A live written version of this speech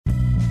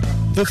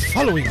The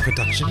following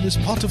production is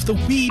part of the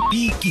We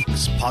Be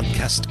Geeks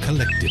podcast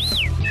collective.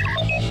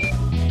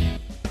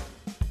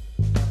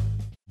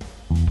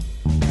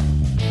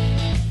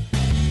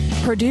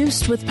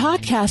 Produced with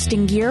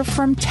podcasting gear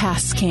from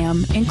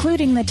Tascam,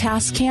 including the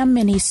Tascam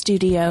Mini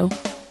Studio.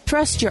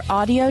 Trust your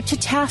audio to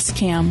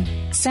Tascam.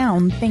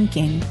 Sound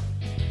thinking.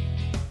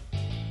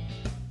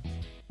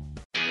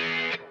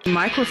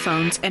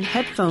 Microphones and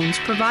headphones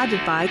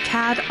provided by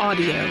CAD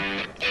Audio.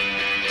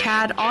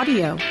 CAD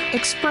Audio,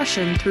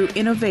 expression through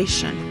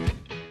innovation.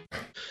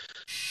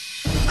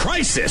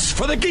 Crisis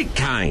for the geek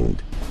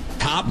kind.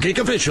 Top geek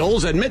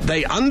officials admit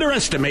they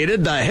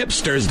underestimated the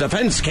hipsters'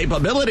 defense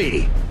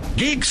capability.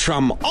 Geeks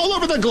from all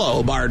over the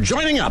globe are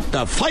joining up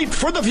to fight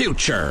for the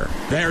future.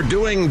 They're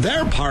doing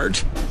their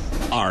part.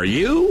 Are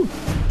you?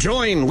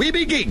 Join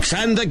Weeby Geeks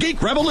and the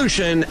Geek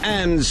Revolution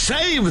and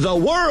save the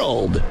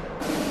world.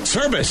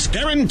 Service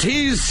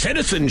guarantees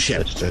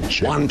citizenship.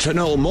 Want to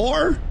know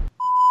more?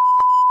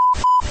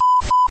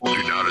 Do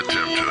not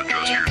attempt to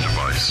adjust your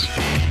device.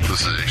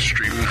 This is a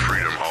Streaming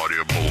Freedom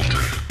audio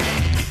bulletin.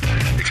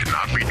 It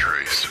cannot be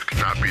traced, it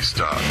cannot be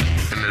stopped,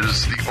 and it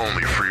is the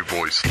only free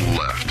voice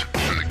left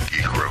in the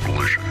Geek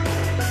Revolution.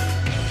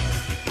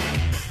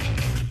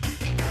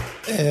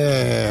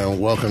 And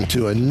welcome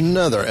to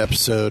another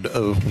episode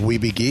of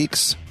Weeby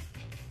Geeks.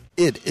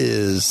 It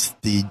is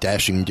the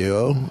dashing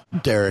duo,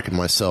 Derek and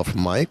myself,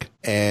 Mike.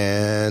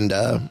 And,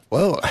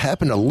 it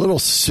happened a little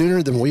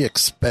sooner than we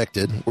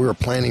expected. We were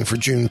planning for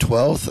June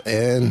 12th,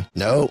 and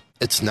no,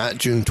 it's not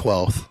June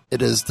 12th.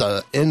 It is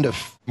the end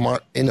of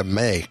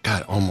May.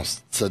 God,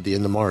 almost said the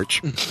end of March.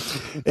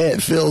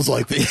 It feels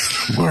like the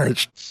end of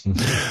March.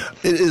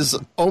 It is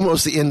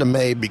almost the end of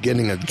May,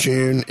 beginning of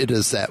June. It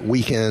is that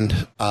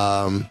weekend.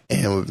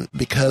 And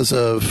because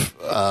of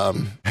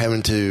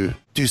having to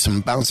do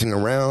some bouncing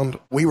around,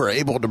 we were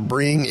able to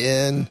bring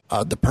in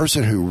the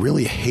person who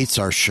really hates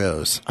our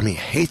shows. I mean,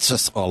 hates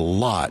us a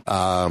lot.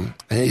 And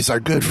he's our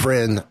good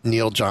friend,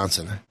 Neil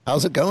Johnson.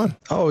 How's it going?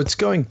 Oh, it's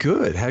going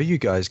good. How are you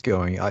guys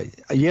going?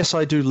 Yes,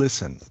 I do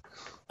listen.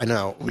 I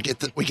know. We get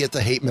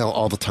the hate mail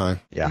all the time.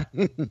 Yeah.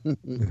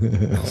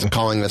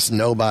 Calling us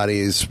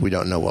nobodies. We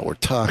don't know what we're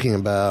talking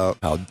about.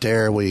 How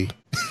dare we?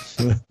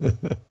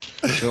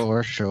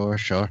 Sure.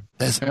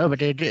 No,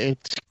 but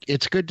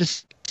it's good to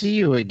see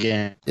you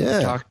again.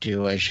 Yeah. Talk to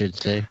you, I should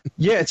say.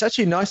 Yeah, it's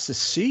actually nice to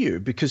see you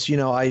because,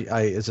 I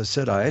as I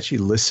said, I actually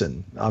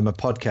listen. I'm a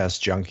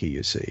podcast junkie,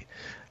 you see.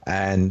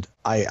 And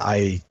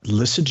I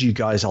listen to you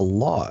guys a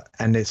lot,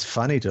 and it's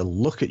funny to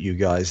look at you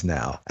guys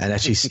now and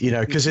actually,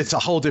 because it's a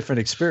whole different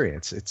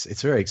experience.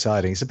 It's very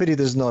exciting. It's a pity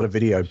there's not a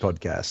video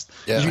podcast.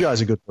 Yeah. You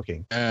guys are good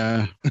looking.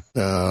 Sure,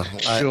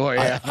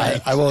 yeah.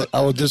 I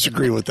will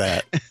disagree with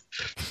that.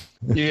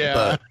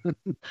 Yeah.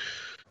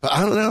 But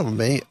I don't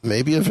know.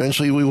 Maybe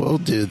eventually we will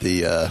do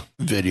the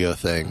video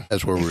thing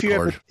as we're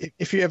recording.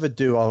 If you ever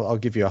do, I'll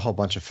give you a whole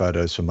bunch of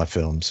photos from my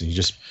films, and you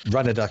just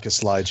run it like a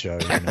slideshow.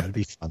 It'd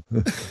be fun.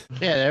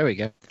 Yeah, there we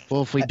go.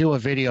 Well, if we do a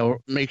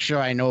video, make sure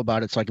I know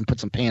about it so I can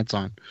put some pants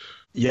on.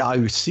 Yeah,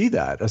 I see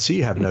that. I see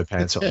you have no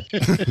pants on.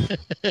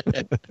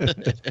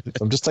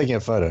 I'm just taking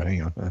a photo.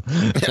 Hang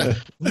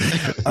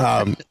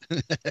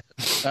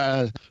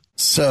on.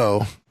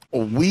 So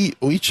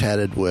we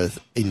chatted with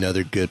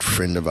another good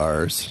friend of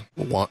ours,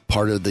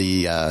 part of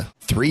the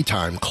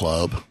three-time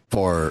club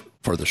for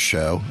the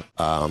show.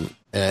 And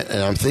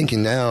I'm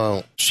thinking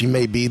now she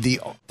may be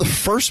the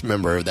first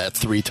member of that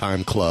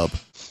three-time club.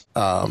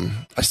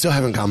 I still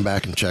haven't gone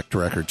back and checked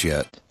records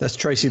yet. That's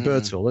Tracy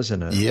Birdsville,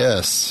 isn't it?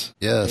 Yes.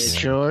 It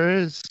sure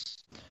is.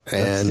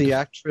 That's the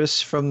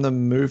actress from the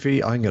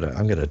movie. I'm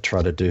gonna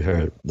try to do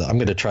her. I'm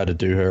gonna try to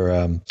do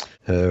her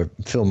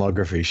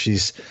filmography.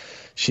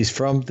 She's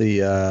from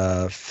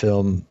the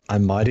film I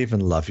Might Even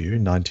Love You,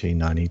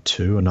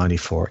 1992 or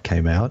 94. It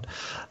came out.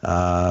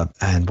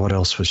 And what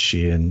else was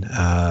she in?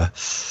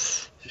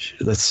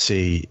 Let's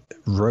see.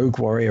 Rogue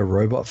Warrior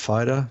Robot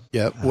Fighter.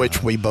 Yep,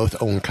 which we both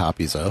own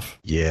copies of.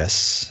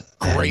 Yes.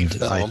 Great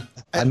film.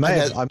 I may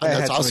have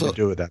had something to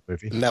do with that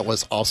movie. And that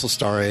was also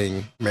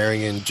starring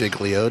Marion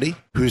Gigliotti,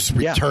 who's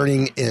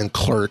returning in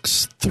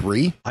Clerks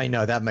 3. I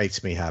know, that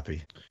makes me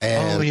happy.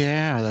 And,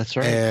 yeah, that's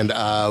right. And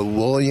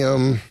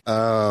William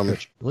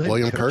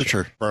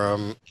Kircher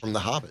from The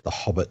Hobbit. The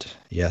Hobbit,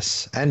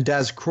 yes. And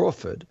Daz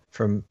Crawford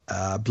from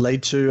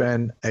Blade 2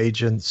 and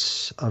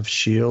Agents of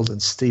S.H.I.E.L.D.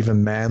 and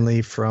Stephen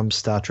Manley from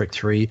Star Trek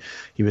 3.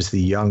 He was the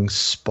young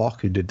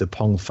Spock who did the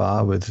Pong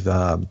Fa with...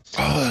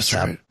 that's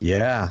right.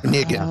 Yeah.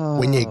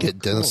 We need to get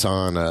Dennis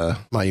on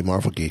Mighty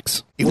Marvel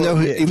Geeks.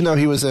 Even though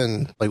he was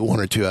in like one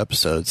or two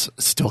episodes,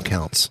 it still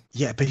counts.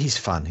 Yeah, but he's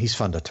fun. He's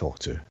fun to talk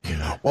to.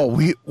 Well,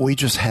 we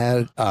just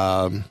had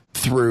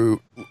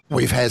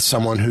we've had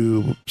someone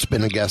who's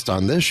been a guest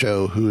on this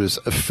show who is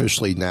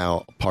officially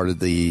now part of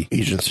the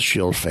Agents of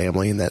S.H.I.E.L.D.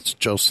 family, and that's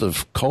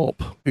Joseph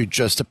Culp, who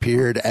just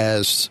appeared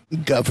as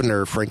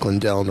Governor Franklin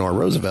Delano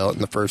Roosevelt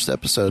in the first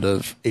episode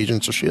of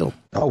Agents of S.H.I.E.L.D.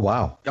 Oh,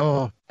 wow.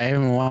 Oh, I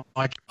haven't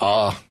watched.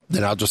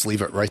 Then I'll just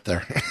leave it right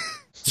there.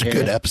 It's a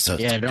good episode.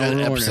 Yeah, It's a don't good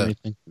ruin episode.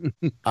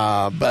 anything.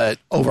 But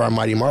over on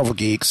Mighty Marvel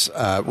Geeks,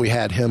 we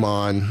had him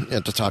on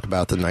to talk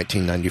about the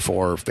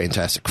 1994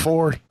 Fantastic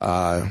Four.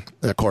 And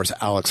of course,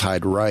 Alex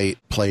Hyde Wright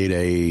played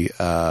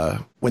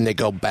when they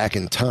go back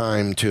in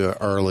time to an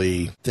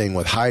early thing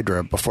with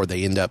Hydra before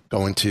they end up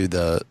going to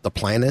the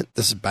planet.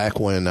 This is back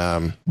when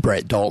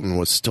Brett Dalton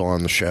was still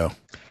on the show.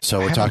 So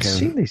we're I haven't talking.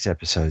 seen these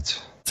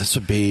episodes. This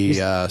would be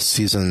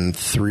season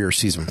 3 or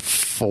season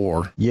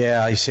 4.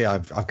 Yeah, you see,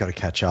 I've got to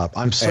catch up.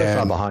 I'm so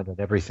far behind on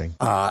everything.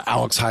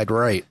 Alex Hyde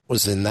Wright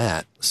was in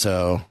that.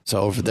 So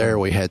over there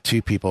we had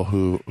 2 people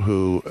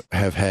who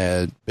have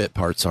had bit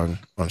parts on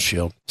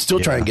S.H.I.E.L.D. Still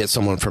trying to get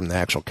someone from the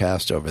actual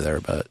cast over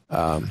there, but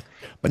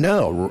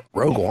no,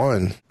 Rogue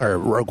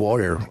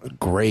Warrior,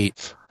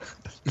 great.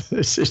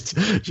 You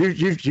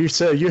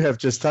have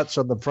just touched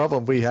on the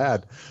problem we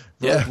had.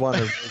 Rogue One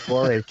and Rogue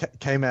Warrior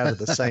came out at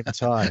the same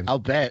time. I'll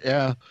bet,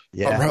 yeah.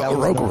 Yeah, that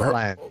was the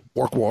plan.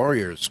 Rogue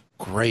Warrior's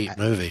great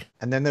movie.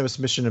 And then there was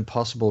Mission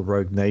Impossible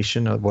Rogue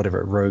Nation or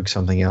whatever, Rogue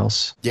something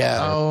else.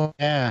 Yeah. Oh,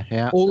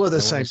 yeah. All at the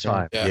same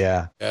time.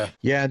 Yeah.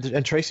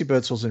 And Tracy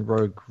Birdsall's in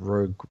Rogue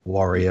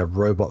Warrior,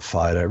 Robot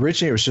Fighter.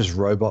 Originally it was just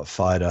Robot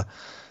Fighter,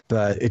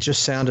 but it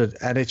just sounded,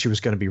 and it was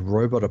going to be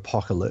Robot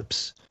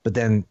Apocalypse. But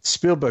then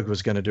Spielberg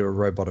was going to do a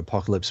Robot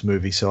Apocalypse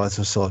movie, so I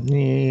just thought,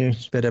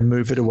 better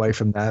move it away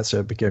from that. So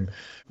it became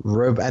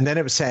Robot. And then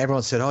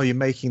everyone said, "Oh, you're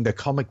making the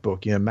comic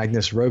book,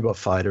 Magnus Robot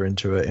Fighter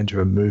into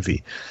a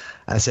movie."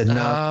 And I said,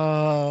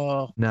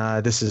 "No,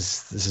 this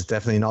is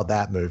definitely not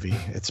that movie.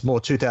 It's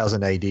more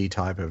 2000 AD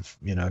type of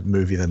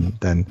movie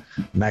than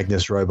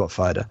Magnus Robot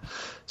Fighter."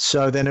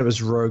 So then it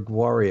was Rogue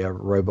Warrior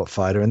Robot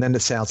Fighter, and then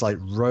it sounds like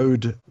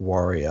Road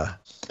Warrior.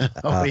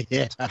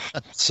 Yeah.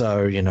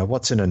 So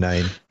what's in a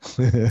name?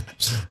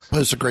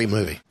 It's a great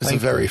movie. It's a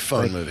very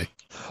fun movie.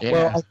 Yeah.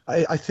 Well,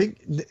 I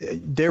think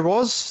there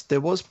was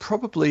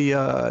probably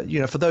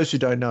for those who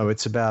don't know,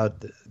 it's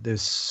about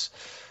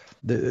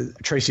the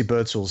Tracy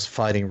Birdsall's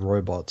fighting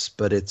robots,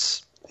 but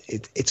it's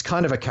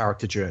kind of a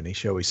character journey,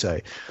 shall we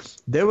say.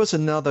 There was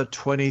another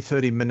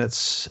 20-30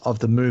 minutes of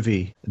the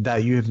movie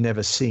that you have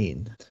never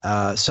seen.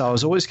 So I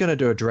was always going to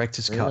do a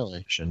director's cut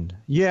version.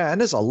 Yeah,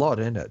 and there's a lot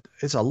in it.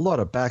 It's a lot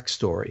of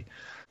backstory.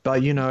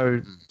 But,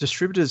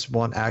 distributors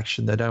want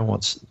action. They don't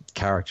want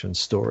character and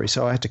story.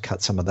 So I had to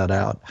cut some of that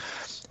out.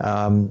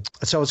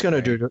 So I was going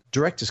to do a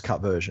director's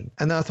cut version.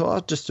 And then I thought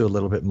I'll just do a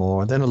little bit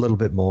more, then a little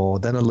bit more,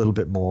 then a little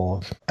bit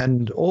more.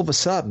 And all of a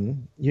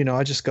sudden,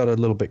 I just got a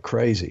little bit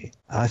crazy.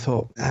 I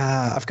thought,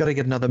 I've got to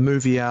get another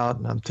movie out.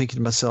 And I'm thinking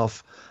to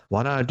myself,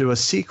 why don't I do a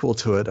sequel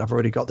to it? I've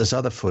already got this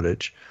other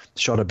footage,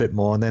 shot a bit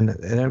more. And then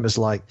it was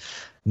like,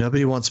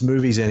 nobody wants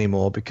movies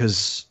anymore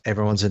because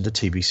everyone's into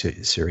TV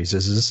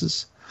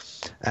series.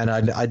 And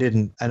I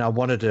didn't, and I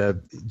wanted to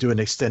do an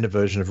extended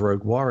version of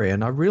Rogue Warrior,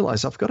 and I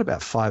realized I've got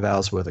about 5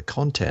 hours worth of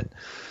content.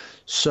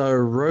 So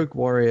Rogue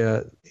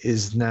Warrior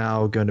is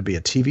now going to be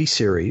a TV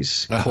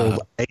series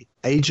called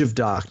Age of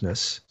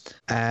Darkness,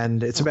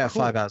 and it's about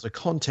 5 hours of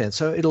content.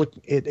 So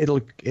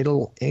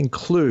it'll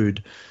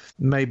include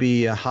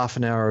maybe a half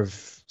an hour of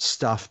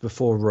stuff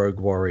before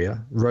Rogue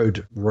Warrior.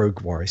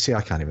 See,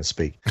 I can't even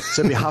speak.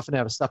 So it'll be half an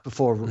hour of stuff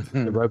before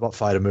the Robot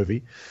Fighter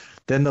movie.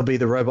 Then there'll be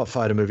the Robot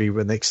Fighter movie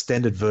with an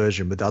extended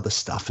version with other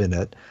stuff in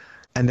it.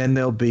 And then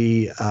there'll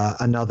be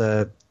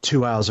another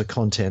 2 hours of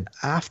content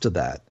after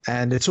that.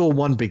 And it's all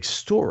one big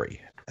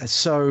story.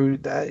 So,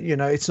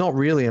 it's not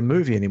really a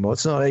movie anymore.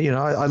 It's not,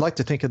 I like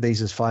to think of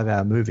these as 5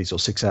 hour movies or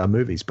 6 hour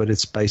movies, but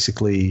it's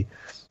basically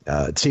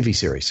a TV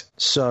series.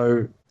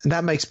 So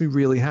that makes me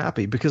really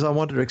happy because I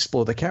wanted to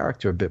explore the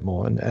character a bit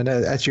more. And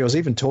actually, I was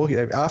even talking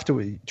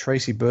after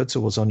Tracy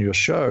Birdsall was on your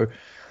show.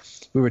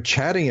 We were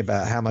chatting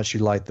about how much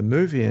you liked the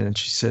movie, and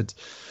she said,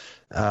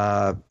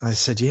 I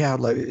said, yeah,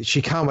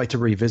 she can't wait to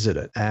revisit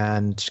it.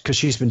 And because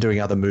she's been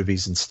doing other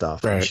movies and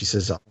stuff. Right. And she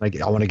says, I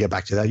want to get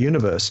back to that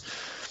universe.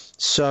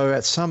 So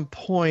at some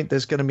point,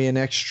 there's going to be an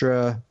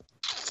extra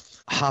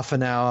half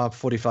an hour,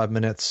 45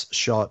 minutes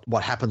shot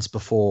what happens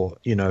before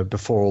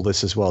all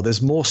this as well.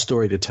 There's more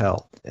story to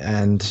tell.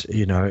 And,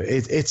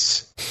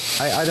 it's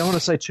I don't want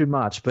to say too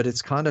much, but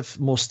it's kind of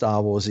more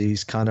Star Wars-y.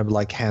 It's kind of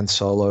like Han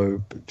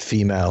Solo,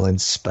 female in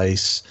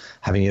space,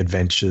 having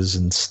adventures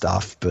and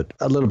stuff, but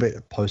a little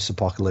bit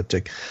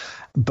post-apocalyptic.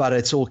 But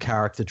it's all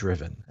character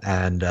driven,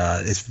 and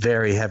it's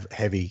very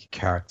heavy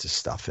character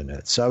stuff in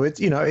it. So it's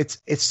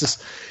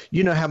just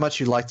how much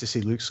you like to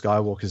see Luke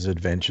Skywalker's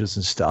adventures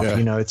and stuff.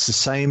 Yeah. It's the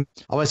same.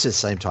 I won't say the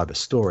same type of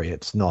story.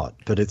 It's not,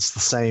 but it's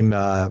the same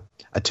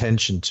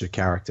attention to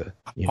character.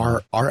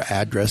 Our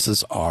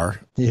addresses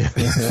are. Yeah.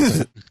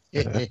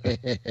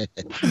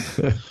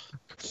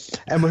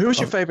 And who was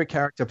your favorite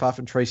character apart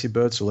from Tracy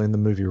Birdsall in the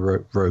movie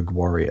Rogue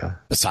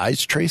Warrior?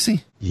 Besides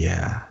Tracy?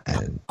 Yeah.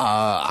 And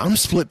I'm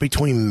split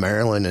between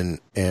Marilyn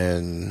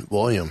and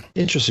William.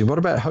 Interesting. What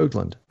about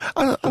Hoagland?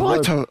 I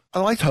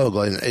liked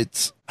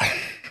Hoagland.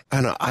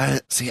 I know.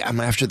 I'm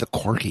after the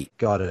quirky.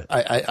 Got it.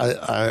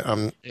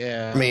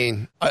 Yeah. I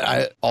mean,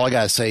 all I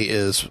gotta say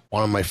is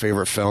one of my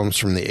favorite films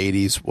from the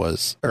 '80s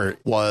was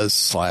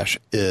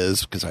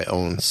is because I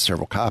own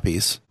several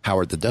copies.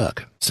 Howard the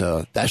Duck.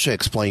 So that should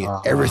explain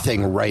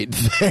everything right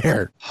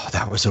there. Oh,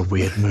 that was a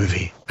weird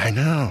movie. I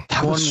know.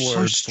 That was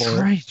so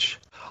strange.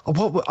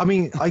 I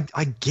mean,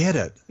 I get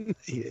it,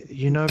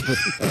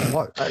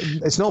 but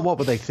it's not what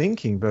were they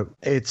thinking, but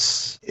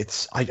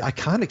I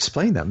can't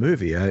explain that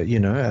movie.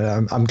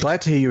 I'm glad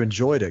to hear you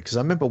enjoyed it because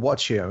I remember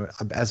watching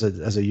it as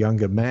a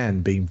younger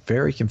man being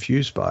very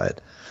confused by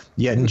it,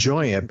 yet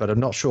enjoying it, but I'm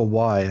not sure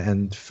why.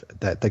 And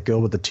that the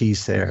girl with the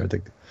teased hair,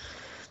 the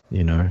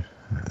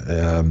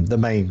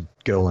main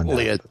girl in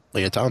Leah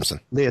Thompson.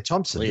 Leah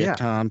Thompson. Leah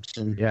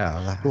Thompson.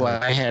 Yeah. Who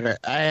I had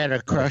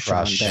a crush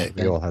on back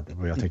We then. all had.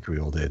 I think we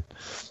all did.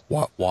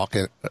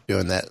 Walking,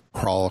 doing that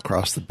crawl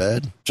across the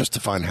bed just to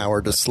find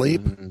Howard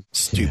asleep.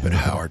 Stupid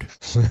Howard.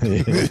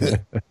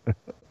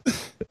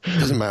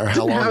 Doesn't matter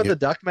how long. Howard the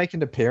Duck make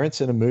an appearance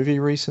in a movie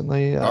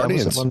recently?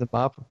 Guardians. Was it one of the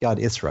Marvel? God,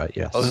 it's right.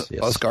 Yes.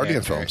 Those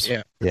Guardian films.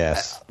 Yeah.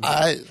 Yes.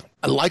 I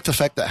like the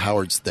fact that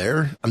Howard's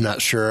there. I'm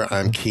not sure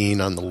I'm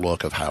keen on the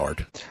look of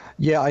Howard.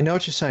 Yeah, I know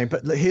what you're saying,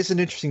 but here's an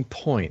interesting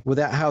point.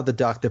 Without Howard the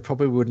Duck, there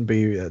probably wouldn't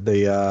be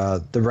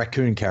the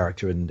raccoon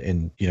character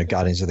in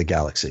Guardians of the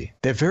Galaxy.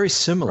 They're very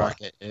similar.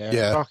 Rocket.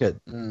 Yeah.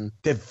 Rocket.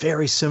 They're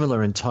very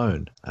similar in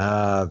tone.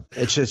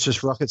 It's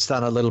just Rocket's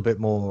done a little bit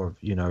more,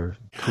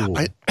 cool.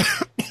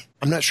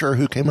 I'm not sure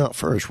who came out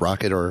first,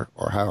 Rocket or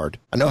Howard.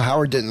 I know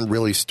Howard didn't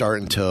really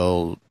start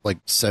until like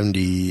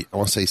 70, I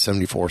want to say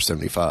 74,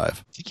 75.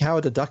 I think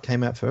Howard the Duck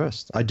came out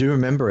first. I do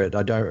remember it.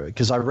 I don't,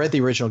 because I read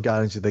the original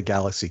Guardians of the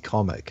Galaxy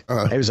comic.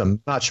 It was a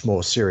much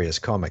more serious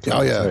comic.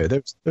 Oh, yeah.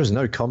 There was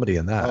no comedy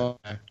in that.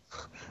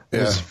 It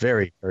was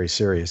very, very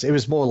serious. It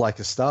was more like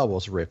a Star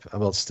Wars rip.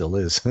 Well, it still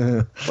is.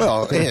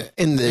 Well,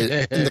 in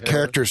the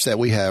characters that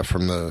we have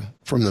from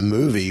the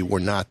movie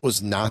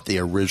was not the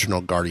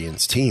original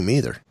Guardians team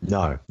either.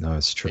 No,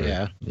 it's true.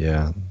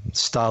 Yeah.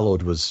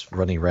 Star-Lord was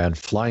running around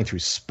flying through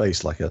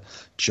space like a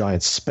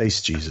giant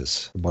space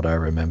Jesus, from what I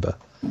remember.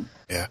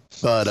 Yeah,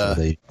 but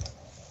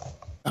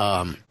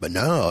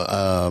no,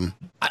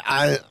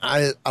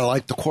 I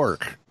like the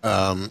quirk.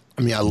 I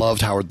mean, I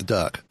loved Howard the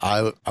Duck.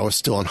 I was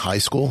still in high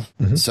school,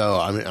 so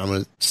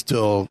I'm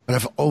still, and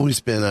I've always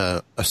been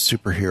a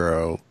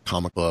superhero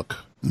comic book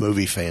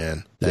movie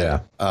fan.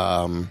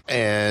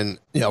 And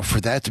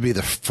for that to be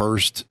the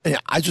first,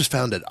 I just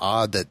found it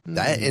odd that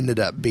ended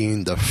up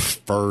being the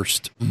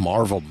first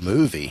Marvel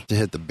movie to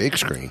hit the big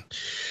screen.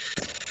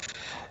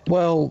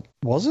 Well,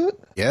 was it?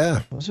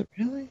 Yeah. Was it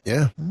really?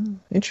 Yeah.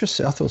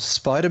 Interesting. I thought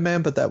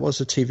Spider-Man, but that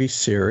was a TV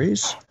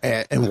series.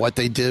 And what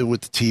they did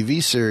with the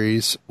TV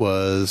series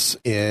was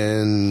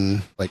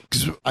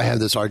 'cause I had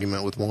this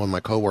argument with one of my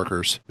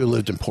coworkers who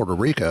lived in Puerto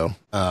Rico.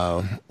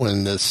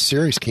 When the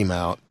series came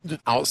out,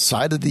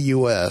 outside of the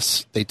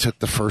U.S., they took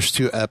the first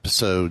 2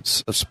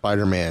 episodes of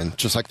Spider-Man,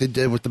 just like they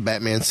did with the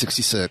Batman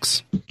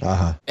 66,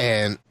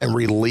 and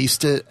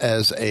released it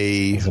as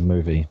a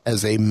movie.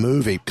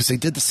 Because they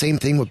did the same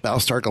thing with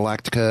Battlestar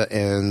Galactica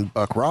and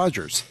Buck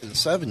Rogers in the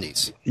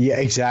 70s. Yeah,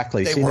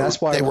 exactly.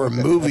 That's why they were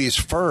movies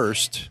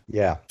first.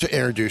 Yeah. To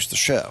introduce the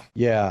show.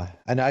 Yeah,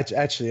 and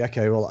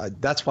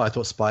that's why I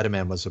thought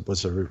Spider-Man was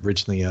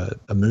originally a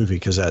movie,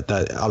 because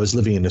I was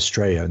living in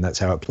Australia and that's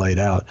how it played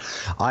out.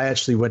 I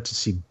actually went to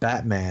see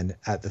Batman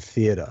at the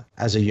theater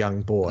as a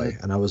young boy,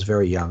 and I was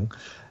very young.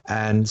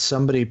 And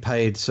somebody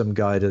paid some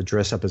guy to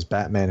dress up as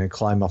Batman and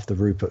climb off the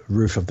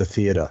roof of the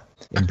theater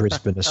in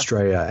Brisbane,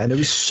 Australia. And it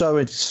was so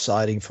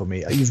exciting for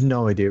me. You've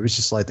no idea. It was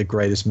just like the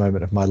greatest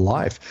moment of my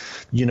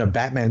life.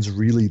 Batman's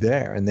really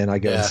there. And then I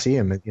go and see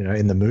him,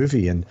 in the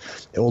movie. And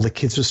all the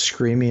kids were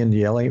screaming and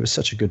yelling. It was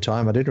such a good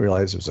time. I didn't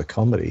realize it was a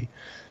comedy,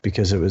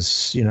 because it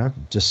was,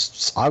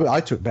 I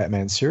took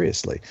Batman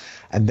seriously.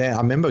 And then I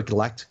remember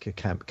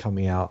Galactica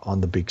coming out on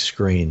the big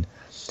screen.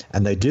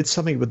 And they did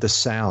something with the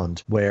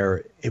sound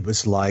where it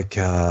was like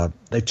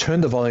they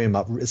turned the volume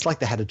up. It's like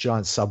they had a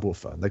giant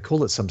subwoofer. They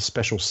call it some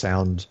special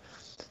sound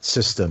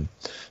system.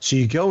 So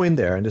you go in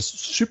there and it's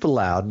super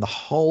loud and the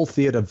whole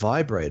theater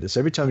vibrates.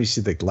 Every time you see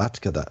the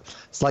Galactica,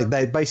 it's like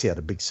they basically had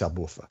a big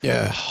subwoofer.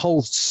 Yeah. The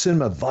whole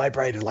cinema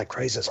vibrated like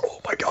crazy.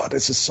 Oh my God,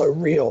 this is so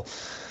real.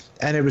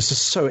 And it was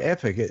just so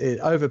epic.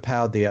 It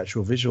overpowered the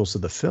actual visuals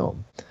of the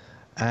film.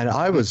 And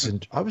I was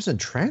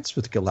entranced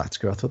with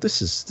Galactica. I thought,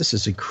 this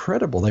is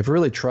incredible. They've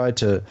really tried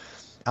to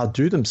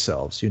outdo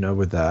themselves,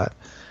 with that.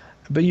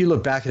 But you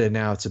look back at it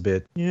now, it's a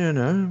bit,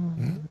 a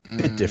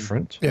bit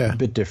different. Yeah. A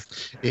bit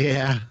different.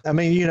 Yeah. I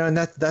mean, and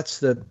that's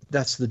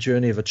the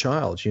journey of a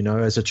child.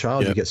 As a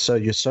child,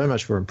 you're so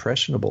much more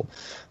impressionable.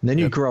 And then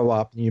you grow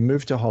up and you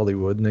move to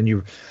Hollywood, and then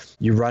you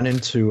run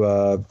into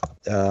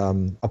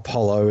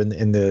Apollo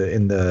in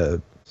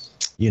the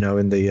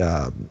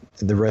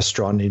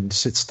restaurant. He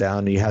sits down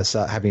and he has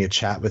having a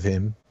chat with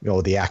him,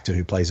 or the actor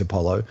who plays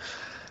Apollo,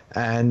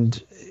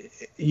 and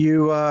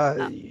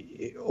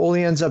all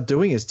he ends up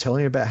doing is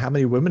telling about how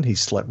many women he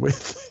slept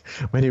with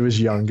when he was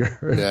younger.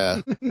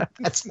 Yeah.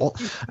 That's all.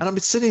 And I'm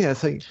sitting there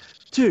thinking,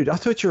 dude, I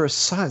thought you were a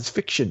science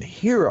fiction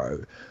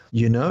hero,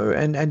 you know,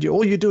 and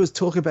all you do is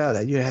talk about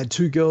that. You had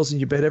 2 girls in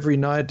your bed every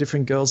night,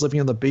 different girls living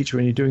on the beach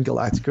when you're doing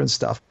Galactica and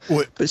stuff.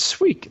 But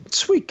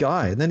sweet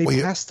guy. And then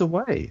he passed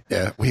away.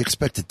 Yeah, we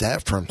expected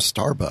that from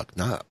Starbuck,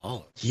 not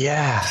Olive.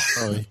 Yeah.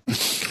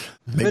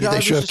 Maybe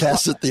they should have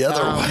cast it the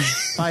other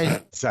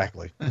way.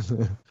 Exactly.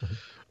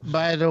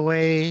 By the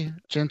way,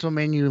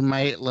 gentlemen, you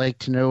might like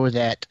to know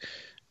that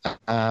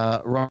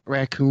Rocket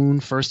Raccoon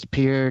first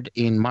appeared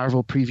in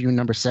Marvel Preview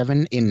number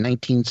 7 in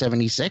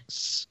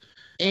 1976.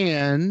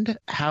 And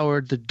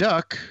Howard the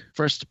Duck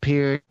first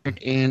appeared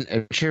in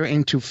A Chair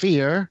into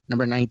Fear,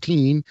 number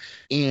 19,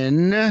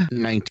 in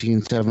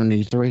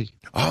 1973.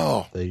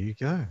 Oh. There you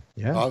go.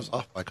 Yeah. I was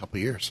off by a couple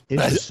of years.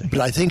 Interesting.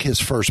 But I think his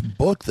first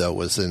book, though,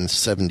 was in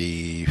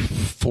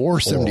 74,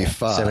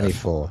 75.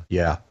 74,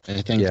 yeah.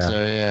 I think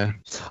so, yeah.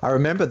 I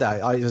remember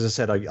that. As I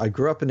said, I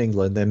grew up in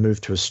England, then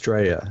moved to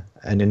Australia.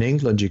 And in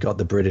England, you got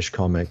the British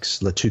comics,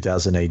 the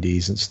 2000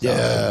 ADs and stuff.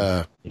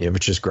 Yeah. Yeah,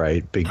 which is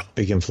great. Big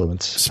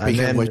influence.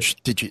 Speaking of which,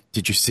 did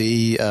you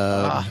see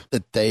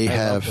that they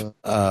have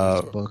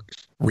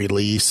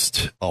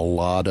released a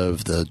lot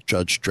of the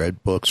Judge Dredd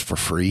books for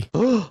free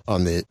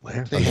on the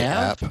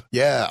app?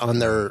 Yeah, on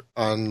their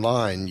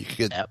online, you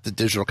can get the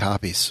digital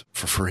copies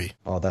for free.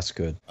 Oh, that's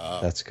good.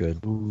 That's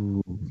good.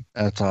 Ooh,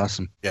 that's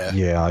awesome. Yeah,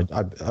 yeah.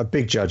 I'm a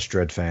big Judge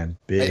Dredd fan.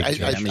 I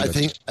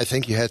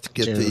think you have to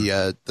get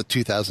the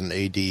 2000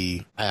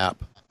 AD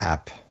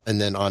app. And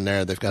then on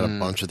there, they've got a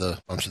bunch of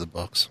the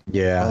books.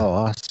 Yeah. Oh,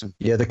 awesome.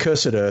 Yeah, the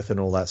Cursed Earth and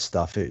all that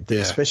stuff.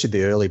 Especially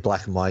the early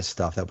black and white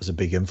stuff. That was a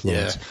big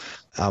influence.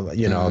 Yeah.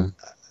 You know,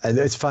 and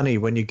it's funny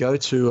when you go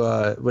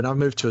to when I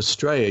moved to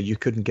Australia, you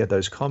couldn't get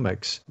those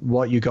comics.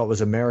 What you got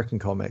was American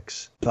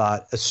comics,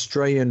 but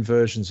Australian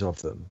versions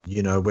of them.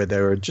 You know, where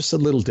they were just a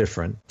little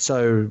different.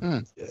 So,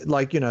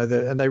 like, you know,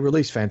 and they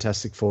released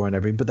Fantastic Four and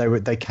everything,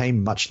 but they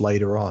came much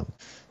later on.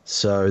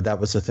 So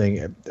that was the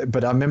thing.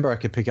 But I remember I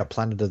could pick up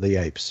Planet of the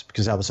Apes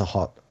because that was a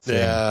hot thing.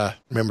 Yeah,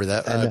 remember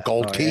that?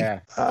 Gold Key?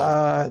 Yeah.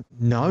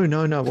 No.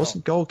 It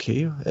wasn't Gold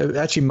Key.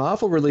 Actually,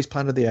 Marvel released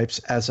Planet of the Apes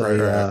as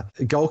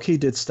Gold Key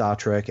did Star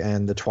Trek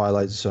and the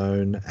Twilight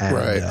Zone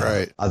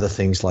and other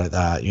things like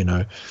that, you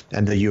know,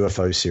 and the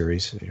UFO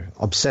series.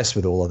 Obsessed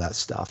with all of that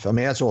stuff. I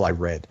mean, that's all I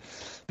read.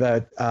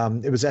 But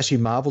it was actually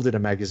Marvel did a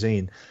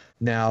magazine.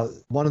 Now,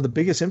 one of the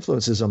biggest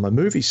influences on my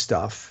movie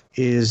stuff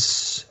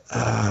is...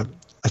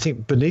 I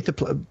think beneath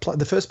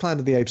the first Planet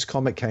of the Apes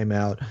comic came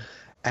out,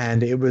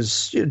 and it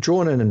was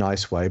drawn in a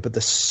nice way. But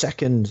the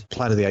second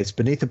Planet of the Apes,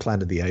 Beneath the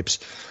Planet of the Apes,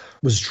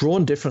 was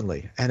drawn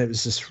differently, and it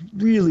was this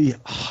really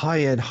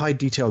high-end,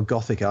 high-detail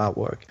Gothic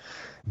artwork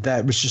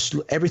that was just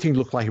everything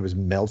looked like it was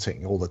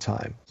melting all the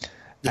time.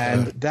 Yeah.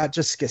 And that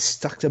just gets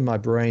stuck in my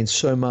brain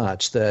so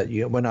much that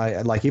even when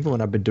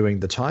I've been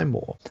doing the Time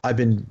War, I've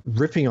been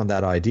ripping on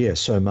that idea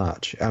so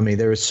much. I mean,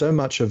 there is so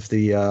much of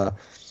the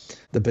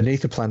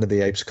Beneath the Planet of the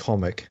Apes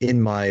comic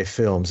in my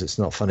films. It's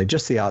not funny,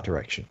 just the art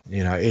direction.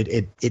 You know,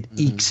 it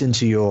ekes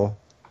into your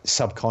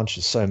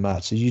subconscious so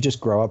much that you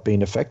just grow up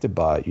being affected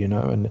by it. You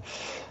know,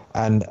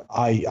 and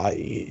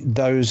I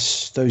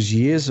those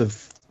years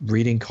of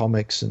reading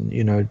comics and,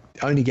 you know,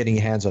 only getting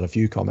your hands on a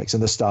few comics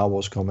and the Star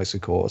Wars comics,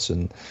 of course,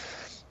 and,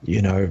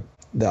 you know,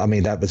 I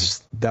mean, that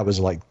was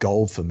like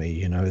gold for me,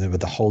 you know. They were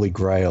the holy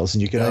grails,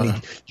 and you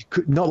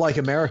could not like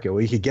America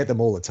where you could get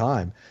them all the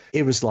time.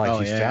 It was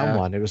like found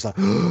one. It was like,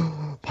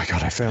 oh my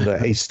God, I found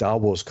a Star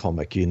Wars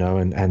comic, you know,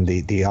 and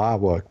the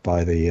artwork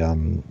by the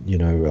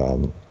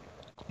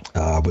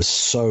was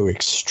so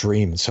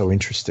extreme and so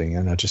interesting,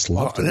 and I just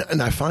loved it. And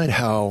I find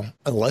how,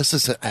 unless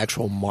it's an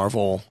actual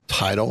Marvel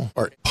title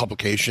or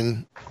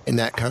publication in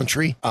that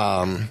country,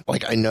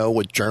 like I know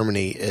with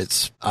Germany,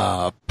 it's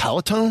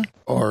Palatone,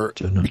 or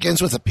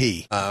begins with a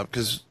P,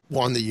 because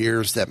one of the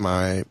years that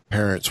my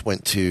parents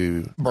went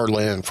to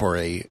Berlin for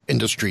a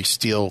industry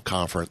steel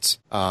conference,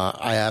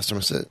 I asked them,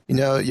 I said, you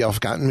know, y'all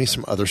have gotten me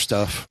some other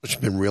stuff, which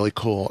has been really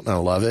cool, and I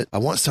love it. I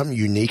want something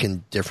unique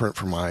and different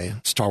for my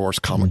Star Wars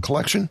comic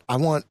collection. I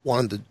want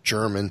one of the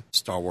German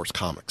Star Wars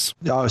comics.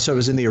 Oh, so it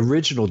was in the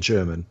original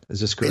German. Is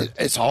this correct?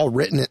 It's all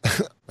written.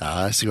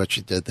 I see what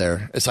you did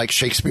there. It's like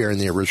Shakespeare in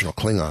the original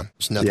Klingon.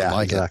 There's nothing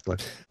like it.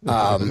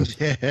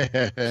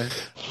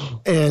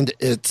 And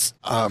it's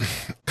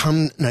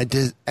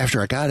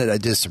after I got it, I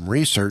did some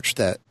research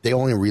that they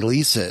only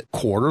release it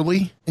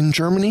quarterly in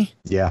Germany.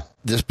 Yeah.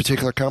 This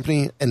particular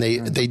company, and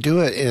they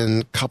do it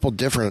in a couple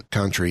different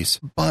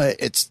countries, but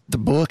the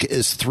book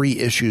is 3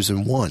 issues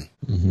in one.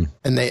 Mm-hmm.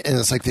 And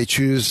it's like they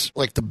choose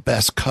like the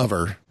best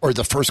cover or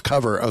the first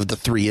cover of the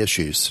 3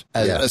 issues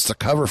as the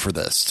cover for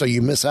this. So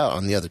you miss out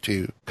on the other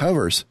 2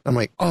 covers. I'm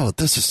like, oh,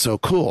 this is so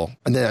cool.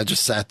 And then I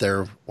just sat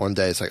there one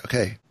day. It's like,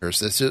 okay, here's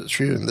this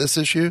issue and this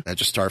issue. And I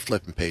just started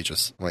flipping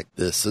pages. I'm like,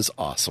 this is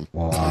awesome.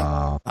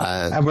 Wow.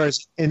 And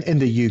whereas in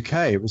the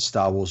UK, it was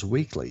Star Wars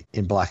Weekly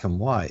in black and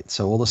white.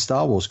 So all the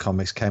Star Wars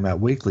comics came out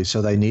weekly.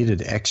 So they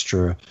needed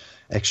extra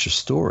extra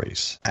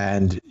stories,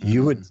 and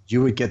you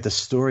would get the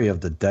story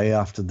of the day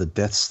after the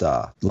Death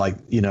Star, like,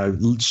 you know,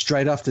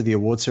 straight after the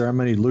award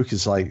ceremony. Luke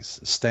is like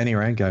standing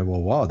around going,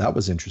 well, wow, that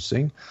was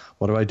interesting.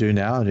 What do I do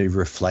now? And he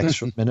reflects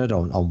for a minute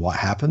on what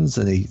happens,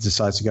 and he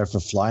decides to go for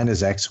a fly in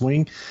his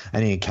X-Wing,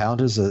 and he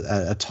encounters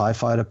a TIE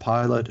fighter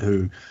pilot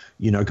who,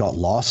 you know, got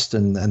lost,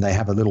 and they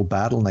have a little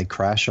battle, and they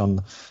crash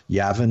on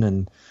Yavin,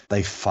 and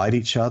they fight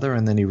each other,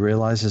 and then he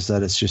realizes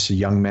that it's just a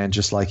young man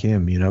just like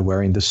him, you know,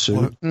 wearing the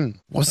suit.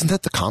 Wasn't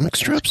that the comic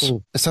strips?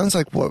 Cool. It sounds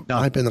like what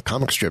might have been the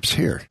comic strips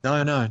here.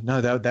 No,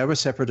 they were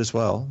separate as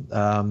well.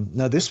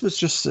 No, this was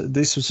just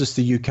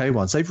the UK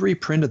ones. They've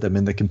reprinted them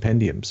in the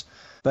compendiums.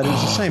 But it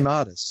was the same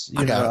artist.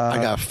 I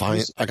got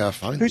to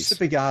find. Who's the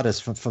big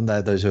artist from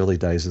those early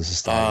days as a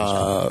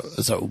Star Wars?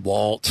 Is it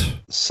Walt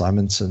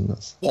Simonson?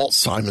 Walt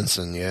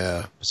Simonson,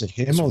 yeah. Was it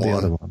him or the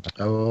other one?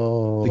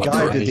 Oh, the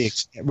guy who did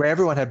where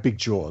everyone had big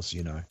jaws,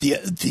 you know.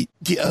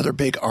 The other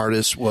big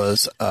artist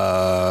was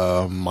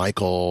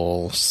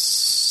Michael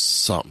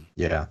something.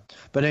 Yeah.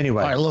 But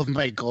anyway, I love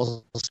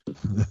Michael.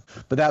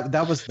 But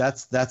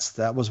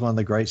that was one of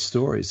the great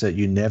stories that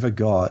you never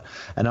got.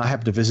 And I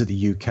happened to visit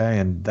the UK,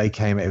 and they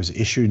came. It was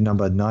issue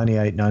number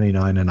 98,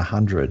 99, and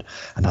 100.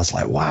 And I was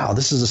like, wow,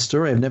 this is a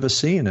story I've never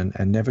seen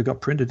and never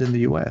got printed in the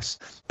US.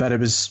 But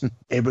it was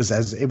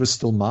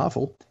still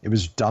Marvel. It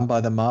was done by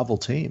the Marvel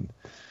team,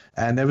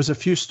 and there was a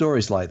few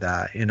stories like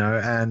that, you know.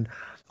 And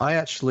I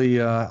actually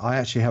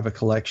have a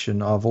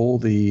collection of all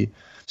the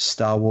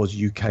Star Wars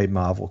UK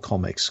Marvel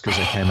comics because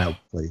they came out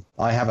weekly.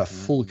 I have a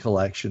full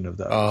collection of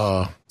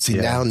those.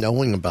 Now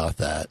knowing about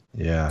that,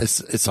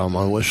 it's on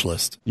my wish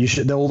list. You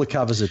should. All the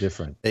covers are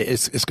different.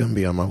 It's going to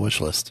be on my wish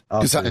list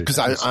because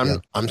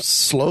I'm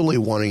slowly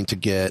wanting to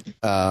get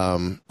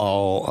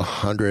all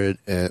 100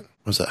 and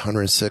was it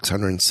 106,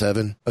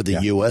 107 of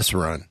the US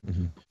run.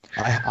 Mm-hmm.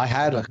 I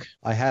had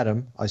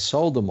them. I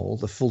sold them all,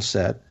 the full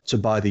set, to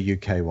buy the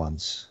UK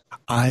ones.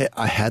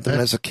 I had them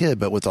as a kid,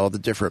 but with all the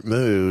different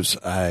moves,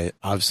 I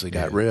obviously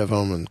got rid of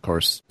them. And of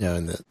course, you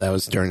know, that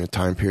was during the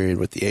time period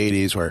with the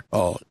 80s where,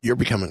 you're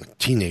becoming a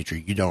teenager.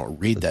 You don't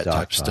read that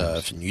type of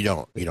stuff, and you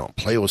don't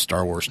play with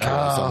Star Wars toys.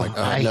 I'm like,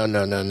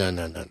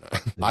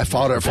 no. I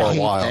fought it for a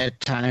while. That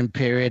time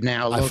period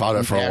now. I fought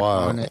it for a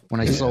while. When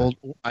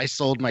I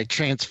sold my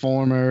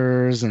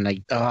Transformers, and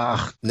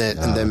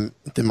then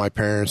my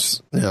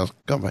parents, you know,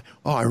 go by,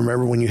 I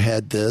remember when you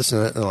had this,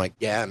 and I'm like,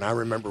 yeah, and I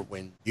remember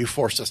when you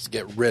forced us to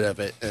get rid of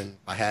it, and if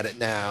I had it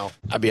now,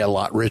 I'd be a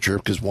lot richer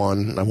because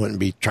one, I wouldn't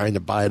be trying to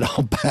buy it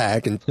all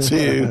back, and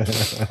two,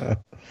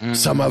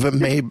 some of it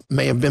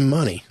may have been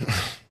money.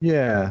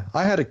 Yeah,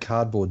 I had a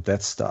cardboard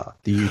Death Star,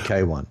 the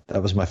UK one.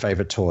 That was my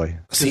favorite toy.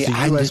 See,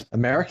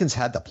 Americans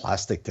had the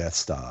plastic Death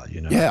Star,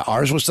 you know. Yeah,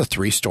 ours was the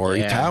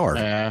 3-story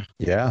tower.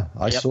 Yeah,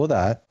 I saw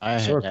that. I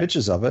saw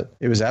pictures of it.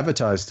 It was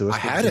advertised to us. I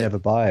had it. Never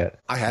buy it.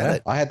 I had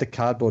it. I had the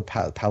cardboard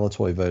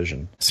Palatoy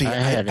version. See,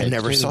 I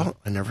never saw it.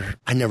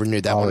 I never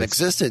knew that one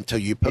existed until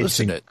you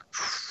posted it.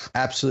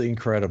 Absolutely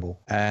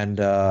incredible, and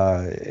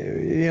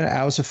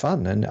hours of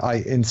fun. And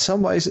in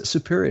some ways, it's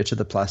superior to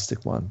the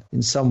plastic one.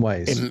 In some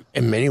ways,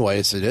 in many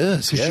ways, it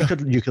is. Yeah.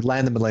 You could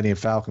land the Millennium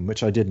Falcon,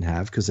 which I didn't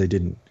have because they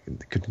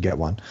couldn't get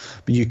one.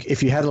 But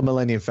if you had a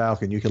Millennium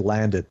Falcon, you could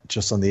land it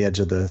just on the edge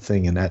of the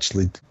thing and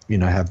actually,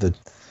 have the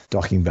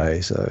docking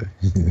bay. So.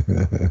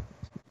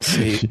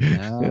 See,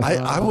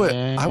 I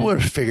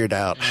would have figured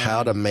out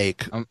how to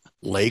make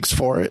legs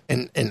for it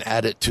and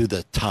add it to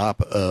the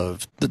top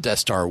of the Death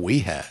Star we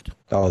had.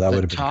 Oh, that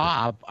would have been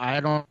top. Cool. I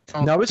don't.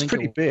 No, it's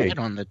pretty big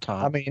on the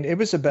top. I mean, it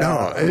was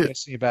about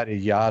about a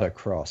yard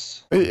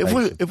across.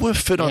 It would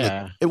fit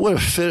on it would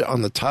have fit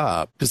on the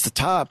top because the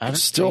top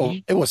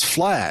it was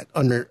flat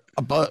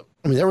above.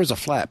 I mean, there was a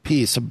flat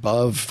piece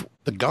above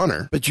the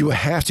gunner, but you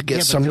have to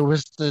get some. There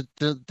was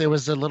there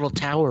was a little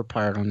tower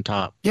part on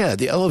top. Yeah,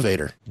 the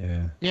elevator.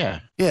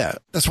 Yeah.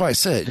 That's why I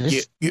said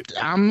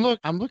I'm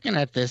looking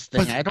at this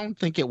thing. I don't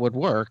think it would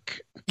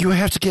work. You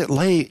have to get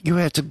You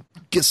have to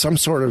get some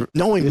sort of.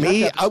 Knowing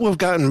me, I would have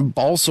gotten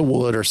balsa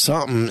wood or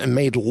something and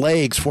made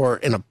legs for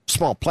it in a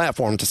small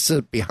platform to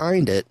sit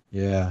behind it.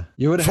 Yeah,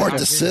 you would have had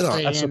to sit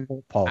on.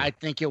 I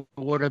think it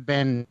would have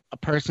been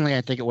personally.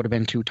 I think it would have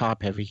been too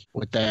top heavy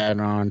with that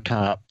on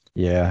top.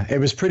 Yeah, it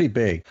was pretty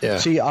big. Yeah.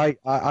 See, I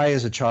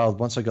as a child,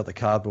 once I got the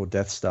cardboard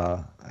Death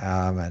Star,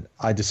 and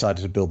I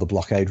decided to build the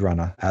blockade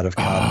runner out of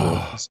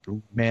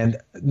cardboard. Man,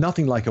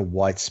 nothing like a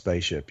white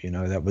spaceship,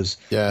 that was...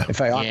 Yeah. In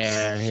fact,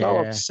 I'm so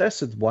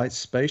obsessed with white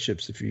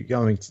spaceships. If you're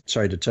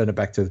to turn it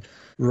back to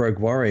Rogue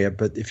Warrior,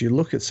 but if you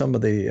look at some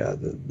of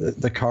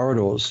the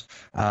corridors,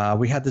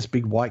 we had this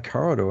big white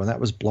corridor, and that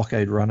was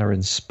blockade runner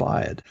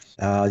inspired.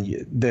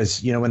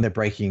 There's, when they're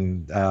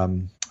breaking...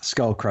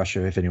 Skull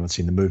Crusher, if anyone's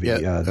seen the movie,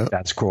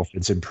 Vance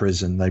Crawford's in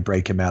prison. They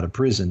break him out of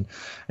prison,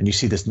 and you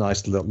see this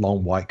nice little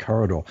long white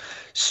corridor.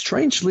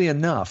 Strangely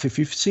enough, if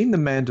you've seen The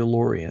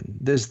Mandalorian,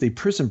 there's the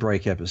prison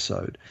break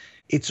episode.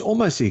 It's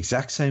almost the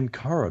exact same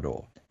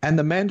corridor, and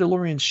the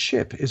Mandalorian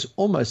ship is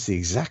almost the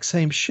exact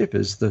same ship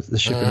as the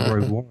ship in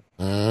Rogue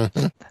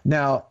One.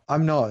 Now,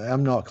 I'm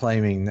not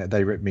claiming that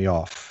they ripped me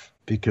off,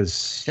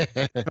 because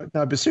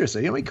no, but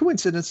seriously, I mean,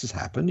 coincidences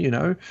happen. You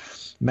know,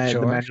 the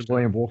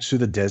Mandalorian walks through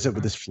the desert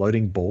with this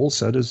floating ball.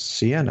 So does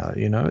Sienna.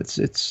 You know,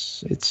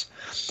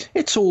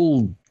 it's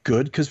all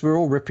good because we're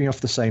all ripping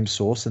off the same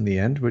source in the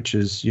end, which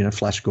is, you know,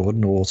 Flash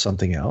Gordon or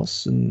something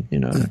else. And, you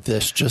know,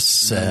 this just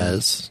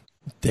says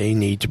they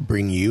need to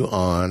bring you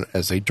on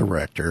as a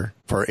director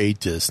for a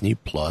Disney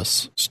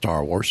Plus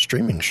Star Wars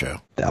streaming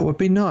show. That would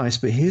be nice,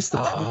 but here's the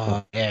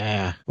problem.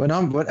 Yeah.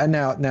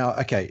 Now,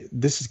 okay,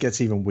 this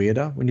gets even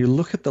weirder. When you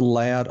look at the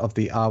layout of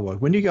the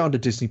artwork, when you go onto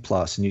Disney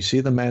Plus and you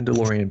see the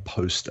Mandalorian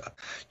poster,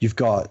 you've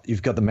got the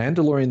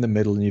Mandalorian in the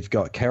middle, and you've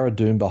got Cara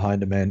Dune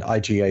behind him, and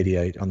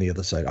IG-88 on the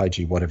other side,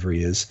 IG whatever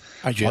he is,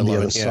 IG-11, on the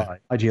other side,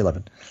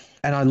 IG-11.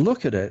 And I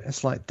look at it,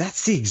 it's like,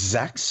 that's the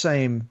exact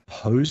same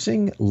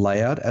posing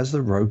layout as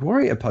the Rogue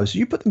Warrior poster.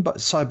 You put them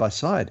side by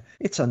side,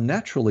 it's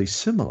unnaturally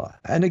similar.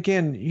 And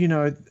again, you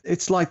know,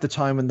 it's like the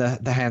time when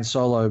the Han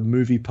Solo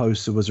movie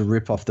poster was a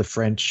rip off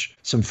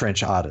some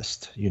French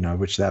artist, you know,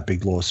 which that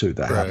big lawsuit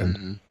that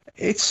happened.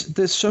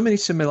 There's so many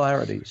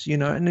similarities, you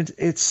know, and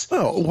it's.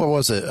 Oh, what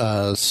was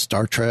it?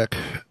 Star Trek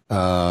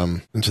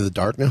Into the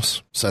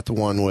Darkness? Is that the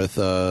one with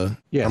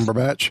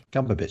Cumberbatch?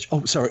 Cumberbatch.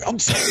 Oh, sorry. I'm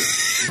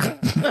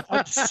sorry.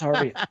 I'm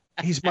sorry.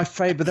 He's my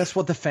favorite. That's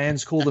what the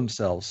fans call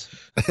themselves.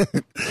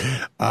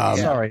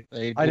 Sorry.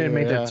 I didn't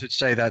mean to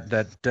say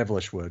that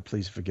devilish word.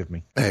 Please forgive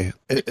me. Hey,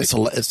 it's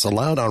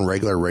allowed on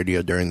regular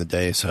radio during the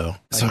day, so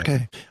it's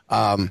okay.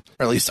 Or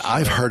at least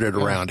I've heard it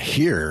around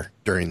here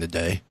during the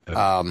day.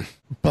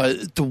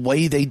 But the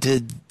way they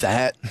did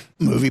that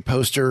movie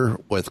poster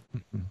with,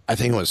 I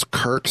think it was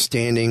Kirk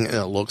standing, and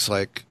it looks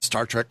like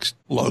Star Trek's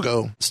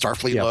logo,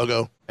 Starfleet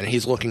logo, and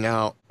he's looking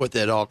out with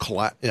it all,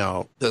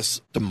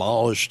 this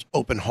demolished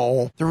open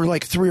hole. There were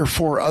like 3 or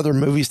 4 other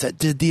movies that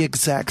did the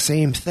exact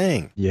same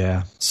thing.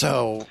 Yeah.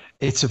 So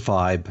it's a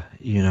vibe,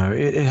 you know,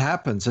 it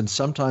happens. And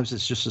sometimes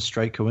it's just a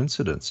straight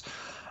coincidence.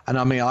 And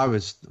I mean, I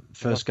was the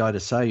first guy to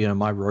say, you know,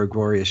 my Rogue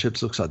Warrior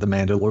ship looks like the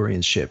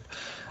Mandalorian ship.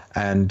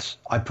 And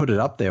I put it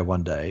up there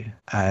one day,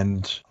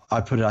 and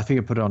I think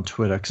I put it on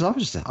Twitter because I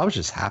was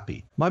just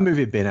happy. My movie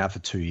had been out for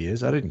 2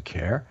 years. I didn't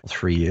care.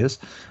 3 years.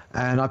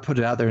 And I put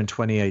it out there in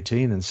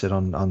 2018 and said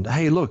on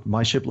hey, look,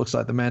 my ship looks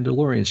like the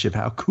Mandalorian ship.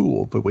 How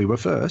cool. But we were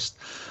first.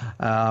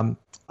 Some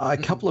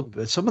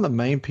of the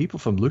main people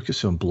from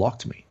Lucasfilm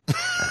blocked me.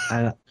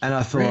 And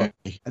I thought,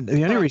 and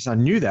the only reason I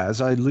knew that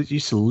is I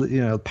used to,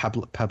 you know,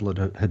 Pablo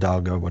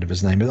Hidalgo, whatever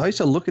his name is. I used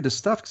to look at his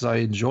stuff because I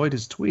enjoyed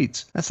his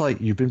tweets. That's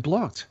like, you've been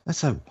blocked.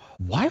 That's like,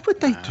 why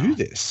would they do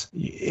this?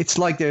 It's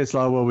like,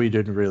 well, we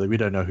don't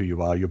know who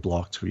you are. You're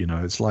blocked. You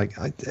know, it's like,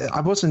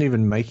 I wasn't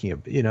even making a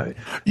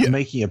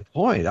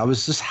point. I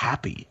was just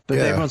happy. But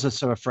everyone's just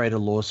so afraid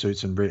of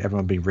lawsuits and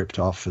everyone being ripped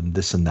off and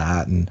this and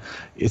that. And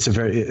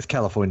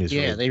California's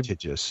really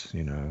litigious,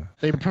 you know.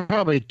 They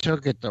probably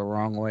took it the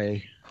wrong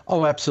way.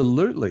 Oh,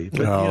 absolutely. But,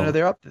 you know,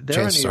 they're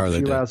only a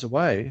few hours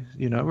away.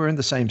 You know, we're in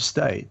the same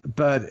state.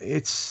 But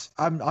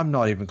I'm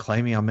not even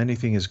claiming I'm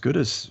anything as good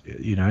as,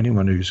 you know,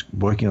 anyone who's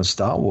working on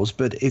Star Wars.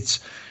 But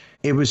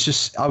I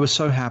was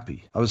so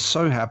happy. I was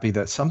so happy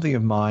that something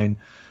of mine,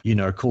 you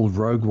know, called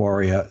Rogue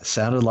Warrior,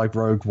 sounded like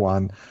Rogue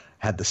One,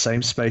 had the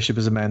same spaceship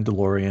as a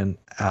Mandalorian,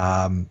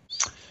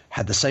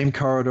 had the same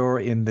corridor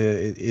in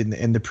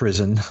the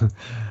prison,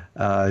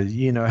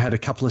 you know, had a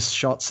couple of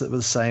shots that were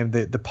the same.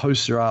 The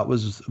poster art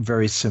was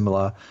very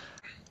similar.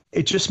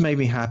 It just made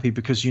me happy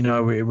because, you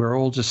know, we're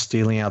all just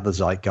stealing out the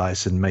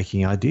zeitgeist and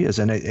making ideas,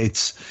 and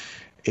it's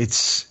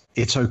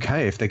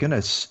okay if they're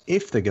gonna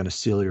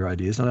steal your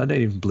ideas, and I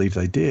don't even believe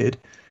they did.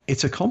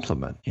 It's a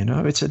compliment, you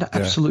know. It's an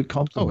absolute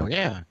compliment. Oh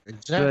yeah,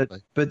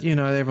 exactly. But you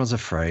know, everyone's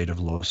afraid of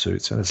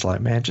lawsuits, and it's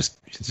like, man, just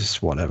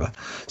whatever.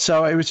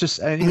 So it was just,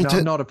 and you know,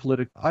 I'm not a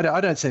political. I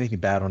don't say anything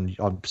bad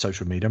on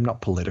social media. I'm not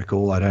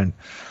political. I don't,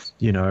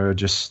 you know,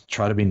 just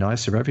try to be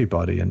nice to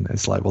everybody. And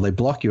it's like, well, they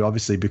block you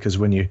obviously because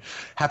when you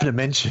happen to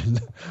mention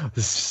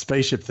the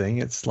spaceship thing,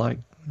 it's like.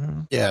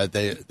 Yeah,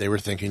 they were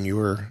thinking you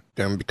were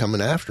going to be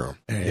coming after him.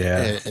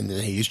 And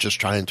he's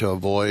just trying to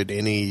avoid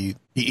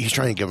he's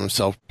trying to give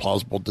himself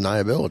plausible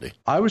deniability.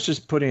 I was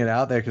just putting it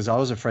out there because I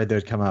was afraid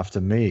they'd come after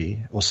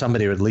me or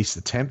somebody would at least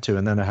attempt to,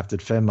 and then I have to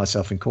defend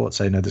myself in court,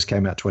 say, no, this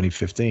came out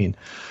 2015.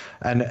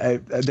 And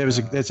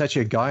there's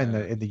actually a guy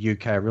in the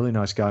UK, a really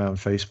nice guy on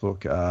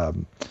Facebook,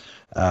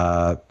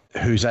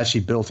 who's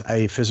actually built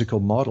a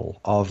physical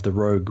model of the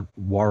Rogue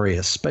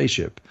Warrior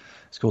spaceship.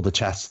 It's called the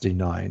Chastity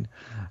 9.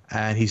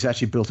 And he's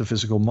actually built a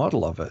physical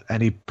model of it.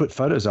 And he put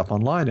photos up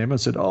online. Everyone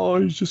said,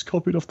 oh, he's just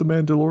copied off the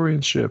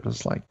Mandalorian ship.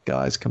 It's like,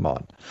 guys, come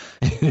on.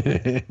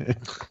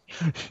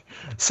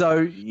 So,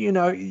 you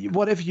know,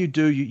 whatever you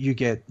do, you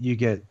get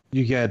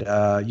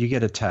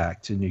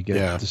attacked and you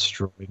get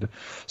destroyed.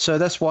 So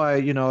that's why,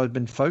 you know, I've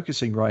been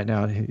focusing right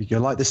now. You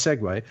like the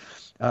segue.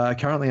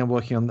 Currently, I'm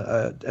working on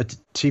a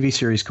TV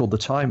series called The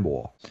Time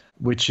War,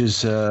 which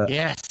is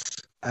yes.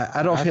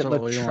 Adolf That's Hitler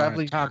what we want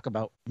traveling. to talk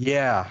about.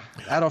 Yeah,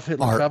 Adolf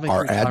Hitler traveling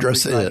Our through time,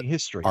 address rewriting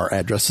history. Our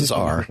addresses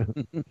are.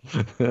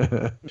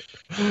 But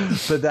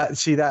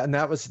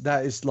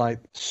that is like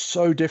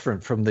so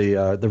different from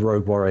the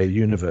Rogue Warrior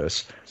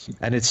universe,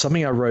 and it's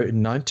something I wrote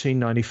in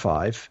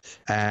 1995,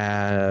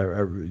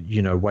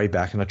 way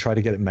back, and I tried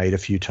to get it made a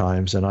few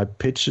times, and I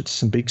pitched it to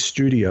some big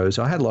studios.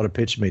 I had a lot of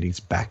pitch meetings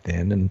back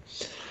then, and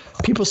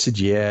people said,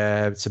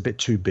 yeah, it's a bit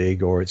too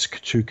big, or it's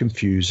too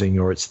confusing,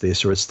 or it's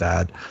this or it's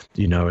that,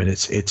 and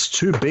it's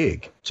too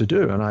big to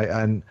do.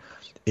 And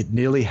it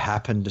nearly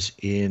happened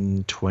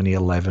in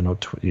 2011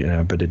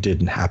 but it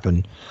didn't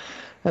happen.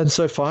 And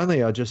so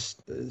finally I just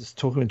was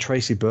talking with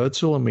Tracy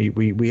Birdsall, and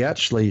we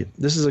actually,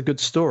 this is a good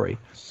story.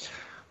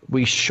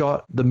 We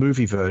shot the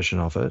movie version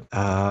of it.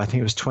 I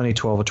think it was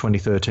 2012 or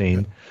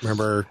 2013.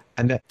 Remember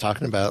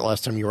talking about it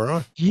last time you were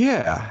on?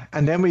 Yeah.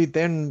 And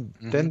then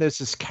then there's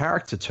this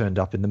character turned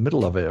up in the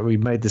middle of it. We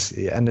made this,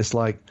 and it's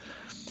like,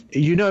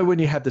 when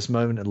you have this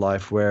moment in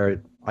life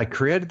where I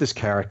created this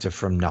character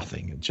from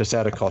nothing, just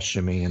out of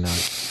costuming,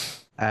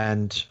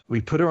 and we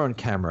put her on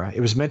camera.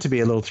 It was meant to be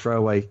a little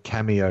throwaway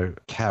cameo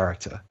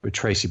character with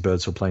Tracy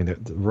Birdsall playing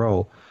the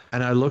role.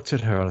 And I looked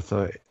at her and I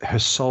thought, her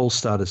soul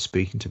started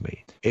speaking to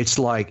me. It's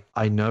like,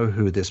 I know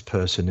who this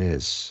person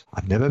is.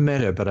 I've never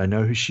met her, but I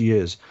know who she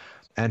is.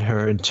 And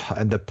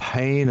and the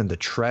pain and the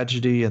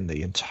tragedy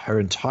and her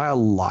entire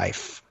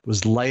life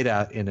was laid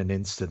out in an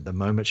instant, the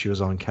moment she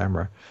was on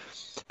camera.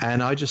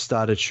 And I just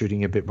started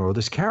shooting a bit more of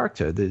this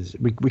character.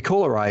 We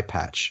call her Eye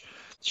Patch.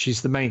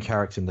 She's the main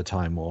character in the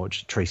Time War,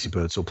 which Tracy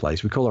Birdsall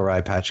plays. We call her Eye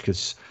Patch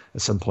because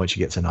at some point she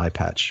gets an eye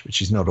patch, but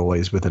she's not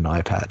always with an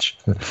eye patch.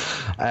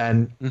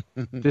 And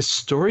this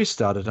story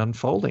started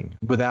unfolding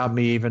without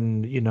me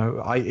even,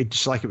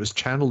 it's like it was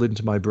channeled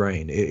into my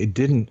brain. I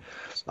didn't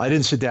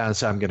sit down and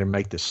say, I'm going to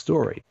make this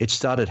story. It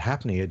started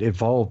happening. It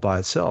evolved by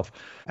itself.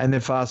 And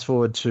then fast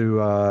forward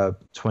to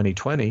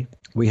 2020,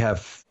 we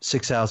have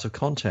 6 hours of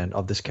content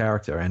of this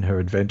character and her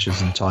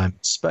adventures in time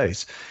and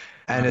space.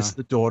 And it's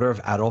the daughter of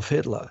Adolf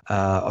Hitler.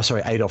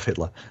 Adolf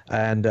Hitler.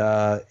 And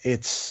I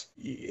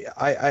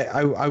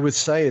would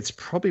say it's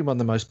probably one of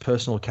the most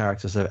personal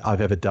characters that I've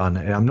ever done.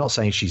 And I'm not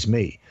saying she's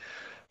me,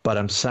 but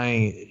I'm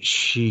saying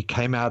she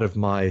came out of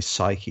my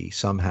psyche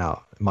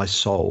somehow, my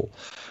soul.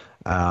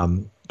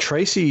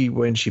 Tracy,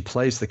 when she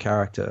plays the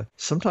character,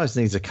 sometimes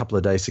needs a couple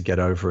of days to get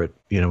over it,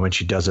 when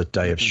she does a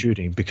day of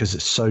shooting, because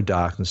it's so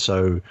dark and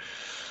so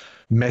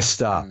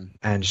messed up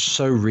and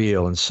so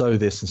real and so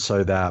this and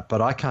so that, but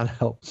I can't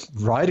help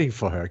writing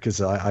for her because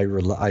I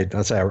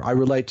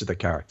relate to the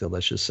character,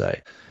 let's just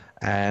say.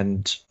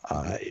 And,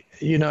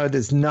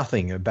 there's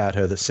nothing about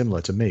her that's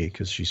similar to me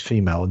because she's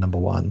female, number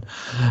one.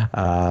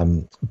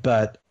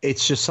 But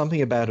it's just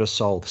something about her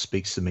soul that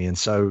speaks to me. And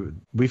so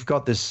we've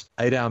got this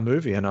 8-hour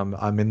movie and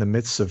I'm in the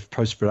midst of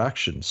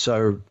post-production.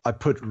 So I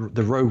put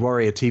the Rogue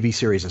Warrior TV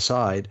series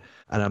aside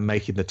and I'm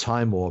making the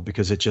Time War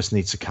because it just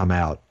needs to come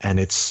out. And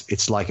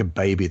it's like a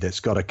baby that's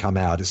got to come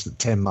out. It's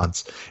 10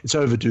 months. It's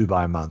overdue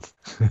by a month,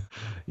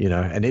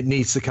 and it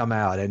needs to come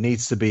out. It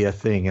needs to be a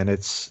thing. And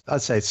I'd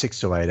say it's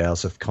 6 to 8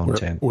 hours of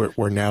content.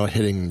 We're now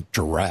hitting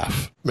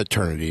giraffe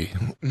maternity.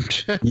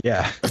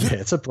 Yeah,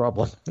 it's a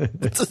problem.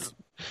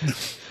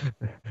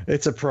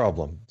 It's a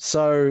problem.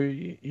 So,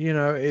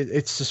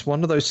 it's just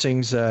one of those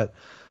things that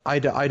I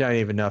don't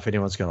even know if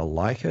anyone's going to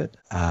like it.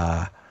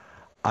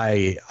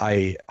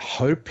 I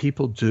hope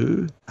people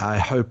do. I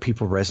hope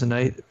people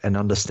resonate and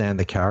understand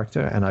the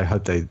character, and I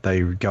hope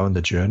they go on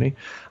the journey,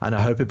 and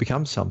I hope it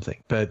becomes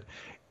something. But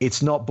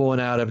it's not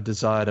born out of a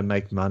desire to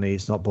make money.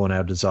 It's not born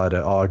out of a desire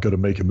to, I've got to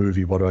make a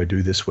movie. What do I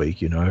do this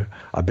week?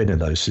 I've been in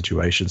those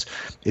situations.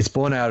 It's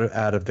born out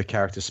of the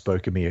character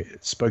spoke to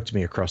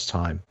me across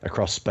time,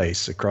 across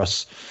space,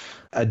 across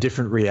a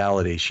different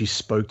reality. She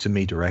spoke to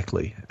me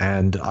directly,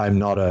 and I'm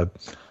not a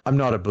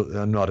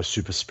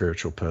super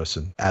spiritual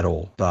person at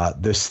all.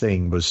 But this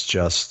thing was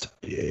just,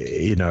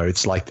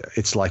 it's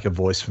like a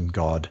voice from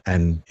God,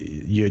 and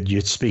you're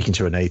speaking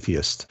to an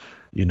atheist,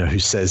 who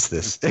says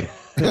this.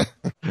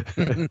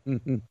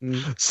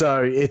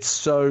 So it's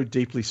so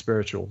deeply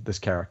spiritual, this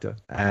character,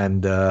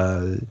 and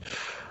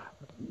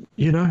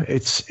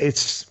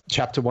it's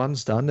chapter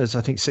 1's done. There's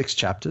I think 6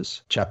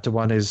 chapters. Chapter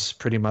 1 is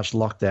pretty much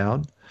locked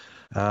down.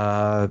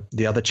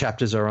 The other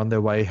chapters are on their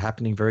way,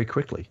 happening very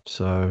quickly.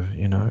 So,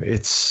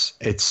 it's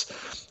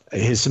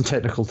here's some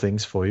technical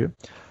things for you.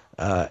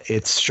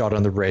 It's shot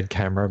on the Red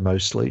camera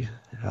mostly.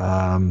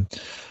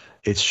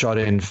 It's shot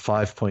in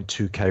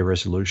 5.2K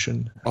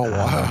resolution. Oh,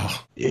 wow.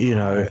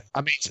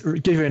 To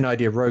give you an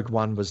idea, Rogue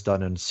One was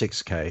done in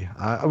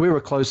 6K. We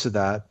were close to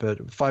that, but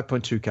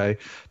 5.2K,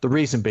 the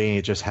reason being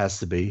it just has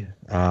to be.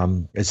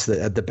 It's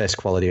the best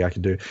quality I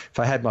can do. If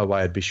I had my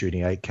way, I'd be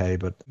shooting 8K,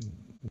 but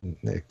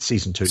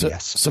Season 2,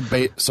 yes.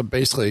 So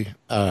basically,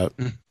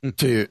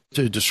 to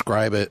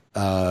describe it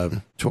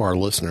to our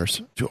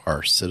listeners, to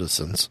our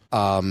citizens,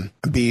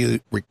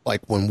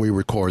 like when we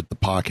record the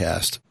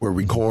podcast, we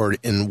record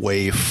in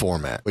WAV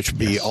format, which would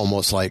be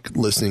almost like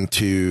listening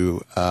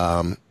to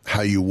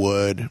how you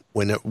would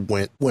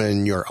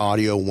when your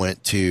audio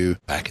went to,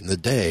 back in the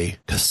day,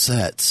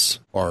 cassettes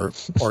or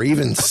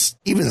even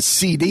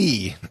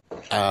CD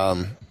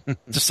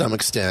to some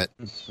extent.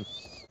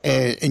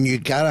 And you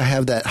got to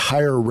have that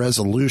higher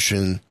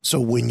resolution. So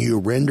when you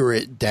render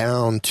it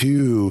down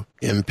to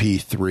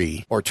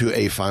MP3 or to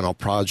a final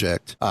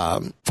project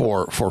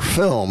for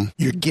film,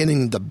 you're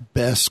getting the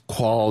best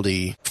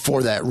quality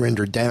for that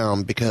render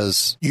down,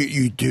 because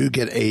you do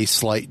get a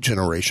slight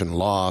generation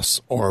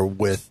loss, or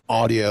with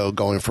audio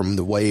going from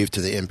the WAV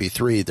to the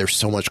MP3, there's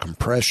so much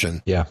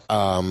compression. Yeah.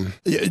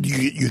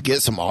 You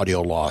get some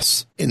audio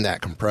loss in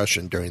that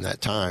compression during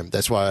that time.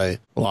 That's why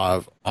a lot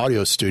of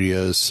audio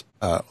studios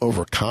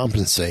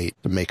overcompensate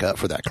to make up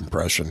for that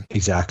compression.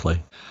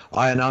 Exactly.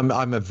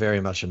 I'm a very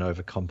much an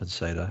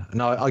overcompensator.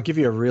 And I'll give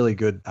you a really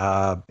good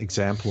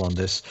example on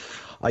this.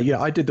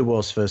 I did the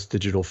world's first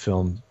digital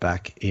film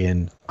back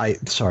in, one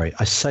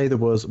of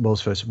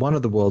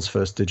the world's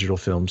first digital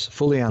films,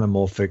 fully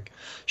anamorphic,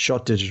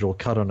 shot digital,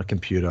 cut on a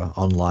computer,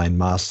 online,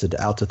 mastered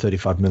out to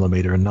 35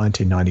 millimeter in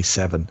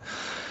 1997.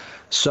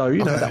 So,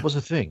 that was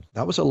a thing.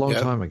 That was a long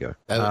time ago.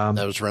 That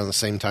was around the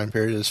same time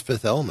period as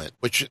Fifth Element,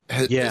 which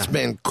has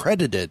been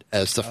credited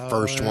as the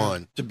first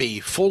one to be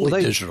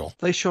fully digital.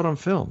 They shot on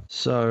film.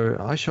 So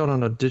I shot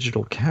on a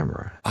digital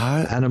camera,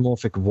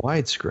 anamorphic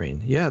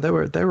widescreen. Yeah, they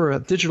were a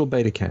digital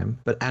Betacam,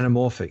 but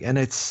anamorphic. And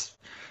it's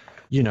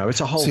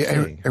a whole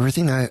thing.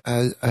 Everything I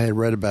had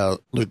read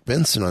about Luke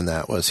Benson on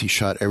that was he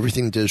shot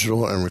everything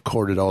digital and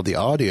recorded all the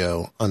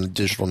audio on the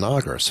digital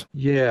Nagras.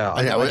 Yeah,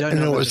 I don't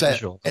know was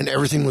that, and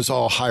everything was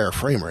all higher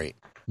frame rate.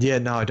 Yeah,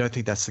 no, I don't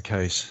think that's the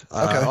case.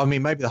 Okay. I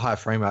mean, maybe the higher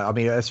frame rate. I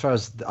mean, as far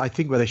as I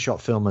think where they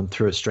shot film and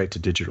threw it straight to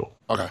digital.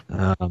 Okay.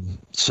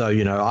 So,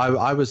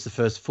 I was the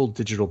first full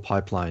digital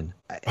pipeline,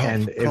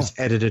 and it was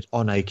edited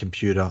on a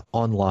computer,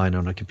 online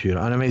on a computer.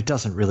 And I mean,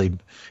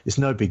 it's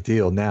no big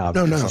deal now.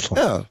 No.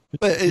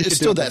 But it's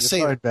still that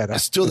same.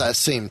 It's still that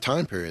same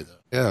time period, though.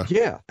 Yeah.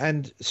 Yeah.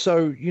 And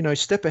so,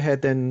 step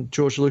ahead, then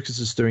George Lucas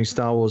is doing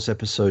Star Wars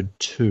Episode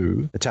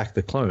 2, Attack of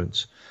the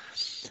Clones.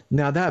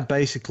 Now, that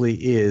basically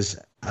is,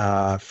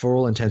 for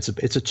all intents,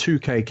 it's a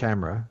 2K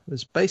camera.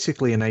 It's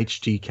basically an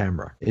HD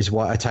camera, is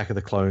what Attack of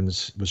the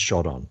Clones was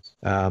shot on.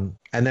 And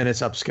then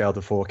it's upscaled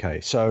to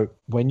 4K. So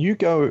when you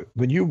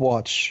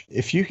watch,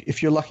 if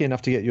you're lucky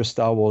enough to get your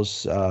Star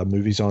Wars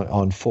movies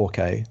on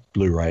 4K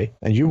Blu-ray,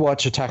 and you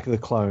watch Attack of the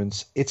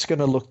Clones, it's going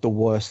to look the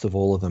worst of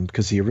all of them,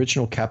 because the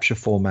original capture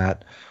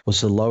format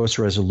was the lowest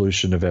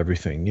resolution of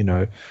everything.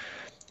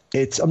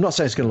 I'm not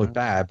saying it's going to look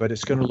bad, but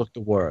it's going to look the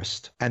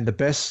worst. And the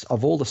best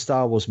of all the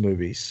Star Wars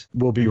movies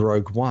will be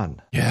Rogue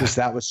One, because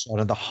that was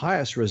shot at the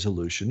highest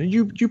resolution. And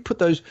you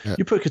put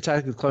Attack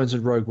of the Clones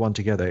and Rogue One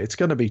together, it's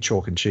going to be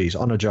chalk and cheese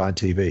on a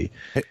giant TV.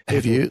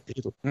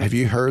 Have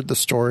you heard the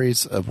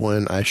stories of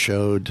when I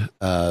showed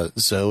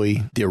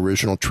Zoe the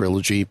original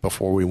trilogy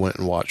before we went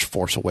and watched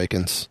Force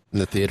Awakens in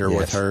the theater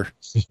with her?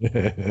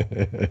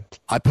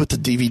 I put the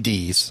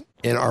DVDs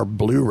in our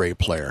Blu-ray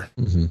player,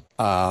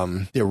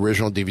 the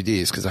original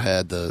DVDs, because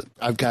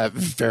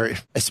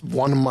it's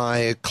one of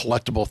my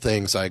collectible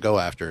things I go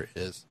after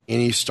is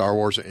any Star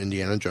Wars or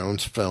Indiana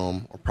Jones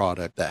film or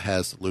product that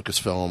has the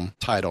Lucasfilm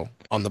title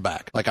on the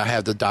back. Like I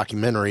have the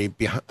documentary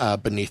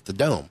Beneath the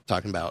Dome,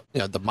 talking about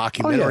the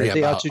mockumentary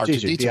about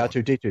R2-D2, the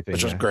R2-D2 thing,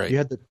 which was great. You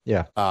had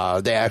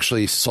they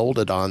actually sold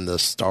it on the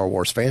Star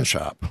Wars fan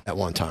shop at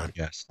one time.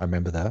 Yes, I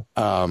remember that.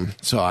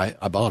 So I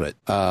bought it.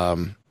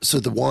 So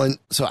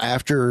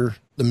after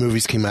the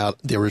movies came out,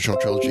 the original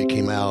trilogy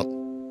came out.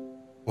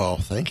 Well,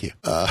 thank you.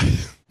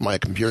 My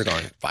computer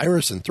on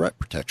virus and threat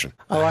protection.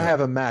 I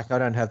have a Mac. I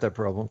don't have that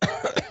problem.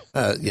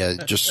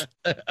 Just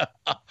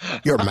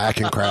your Mac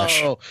and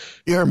crash.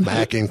 Your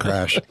Mac and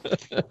crash.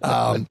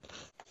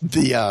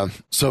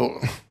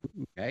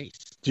 Nice.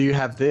 Do you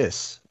have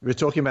this? We're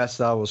talking about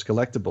Star Wars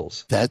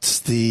collectibles. That's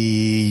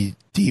the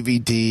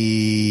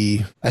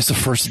DVD. That's the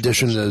first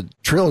edition of the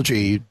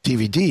trilogy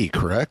DVD,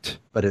 correct?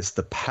 But it's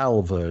the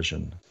PAL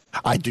version.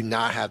 I do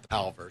not have the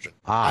PAL version.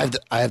 I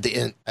have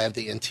the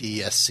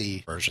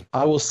NTSC version.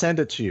 I will send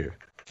it to you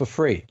for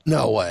free.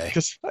 No way.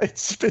 Because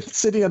it's been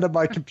sitting under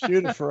my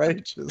computer for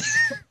ages.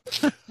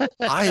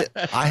 I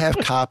have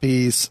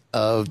copies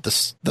of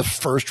the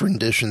first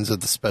renditions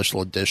of the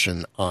special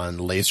edition on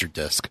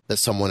Laserdisc that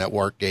someone at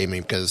work gave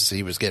me because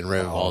he was getting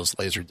rid of all his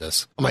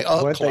Laserdiscs. I'm like,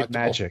 weren't they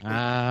magic?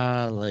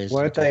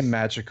 Weren't they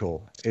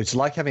magical? It's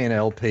like having an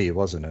LP,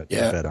 wasn't it?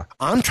 Yeah. Better.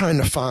 I'm trying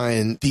to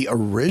find the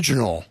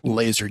original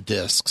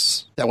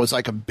Laserdiscs. That was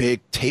like a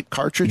big tape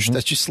cartridge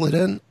that you slid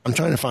in. I'm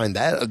trying to find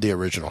that of the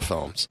original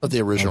films, of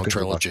the original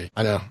trilogy.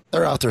 I know.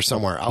 They're out there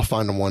somewhere. I'll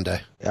find them one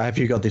day. Have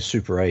you got the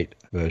Super 8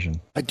 version?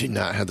 I do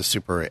not have the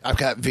Super 8. I've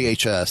got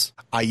VHS.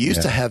 I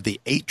used to have the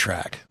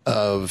 8-track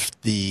of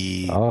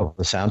the... Oh,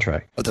 the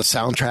soundtrack. Of the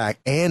soundtrack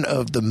and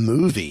of the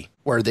movie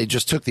where they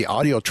just took the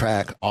audio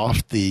track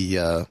off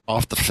the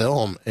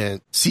film,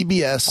 and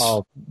CBS.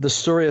 Oh, the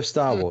story of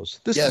Star Wars.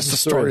 This is the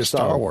story of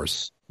Star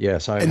Wars.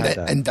 Yes, I had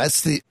that. And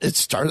that's the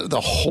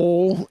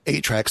whole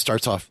 8-track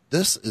starts off.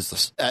 This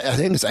is I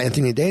think it's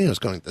Anthony Daniels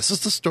going, this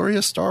is the story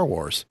of Star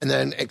Wars. And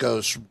then it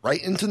goes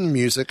right into the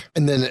music,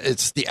 and then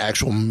it's the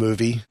actual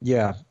movie.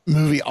 Yeah.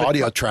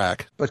 Audio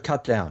track. But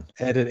cut down.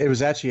 It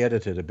was actually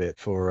edited a bit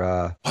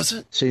for... was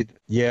it? See,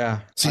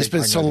 yeah. See, it's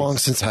been so long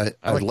since I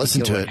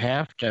listened to it.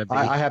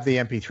 I have the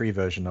MP3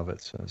 version of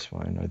it, so that's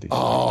why I know these.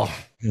 Oh.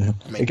 Yeah.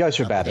 It goes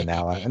for about an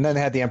hour. And then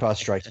they had the Empire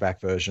Strikes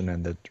Back version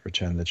and the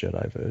Return of the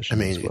Jedi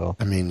version as well.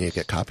 I mean, you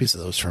get copies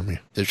of those from you.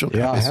 Digital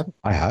yeah, copies.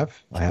 I have.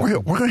 We're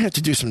going to have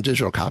to do some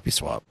digital copy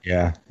swap.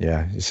 Yeah.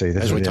 You see,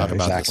 this as we talk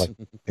about exactly.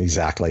 this.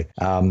 Exactly.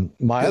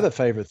 My other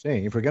favorite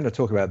thing, if we're going to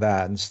talk about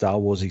that and Star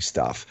Warsy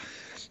stuff,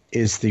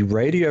 is the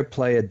radio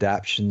play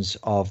adaptions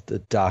of the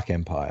Dark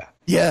Empire.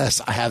 Yes,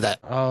 I have that.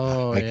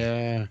 Oh,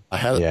 yeah. I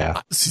have.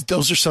 Yeah. See,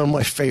 those are some of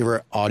my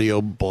favorite audio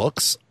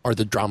books, are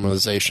the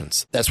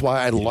dramatizations. That's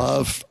why I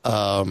love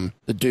the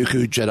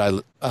Dooku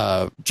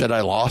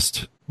Jedi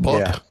Lost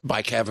book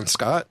by Kevin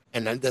Scott,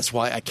 and that's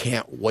why I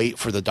can't wait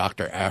for the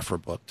Dr. Aphra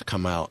book to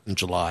come out in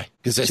July,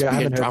 because it's I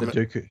haven't heard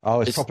the Dooku.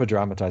 Oh, it's proper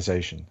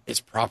dramatization.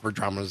 It's proper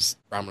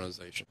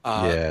dramatization.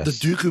 Yes. The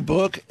Dooku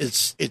book,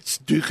 it's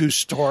Dooku's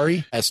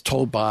story as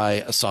told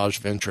by Asajj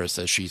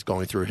Ventress as she's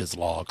going through his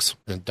logs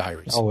and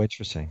diaries. Oh,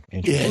 interesting.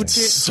 It's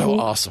so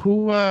awesome.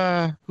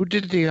 Who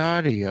did the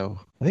audio?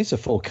 I think it's a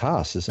full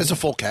cast, isn't it? It's a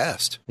full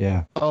cast.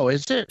 Yeah. Oh,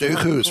 is it?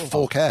 Dooku is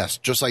full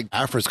cast, just like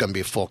Aphra's going to be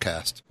a full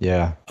cast.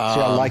 Yeah. See,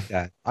 I like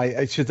that.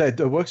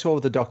 It works well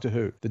with the Doctor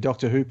Who. The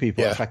Doctor Who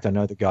people, in fact, I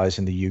know the guys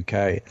in the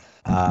UK,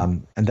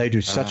 and they do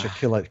such a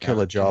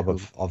killer job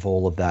of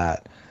all of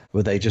that,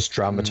 where they just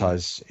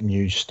dramatize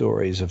new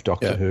stories of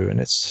Doctor Who,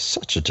 and it's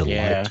such a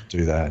delight to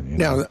do that.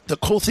 Now, the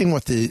cool thing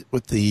with the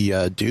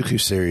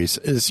Dooku series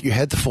is you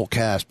had the full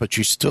cast, but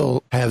you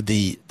still have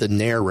the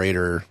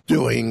narrator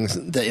doing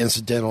the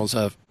incidentals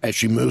of as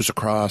she moves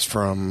across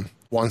from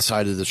one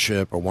side of the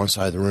ship or one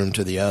side of the room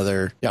to the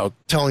other,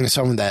 telling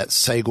some of that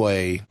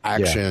segue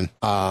action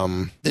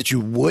that you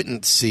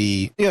wouldn't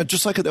see,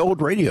 just like at the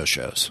old radio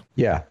shows.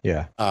 Yeah.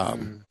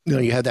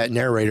 You had that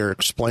narrator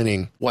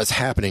explaining what's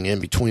happening in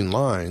between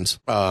lines.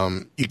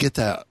 You get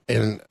that,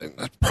 and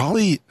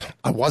probably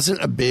I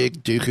wasn't a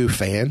big Dooku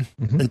fan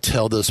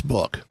until this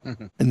book.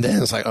 And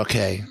then it's like,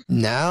 okay,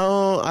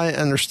 now I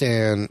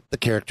understand the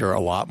character a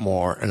lot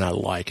more, and I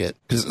like it,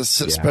 because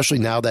especially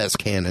now that it's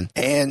canon.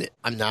 And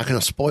I'm not going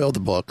to spoil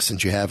the book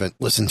since you haven't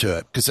listened to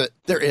it, because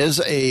there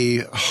is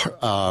a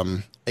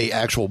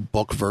actual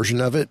book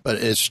version of it, but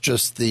it's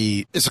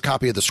a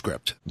copy of the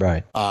script,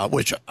 right?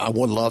 Which I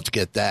would love to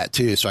get that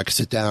too, so I could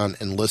sit down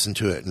and listen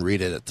to it and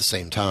read it at the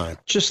same time.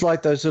 Just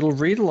like those little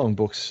read-along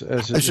books.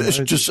 It's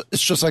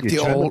just like the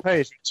old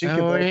page.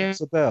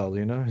 The bell,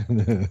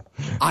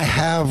 I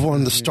have one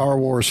of the Star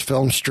Wars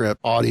film strip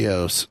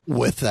audios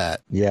with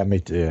that. Yeah, me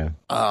too. Yeah.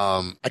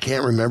 I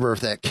can't remember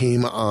if that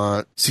came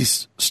on. See,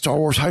 Star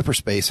Wars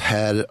Hyperspace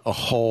had a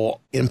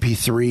whole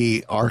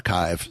MP3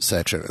 archive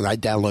section, and I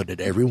downloaded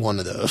every one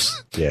of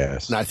those.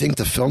 Yes. And I think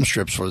the film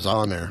strips was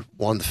on there.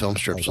 One of the film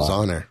strips was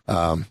on there.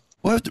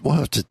 We'll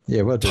have to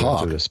we'll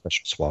do a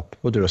special swap.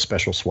 We'll do a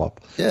special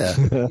swap. Yeah.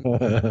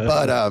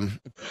 But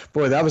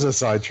boy, that was a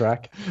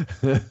sidetrack.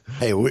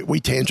 Hey, we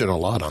tangent a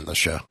lot on the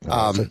show.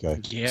 Okay.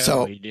 Yeah,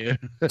 so, we do.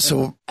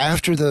 So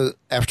after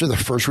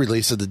the first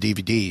release of the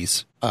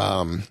DVDs,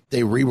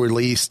 they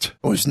re-released.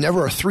 It was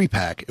never a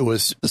 3-pack. It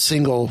was the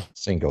singles.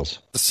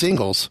 The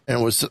singles,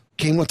 and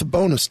came with the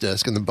bonus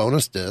disc, and the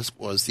bonus disc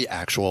was the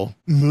actual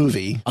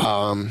movie.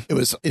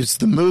 It's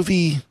the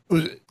movie. It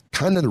was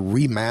kind of the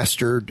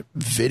remastered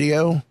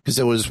video, because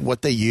it was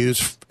what they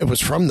used. It was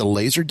from the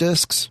laser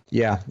discs.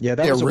 Yeah. That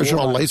the was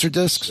original laser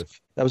discs.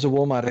 That was a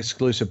Walmart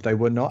exclusive. They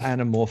were not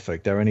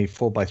anamorphic. They're only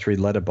 4x3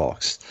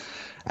 letterbox.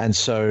 And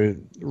so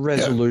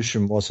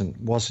resolution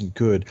wasn't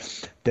good.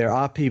 There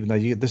are people,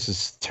 now this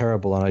is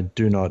terrible, and I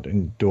do not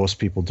endorse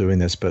people doing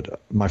this, but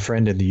my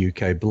friend in the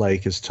UK,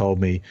 Blake, has told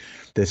me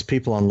there's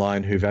people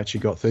online who've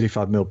actually got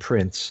 35mm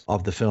prints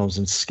of the films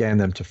and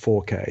scanned them to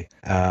 4K.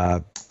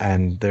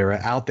 And they're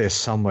out there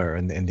somewhere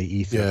in the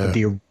ether. Yeah. But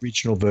the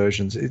original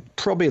versions,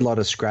 probably a lot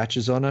of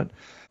scratches on it.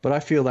 But I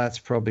feel that's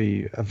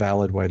probably a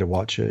valid way to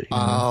watch it.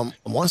 I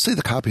want to say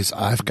the copies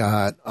I've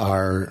got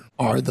are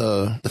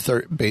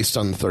based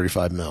on the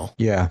 35mm.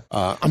 Yeah.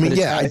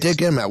 I did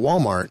get them at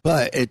Walmart,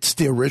 but it's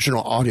the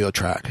original audio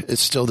track.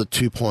 It's still the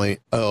 2.0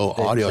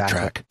 audio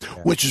track,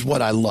 which is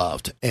what I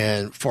loved.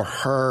 And for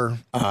her,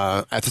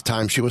 at the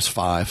time, she was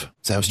 5.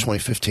 So that was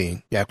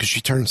 2015. Yeah, because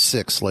she turned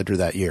 6 later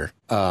that year.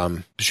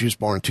 She was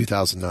born in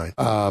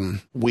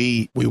 2009.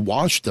 We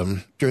watched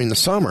them during the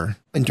summer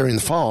and during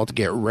the fall to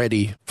get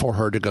ready for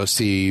her to go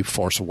see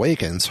Force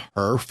Awakens,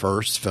 her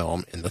first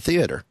film in the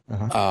theater.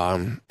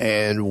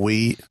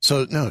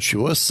 She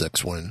was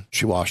 6 when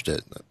she watched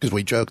it, because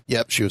we joked,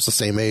 she was the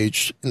same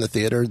age in the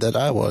theater that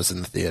I was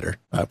in the theater,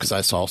 because I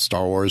saw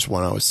Star Wars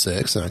when I was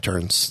 6, and I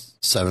turned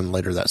 7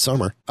 later that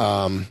summer.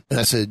 And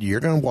I said, you're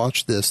going to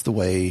watch this the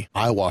way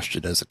I watched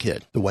it as a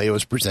kid, the way it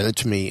was presented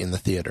to me in the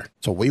theater.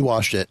 So we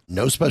watched it,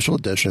 no special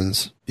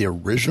editions, the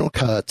original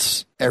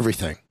cuts,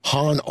 everything.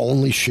 Han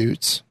only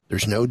shoots.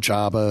 There's no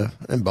Jabba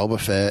and Boba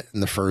Fett in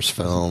the first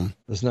film.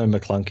 There's no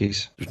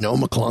McClunkies. There's no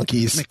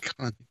McClunkies.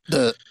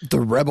 The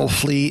Rebel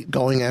fleet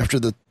going after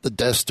the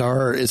Death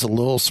Star is a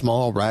little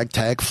small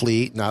ragtag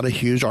fleet, not a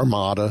huge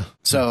armada.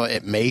 So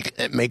it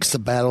makes the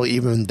battle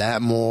even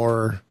that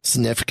more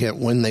significant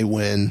when they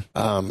win,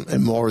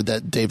 and more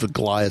that David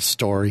Goliath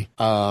story.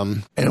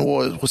 And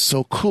what was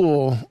so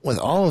cool with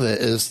all of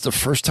it is the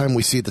first time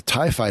we see the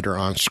TIE fighter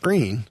on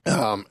screen,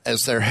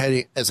 as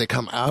they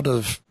come out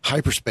of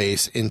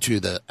hyperspace into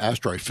the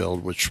asteroid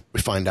field, which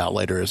we find out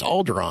later is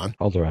Alderaan.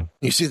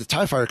 You see the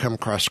TIE fighter come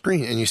across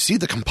screen, and you see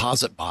the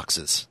composite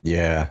boxes.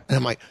 Yeah. And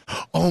I'm like,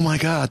 oh my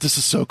God, this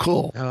is so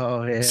cool.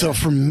 Oh, yeah. So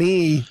for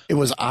me, it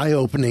was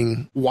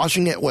eye-opening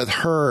watching it with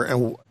her.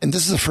 And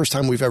this is the first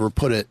time we've ever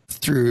put it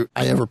through.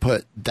 I ever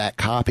put that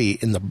copy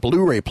in the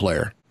Blu-ray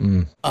player.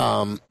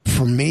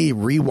 For me,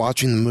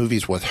 rewatching the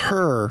movies with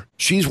her,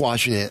 she's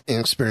watching it and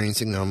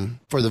experiencing them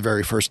for the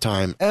very first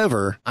time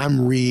ever.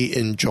 I'm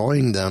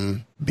re-enjoying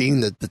them, being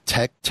the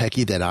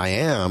techie that I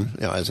am,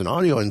 as an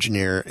audio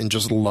engineer, and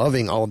just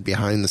loving all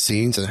behind the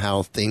scenes and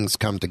how things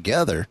come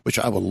together, which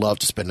I would love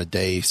to spend a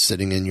day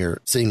sitting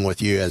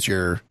with you as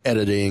you're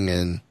editing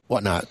and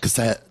whatnot, because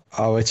that.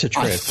 Oh, it's a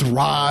trip.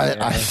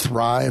 I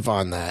thrive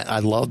on that. I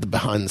love the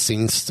behind the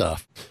scenes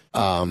stuff.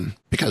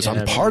 Because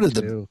I'm part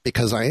of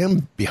because I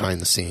am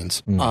behind the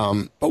scenes.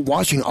 But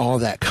watching all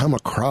that come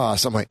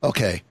across, I'm like,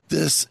 okay,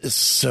 this is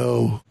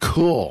so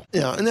cool.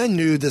 And I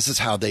knew this is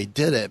how they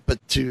did it,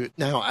 but to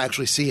now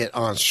actually see it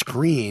on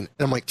screen,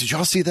 and I'm like, did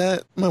y'all see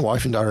that? My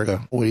wife and daughter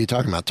go, what are you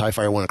talking about? TIE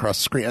fighter went across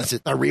the screen.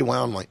 I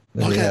rewound, I'm like,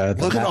 look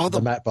at all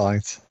the matte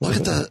blinds. look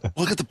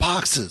at the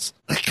boxes.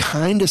 I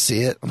kind of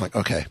see it. I'm like,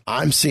 okay,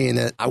 I'm seeing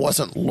it. I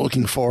wasn't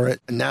looking for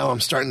it. And now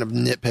I'm starting to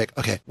nitpick.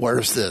 Okay,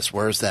 where's this?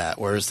 Where's that?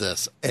 Where's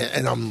this?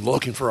 And I'm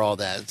looking for all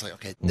that. It's like,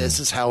 okay, this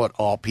is how it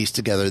all pieced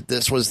together.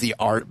 This was the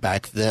art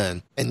back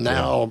then. And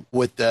now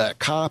with the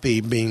copy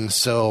being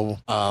so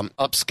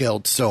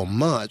upscaled so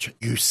much,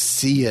 you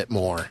see it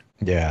more.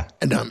 Yeah.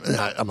 And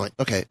I'm like,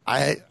 okay,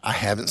 I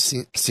haven't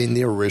seen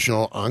the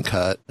original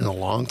uncut in a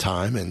long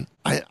time. And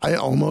I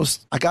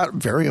got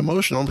very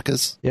emotional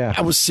because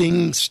I was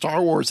seeing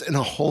Star Wars in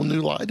a whole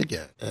new light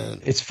again.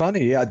 And it's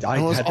funny. Yeah, it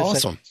was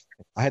awesome.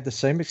 I had the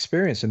same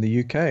experience in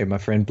the UK. My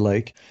friend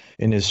Blake,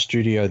 in his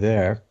studio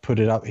there, put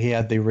it up. He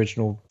had the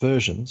original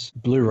versions,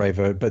 Blu-ray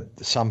version, but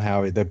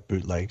somehow they're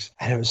bootlegs.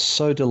 And it was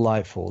so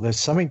delightful. There's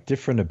something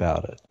different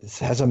about it. It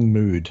has a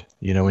mood,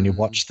 when you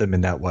watch them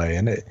in that way.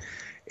 And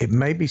it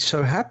made me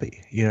so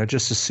happy,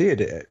 just to see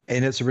it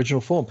in its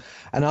original form.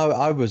 And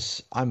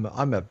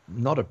I'm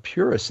not a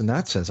purist in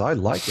that sense. I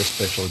like the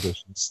special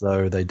editions,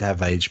 though they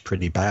have aged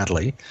pretty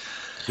badly.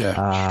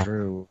 Yeah,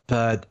 true.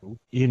 But,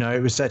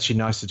 it was actually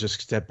nice to just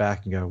step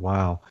back and go,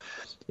 wow,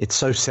 it's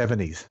so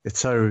 70s. It's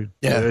so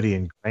dirty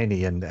and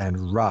grainy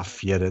and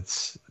rough, yet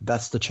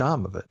that's the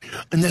charm of it.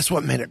 And that's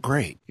what made it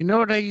great. You know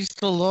what I used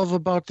to love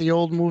about the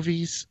old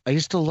movies? I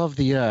used to love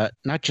the,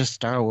 not just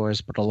Star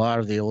Wars, but a lot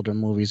of the older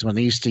movies when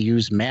they used to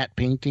use matte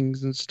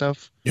paintings and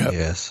stuff. Yep.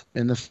 Yes.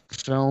 In the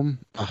film.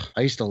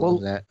 I used to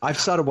love that. I've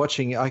started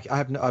watching,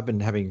 I've been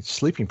having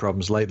sleeping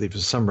problems lately for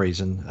some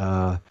reason.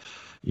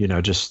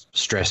 Just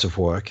stress of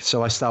work.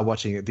 So I start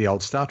watching the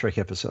old Star Trek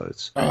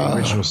episodes, the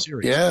original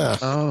series. Yeah.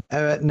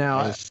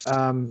 Now,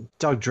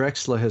 Doug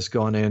Drexler has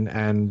gone in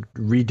and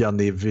redone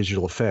the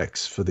visual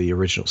effects for the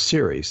original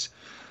series.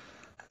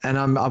 And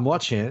I'm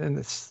watching it,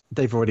 and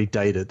they've already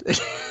dated.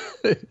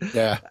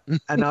 Yeah.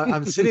 And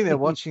I'm sitting there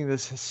watching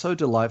this. It's so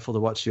delightful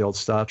to watch the old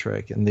Star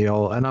Trek and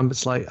I'm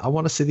just like, I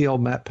want to see the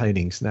old matte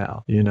paintings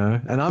now,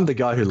 And I'm the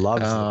guy who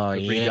loves the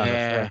redone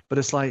effect. But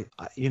it's like,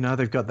 they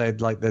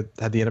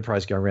had the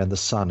Enterprise go around the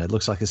sun. It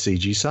looks like a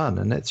CG sun,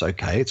 and it's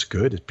okay. It's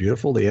good. It's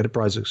beautiful. The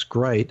Enterprise looks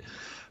great.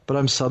 But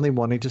I'm suddenly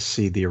wanting to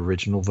see the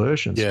original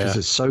versions because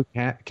it's so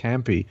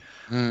campy.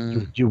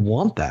 You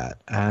want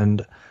that.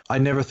 And I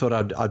never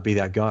thought I'd be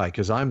that guy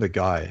because I'm the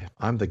guy.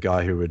 I'm the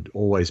guy who would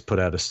always put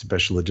out a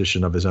special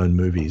edition of his own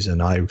movies,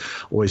 and I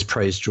always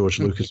praised George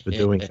Lucas for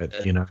doing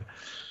it.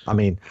 I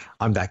mean,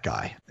 I'm that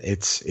guy.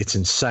 It's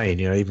insane.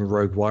 Even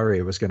Rogue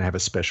Warrior was going to have a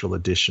special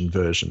edition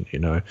version.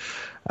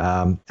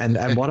 And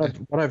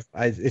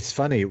it's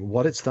funny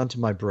what it's done to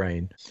my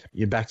brain.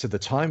 You're back to the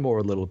Time War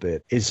a little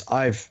bit.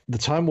 The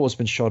Time War's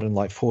been shot in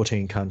like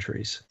 14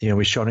 countries.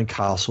 We shot in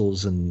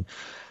castles and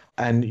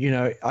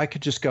I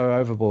could just go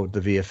overboard the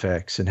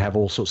VFX and have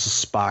all sorts of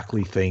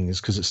sparkly things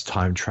because it's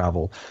time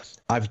travel.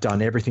 I've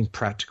done everything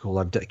practical.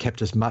 I've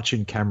kept as much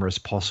in camera as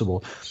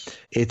possible.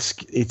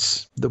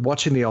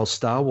 Watching the old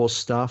Star Wars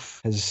stuff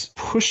has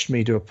pushed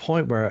me to a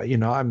point where,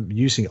 I'm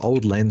using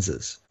old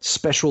lenses,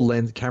 special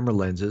camera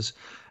lenses.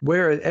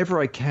 Wherever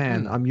I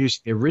can, I'm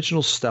using the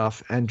original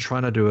stuff and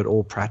trying to do it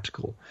all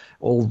practical,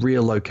 all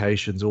real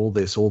locations, all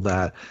this, all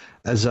that,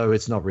 as though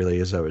it's not really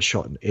as though it's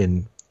shot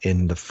in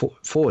in the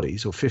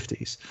 40s or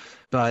 50s.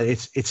 But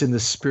it's in the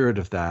spirit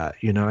of that,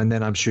 you know. And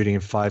then I'm shooting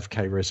in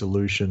 5K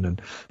resolution,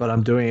 but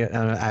I'm doing it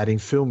and adding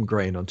film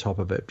grain on top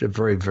of it, a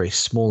very, very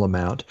small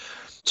amount,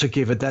 to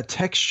give it that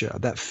texture,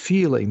 that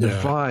feeling, the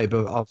vibe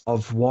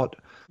of what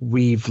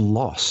we've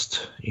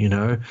lost, you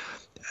know.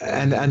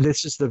 And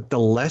this is the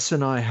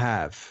lesson I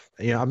have.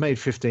 You know, I've made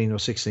 15 or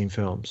 16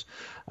 films,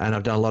 and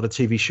I've done a lot of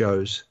TV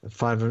shows,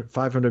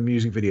 500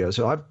 music videos.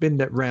 So I've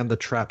been around the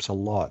traps a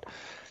lot.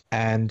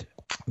 And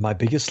my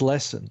biggest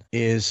lesson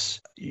is,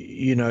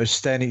 you know,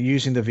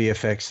 using the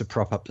VFX to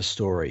prop up the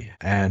story.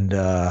 And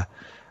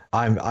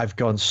I've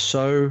gone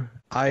so...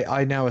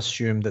 I now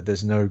assume that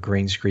there's no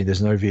green screen,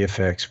 there's no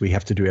VFX. We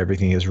have to do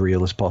everything as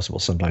real as possible.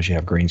 Sometimes you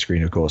have green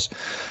screen, of course.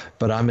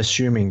 But I'm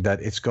assuming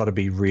that it's got to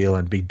be real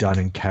and be done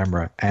in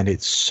camera. And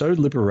it's so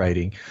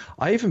liberating.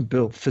 I even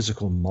built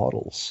physical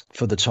models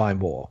for the Time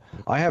War.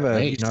 I have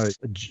a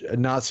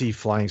Nazi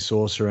flying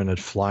saucer and a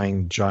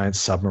flying giant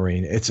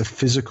submarine. It's a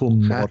physical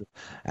model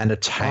and a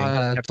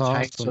tank.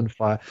 Tanks on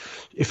fire.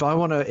 If I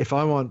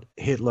want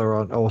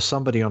Hitler or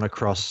somebody on a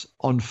cross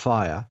on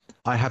fire,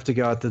 I have to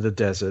go out to the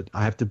desert.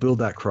 I have to build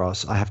that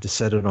cross. I have to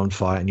set it on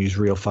fire and use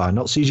real fire,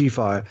 not CG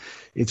fire.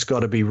 It's got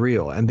to be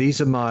real. And this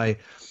is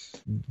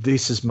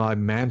my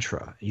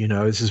mantra. You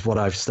know, this is what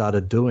I've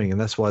started doing,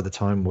 and that's why the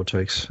Time War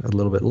takes a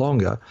little bit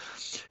longer,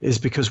 is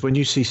because when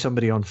you see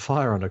somebody on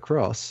fire on a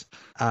cross,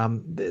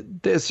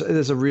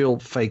 there's a real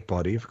fake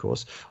body, of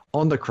course,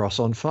 on the cross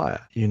on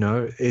fire. You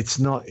know, it's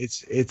not.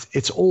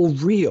 It's all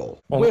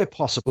real where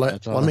possible.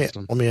 Let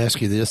me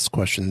ask you this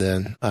question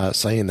then.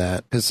 Saying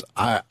that, because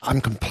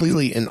I'm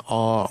completely in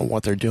awe of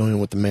what they're doing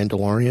with the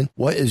Mandalorian.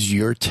 What is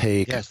your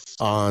take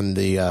on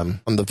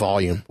the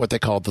volume? What they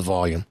call the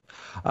volume?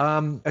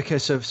 Okay,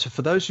 so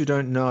for those who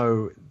don't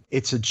know,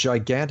 it's a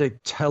gigantic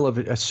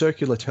a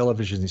circular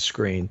television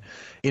screen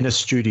in a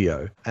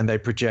studio, and they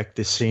project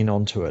this scene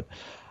onto it.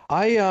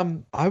 I've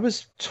been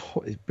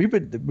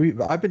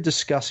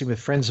discussing with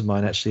friends of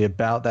mine actually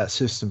about that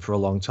system for a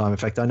long time. In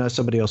fact, I know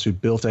somebody else who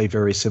built a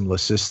very similar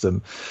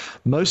system,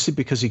 mostly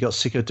because he got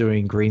sick of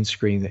doing green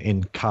screen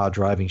in car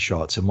driving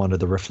shots and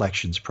wanted the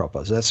reflections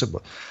proper. So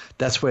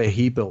that's where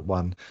he built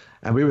one,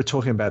 and we were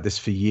talking about this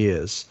for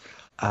years.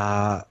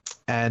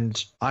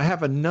 And I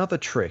have another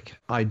trick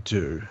I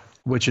do,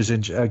 which is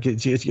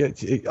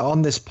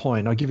on this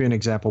point. I'll give you an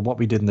example of what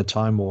we did in the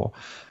Time War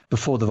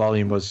before the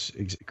volume was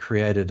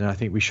created, and I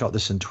think we shot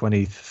this in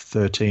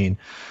 2013.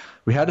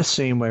 We had a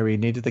scene where we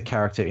needed the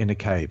character in a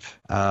cave,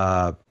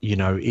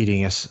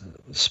 eating a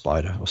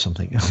spider or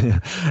something.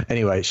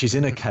 Anyway, she's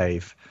in a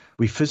cave.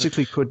 We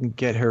physically couldn't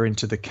get her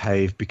into the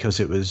cave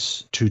because it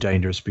was too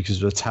dangerous,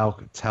 because it was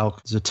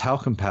a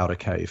talcum powder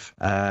cave.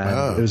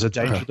 And there was a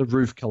danger of the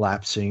roof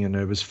collapsing, and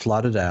it was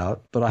flooded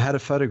out. But I had a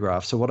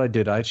photograph. So what I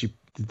did, I actually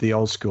did the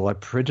old school. I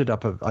printed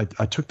up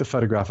I took the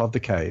photograph of the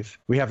cave.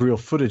 We have real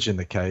footage in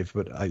the cave,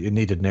 but it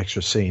needed an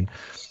extra scene.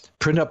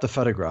 Printed up the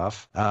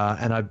photograph,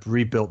 and I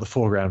rebuilt the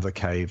foreground of the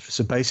cave.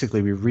 So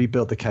basically, we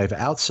rebuilt the cave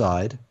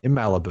outside in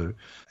Malibu,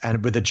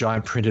 and with a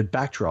giant printed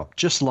backdrop,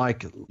 just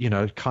like,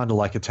 kind of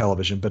like a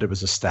television, but it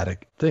was a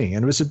static thing.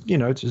 And it was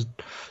just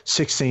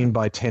 16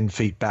 by 10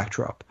 feet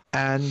backdrop.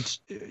 And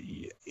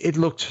it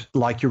looked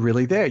like you're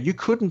really there. You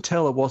couldn't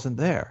tell it wasn't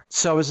there.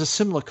 So it was a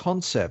similar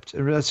concept.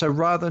 So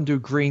rather than do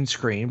green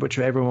screen, which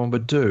everyone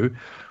would do,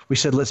 we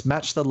said, let's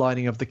match the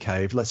lighting of the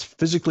cave. Let's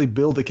physically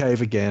build the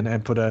cave again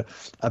and put a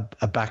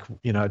back,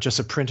 just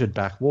a printed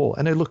back wall.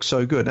 And it looks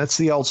so good. That's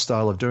the old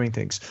style of doing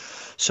things.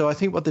 So I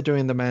think what they're doing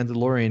in The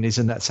Mandalorian is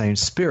in that same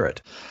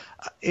spirit.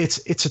 It's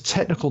a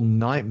technical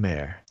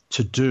nightmare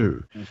to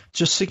do.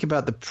 Just think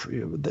about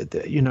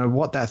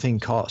what that thing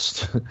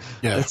cost.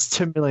 Yeah, it's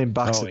 $10 million.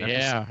 Oh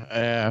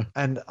yeah.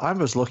 And I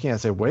was looking at it,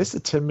 said, where's the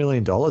 $10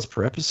 million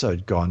per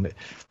episode gone?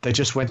 They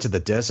just went to the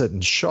desert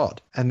and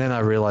shot. And then I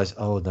realized,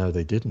 oh no,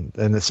 they didn't.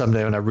 And then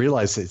someday when I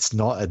realized it's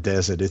not a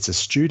desert, it's a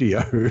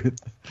studio.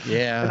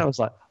 Yeah. And I was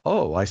like,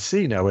 oh, I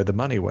see now where the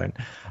money went.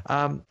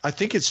 I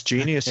think it's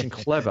genius and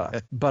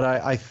clever, but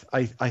I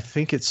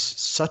think it's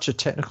such a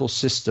technical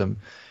system.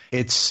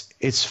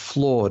 It's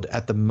flawed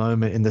at the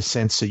moment in the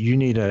sense that you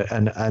need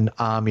an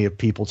army of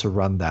people to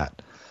run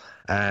that.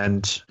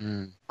 And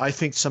I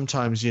think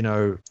sometimes,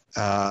 back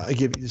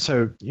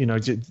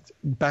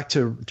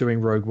to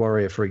doing Rogue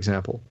Warrior, for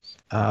example,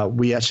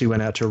 we actually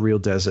went out to a real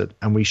desert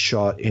and we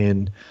shot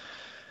in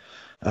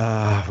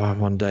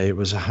one day it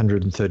was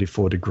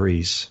 134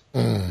 degrees.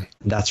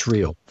 That's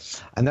real.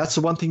 And that's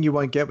the one thing you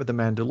won't get with The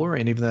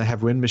Mandalorian, even though they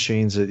have wind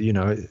machines.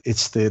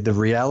 It's the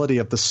reality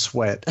of the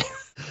sweat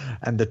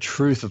and the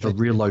truth of a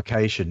real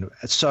location.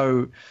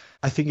 So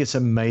I think it's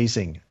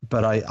amazing,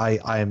 but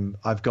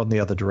I've gone the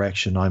other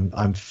direction.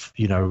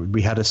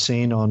 We had a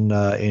scene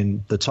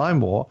in the Time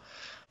War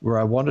where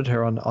I wanted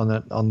her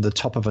on the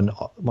top of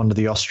one of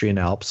the Austrian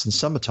Alps in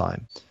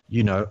summertime,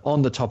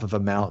 on the top of a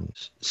mountain.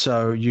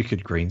 So you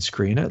could green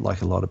screen it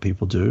like a lot of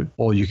people do,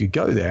 or you could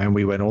go there, and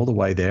we went all the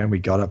way there and we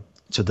got up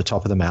to the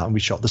top of the mountain.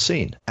 We shot the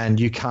scene, and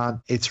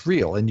it's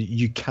real, and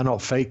you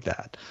cannot fake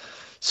that.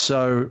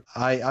 So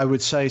I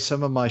would say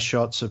some of my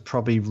shots are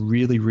probably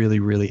really, really,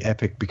 really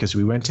epic because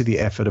we went to the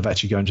effort of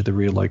actually going to the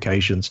real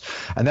locations.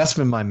 And that's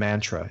been my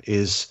mantra,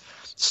 is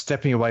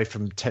stepping away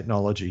from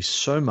technology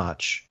so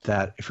much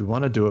that if we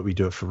want to do it, we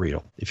do it for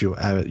real. If you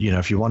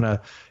if we want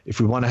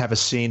to have a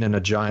scene in a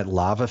giant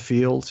lava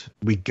field,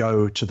 we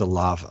go to the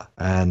lava.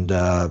 And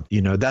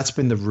that's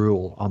been the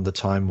rule on the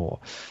Time War.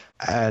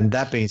 And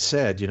that being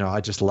said,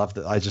 I just love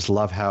that. I just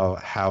love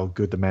how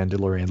good The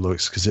Mandalorian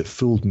looks because it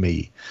fooled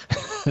me.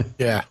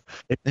 Yeah,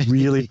 it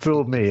really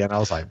fooled me, and I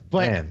was like,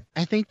 man.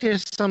 I think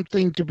there's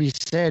something to be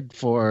said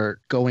for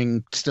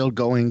still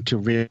going to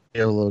real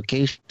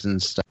locations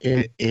and stuff.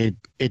 It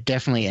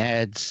definitely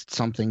adds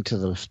something to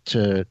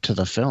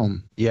the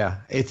film. Yeah,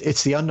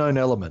 it's the unknown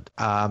element,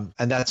 and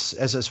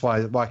that's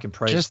why I can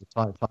praise the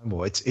Time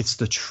War. It's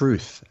the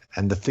truth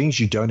and the things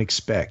you don't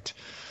expect.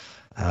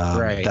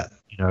 Right. That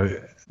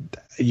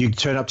you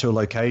turn up to a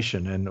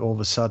location and all of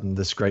a sudden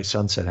this great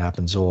sunset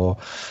happens. Or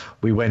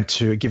we went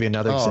to give you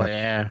another example.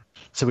 Yeah.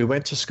 So we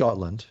went to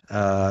Scotland to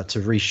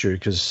reshoot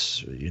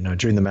because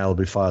during the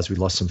Malibu fires we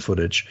lost some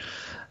footage.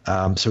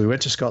 So we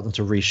went to Scotland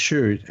to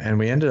reshoot, and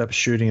we ended up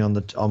shooting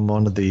on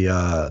one of the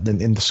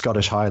in the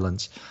Scottish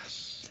Highlands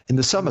in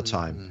the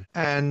summertime,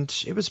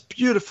 and it was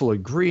beautiful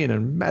and green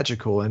and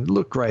magical and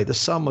looked great. The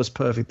sun was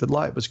perfect, the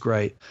light was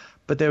great.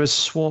 But there was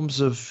swarms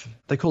of,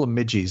 they call them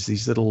midges,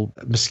 these little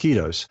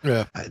mosquitoes.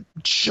 Yeah.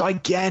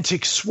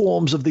 Gigantic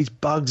swarms of these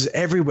bugs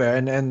everywhere.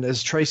 And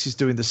as Tracy's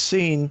doing the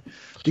scene,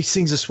 these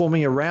things are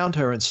swarming around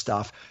her and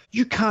stuff.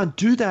 You can't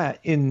do that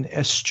in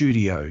a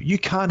studio. You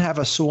can't have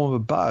a swarm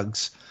of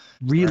bugs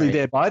really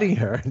there biting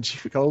her. And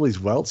she's got all these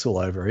welts all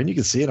over her. And you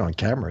can see it on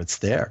camera. It's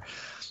there.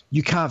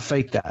 You can't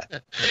fake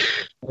that.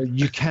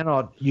 You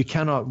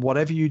cannot,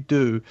 whatever you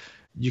do,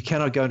 you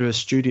cannot go to a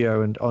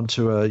studio and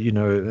onto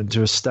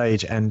a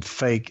stage and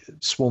fake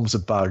swarms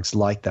of bugs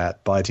like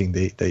that biting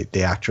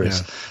the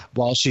actress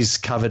while she's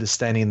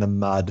standing in the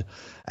mud,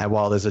 and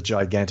while there's a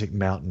gigantic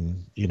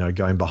mountain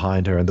going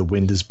behind her and the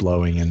wind is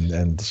blowing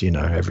and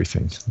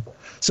everything.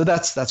 So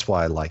that's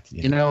why I like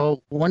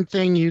one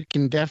thing you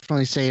can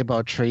definitely say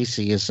about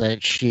Tracy is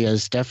that she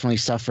has definitely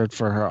suffered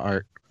for her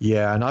art.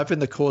 Yeah, and I've been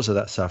the cause of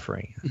that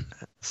suffering.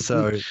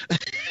 So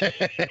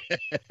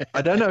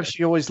I don't know if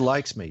she always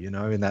likes me,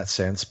 in that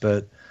sense,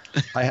 but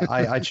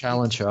I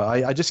challenge her.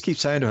 I just keep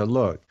saying to her,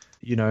 look,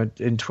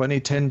 in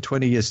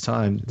 20 years'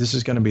 time, this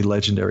is going to be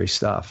legendary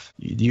stuff.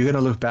 You're going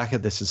to look back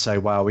at this and say,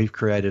 wow, we've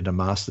created a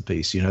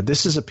masterpiece.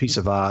 This is a piece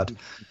of art.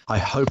 I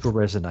hope will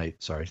resonate.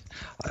 Sorry,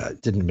 I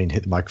didn't mean to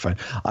hit the microphone.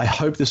 I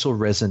hope this will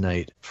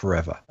resonate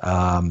forever.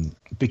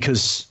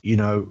 Because,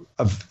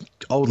 of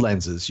old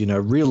lenses,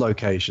 real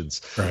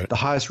locations, the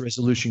highest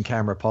resolution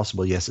camera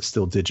possible. Yes, it's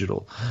still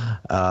digital,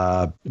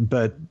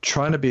 but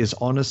trying to be as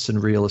honest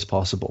and real as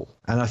possible.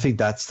 And I think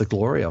that's the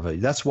glory of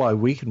it. That's why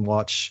we can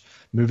watch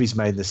movies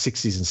made in the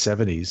 60s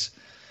and 70s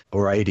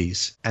or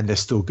 80s, and they're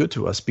still good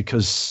to us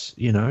because,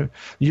 you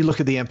look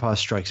at The Empire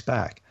Strikes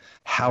Back.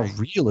 How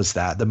real is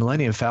that? The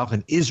Millennium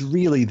Falcon is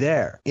really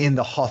there in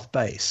the Hoth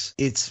base.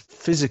 It's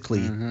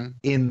physically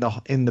in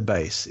the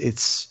base.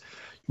 It's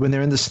when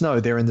they're in the snow,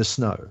 they're in the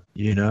snow.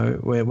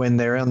 When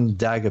they're on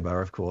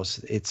Dagobah, of course,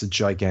 it's a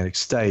gigantic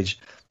stage,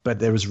 but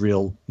there was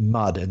real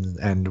mud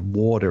and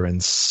water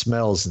and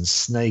smells and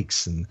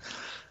snakes and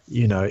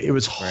it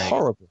was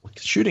horrible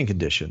shooting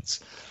conditions,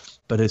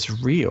 but it's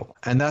real,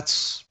 and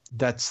that's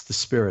the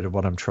spirit of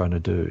what I'm trying to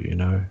do.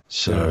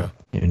 So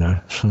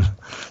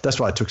that's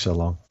why it took so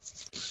long.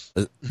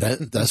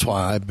 That's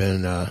why I've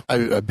been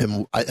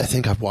I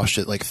think I've watched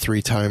it like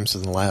 3 times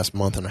in the last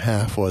month and a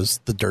half. Was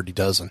The Dirty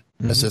Dozen.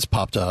 As it's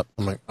popped up,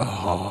 I'm like,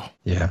 oh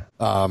yeah.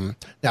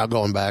 Now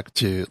going back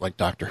to like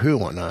Doctor Who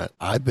and whatnot,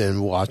 I've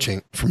been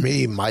watching. For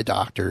me, my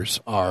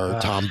doctors are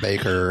Tom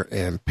Baker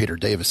and Peter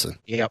Davison.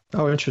 Yep.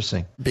 Oh,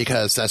 interesting.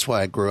 Because that's what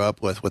I grew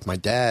up with my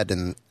dad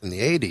in the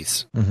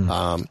 80s.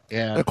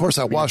 Yeah. Of course,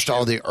 I watched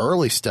all the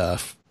early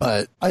stuff,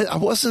 but I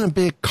wasn't a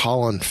big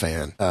Colin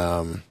fan.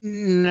 No.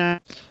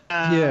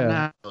 Yeah.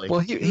 Not really. Well,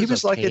 he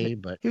was okay,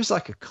 he was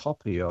like a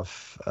copy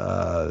of.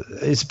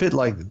 It's a bit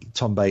like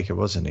Tom Baker,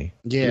 wasn't he?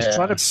 Yeah. He was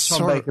trying to be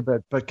Tom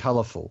Baker, but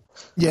colorful.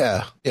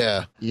 Yeah.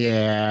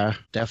 Yeah,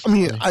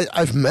 definitely. I mean,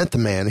 I've met the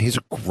man. He's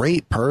a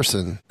great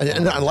person,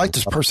 and I liked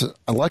his person.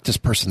 I liked his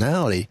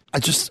personality. I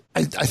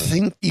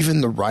think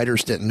even the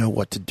writers didn't know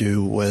what to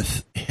do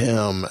with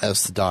him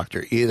as the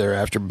Doctor either.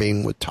 After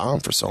being with Tom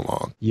for so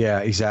long. Yeah,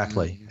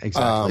 exactly.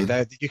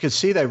 You could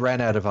see they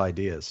ran out of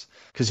ideas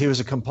because he was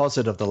a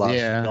composite of the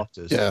last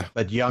Doctors,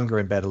 but younger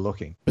and better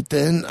looking. But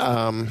then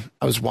I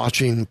was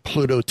watching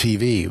Pluto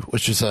TV,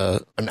 which is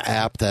an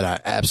app that I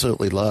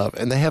absolutely love,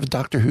 and they have a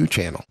Doctor Who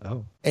channel.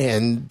 Oh.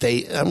 And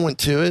I went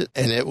to it,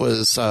 and it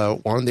was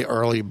one of the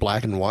early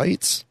black and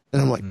whites.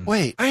 And I'm like,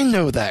 wait, I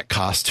know that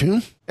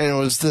costume. And it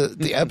was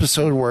the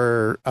episode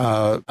where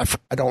I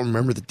don't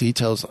remember the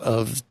details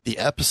of the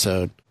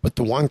episode, But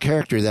the one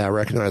character that I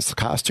recognized the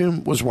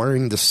costume was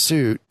wearing the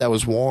suit that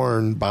was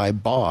worn by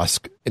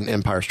Bosk in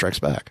Empire Strikes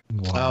Back.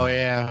 Oh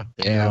yeah.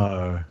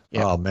 No.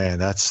 Yep. Oh man,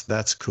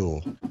 that's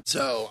cool.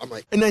 So I'm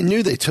like, and I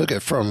knew they took it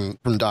from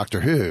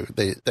Doctor Who.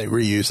 They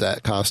reused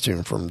that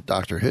costume from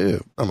Doctor Who.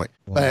 I'm like,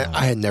 but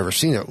I had never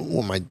seen it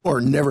or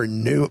never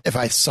knew if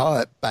I saw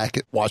it back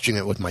watching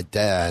it with my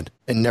dad.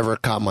 It never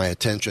caught my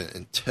attention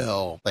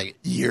until like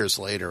years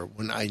later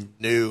when I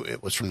knew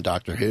it was from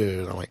Doctor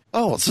Who. And I'm like,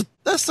 oh, so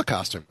that's the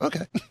costume.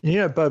 Okay. You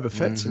know, Boba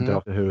Fett's in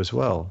Doctor Who as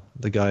well.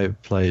 The guy who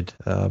played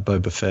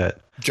Boba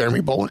Fett.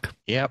 Jeremy Bullock.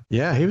 Yep.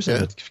 Yeah, he was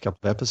in a couple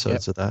of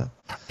episodes of that.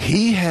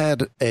 He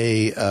had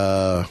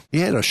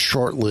a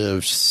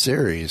short-lived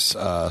series,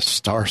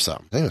 Star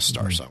Something. I think it was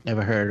Star Something.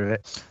 Never heard of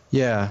it.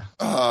 Yeah.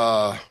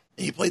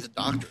 He played the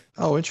Doctor.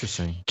 Oh,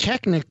 interesting.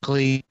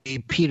 Technically,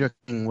 Peter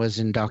King was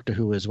in Doctor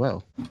Who as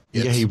well.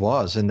 Yes. Yeah, he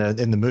was in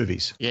the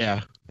movies.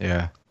 Yeah.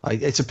 Yeah.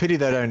 It's a pity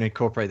they don't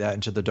incorporate that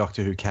into the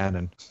Doctor Who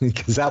canon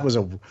because that was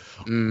a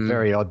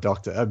very odd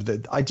Doctor.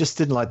 I just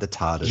didn't like the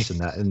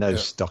TARDIS in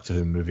those Doctor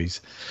Who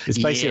movies. It's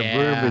basically a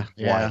room with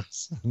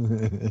whites.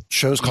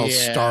 Show's called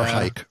Star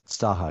Hike.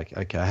 Star Hike.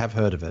 Okay, I have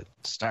heard of it.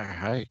 Star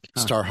Hike.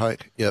 Star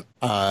Hike. Yep.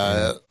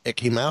 It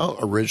came out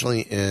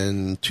originally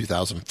in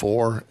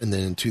 2004, and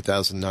then in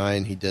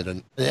 2009 he did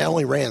it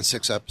only ran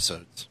 6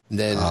 episodes. And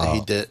then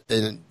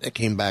then it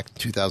came back in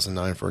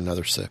 2009 for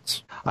another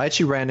 6. I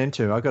actually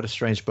I got a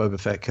strange Boba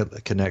Fett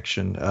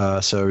connection.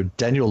 So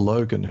Daniel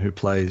Logan, who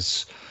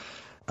plays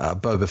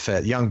Boba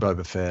Fett, young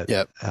Boba Fett.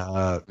 Yep.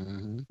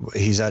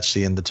 He's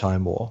actually in the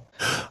Time War.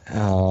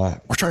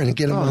 We're trying to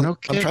get him on.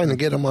 I'm trying to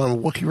get him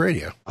on Wookiee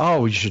Radio.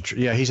 Oh, you should.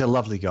 Yeah, he's a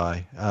lovely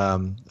guy.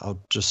 I'll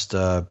just.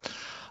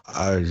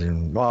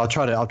 I'll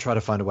try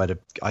to find a way to.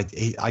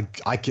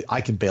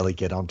 I can barely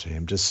get onto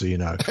him, just so you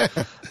know.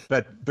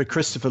 but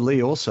Christopher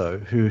Lee also,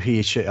 who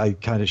he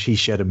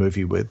shared a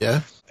movie with,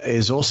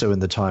 is also in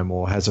the Time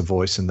War, has a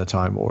voice in the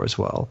Time War as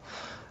well.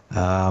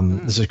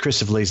 This is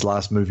Christopher Lee's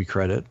last movie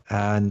credit,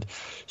 and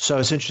so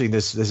essentially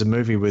there's a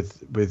movie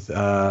with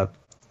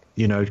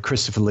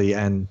Christopher Lee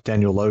and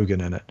Daniel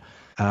Logan in it.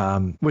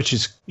 Which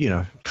is,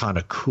 kind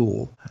of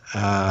cool.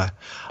 I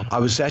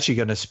was actually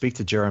going to speak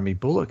to Jeremy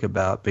Bullock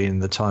about being in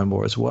the Time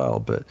War as well,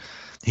 but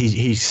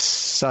he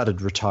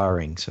started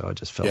retiring, so I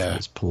just felt it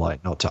was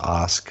polite not to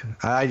ask.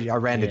 I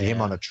ran into him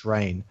on a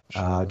train,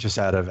 just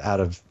out of.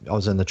 I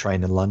was in the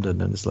train in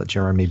London, and it's like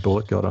Jeremy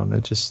Bullock got on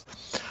it.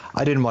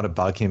 I didn't want to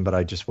bug him, but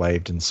I just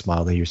waved and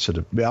smiled.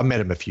 And I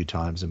met him a few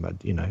times,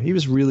 and he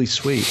was really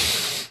sweet.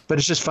 But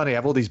it's just funny. I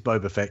have all these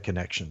Boba Fett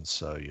connections,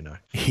 so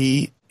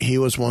He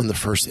was one of the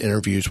first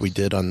interviews we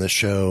did on this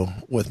show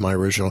with my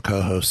original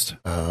co-host,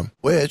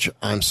 which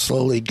I'm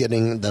slowly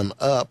getting them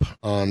up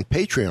on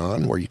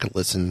Patreon, where you can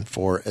listen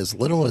for as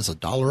little as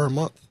 $1 a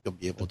month. You'll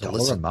be able to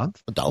listen.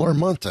 $1 a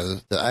month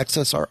to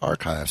access our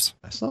archives.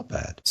 That's not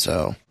bad.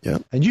 So, yeah.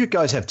 And you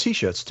guys have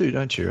T-shirts too,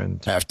 don't you?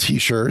 And have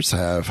T-shirts,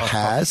 have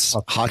hats,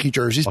 hockey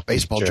jerseys,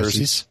 baseball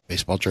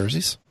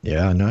jerseys.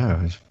 Yeah, I know.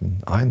 I've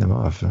been eyeing them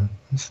off.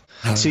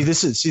 See,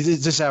 this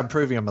is how I'm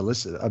proving I'm a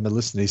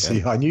listener.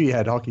 See, I knew you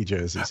had hockey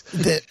jerseys.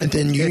 And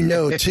then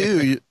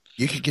too,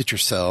 you could get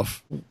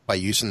yourself, by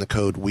using the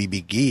code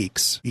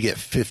WeBeGeeks, you get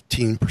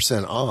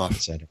 15%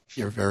 off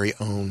your very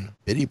own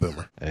Biddy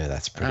Boomer. Yeah,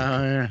 that's pretty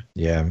cool.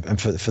 Yeah, and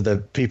for the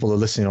people who are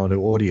listening on the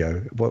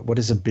audio, what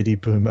is a Biddy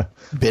Boomer?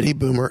 Biddy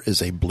Boomer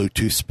is a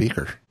Bluetooth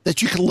speaker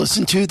that you can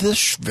listen to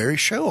this very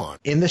show on.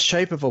 In the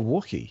shape of a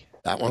Wookiee.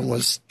 That one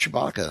was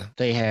Chewbacca.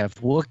 They have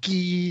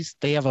Wookiees.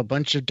 They have a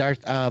bunch of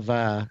Darth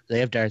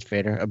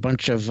Vader. A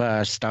bunch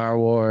of Star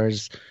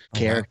Wars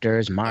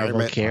characters,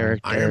 Marvel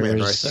characters. Iron Man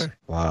right there.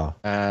 Wow.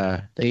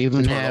 They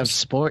even have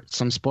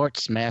some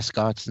sports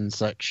mascots and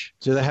such.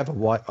 Do they have a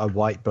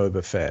white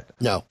Boba Fett?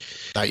 No,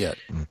 not yet.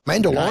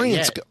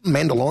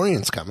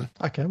 Mandalorian's coming.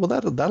 Okay, well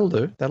that'll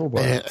do. That'll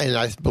work. And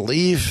I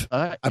believe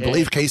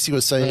Casey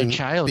was saying The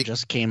Child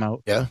just came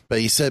out. Yeah, but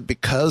he said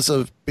because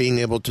of being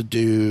able to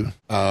do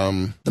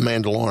the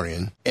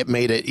Mandalorian, it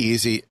made it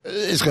easy.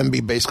 It's going to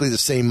be basically the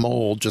same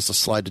mold, just a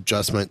slight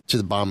adjustment to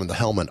the bottom of the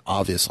helmet,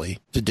 obviously,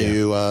 to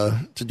do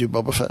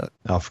Boba Fett.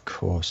 Of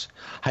course.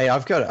 Hey,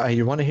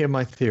 you want to hear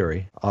my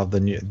theory of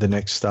the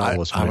next Star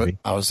Wars movie?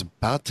 I was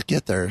about to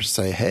get there.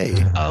 Say, hey,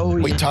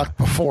 we talked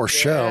before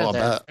show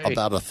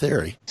about a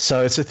theory.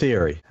 So it's a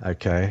theory,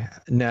 okay?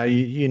 Now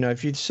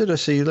if you sort of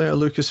see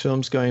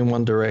Lucasfilm's going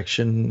one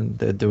direction,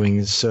 they're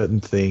doing certain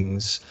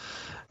things.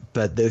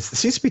 But there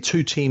seems to be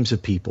 2 teams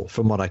of people,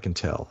 from what I can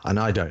tell. And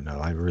I don't know.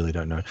 I really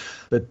don't know.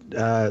 But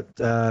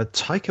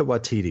Taika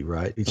Waititi,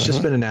 right? It's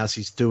just been announced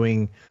he's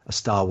doing a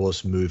Star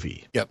Wars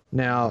movie. Yep.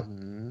 Now,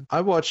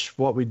 I watched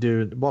what we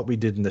did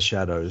in the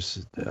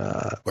Shadows.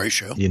 Great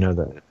show.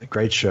 The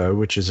Great Show,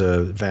 which is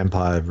a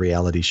vampire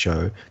reality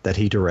show that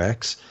he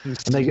directs.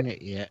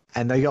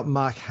 And they got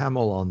Mark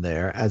Hamill on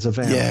there as a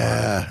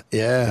vampire.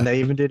 Yeah. And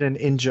they even did an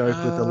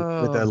in-joke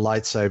with a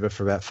lightsaber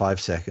for about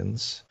 5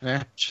 seconds.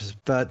 Yeah.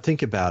 But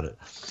think about about it.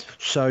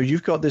 So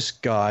you've got this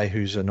guy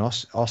who's an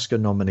Oscar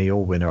nominee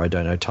or winner. I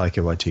don't know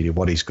Taika Waititi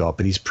what he's got,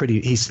 but he's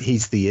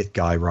the it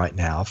guy right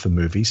now for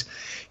movies.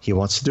 He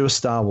wants to do a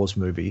Star Wars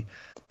movie,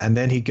 and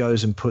then he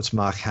goes and puts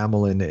Mark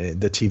Hamill in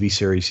the TV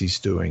series he's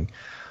doing.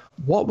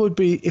 What would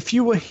be, if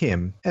you were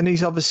him, and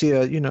he's obviously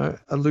a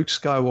Luke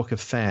Skywalker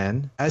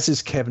fan, as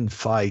is Kevin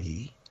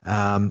Feige,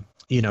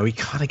 you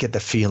kind of get the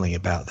feeling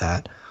about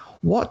that.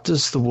 What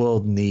does the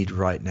world need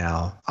right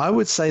now? I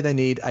would say they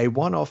need a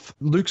one-off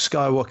Luke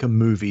Skywalker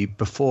movie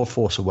before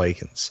Force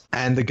Awakens.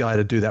 And the guy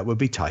to do that would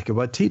be Taika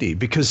Waititi,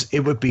 because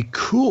it would be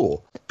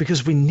cool,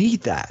 because we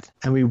need that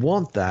and we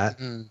want that.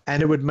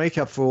 And it would make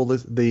up for all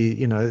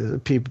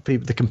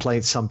the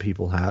complaints some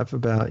people have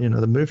about,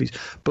 the movies.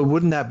 But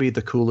wouldn't that be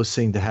the coolest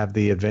thing to have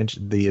the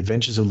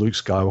adventures of Luke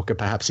Skywalker?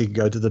 Perhaps he could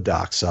go to the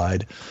dark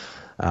side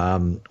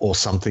or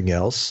something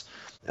else.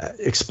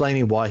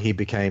 Explaining why he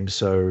became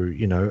so,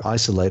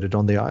 isolated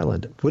on the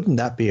island. Wouldn't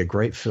that be a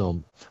great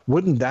film?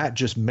 Wouldn't that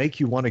just make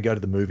you want to go to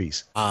the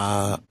movies?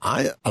 I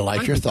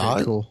like your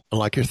thought. Cool. I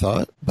like your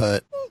thought,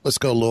 but let's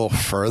go a little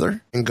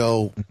further and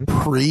go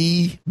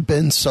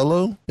pre-Ben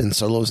Solo. Ben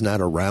Solo's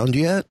not around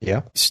yet.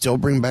 Yeah. Still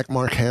bring back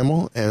Mark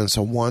Hamill, and it's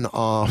a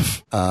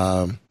one-off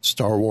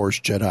Star Wars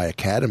Jedi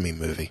Academy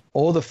movie.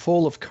 Or The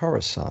Fall of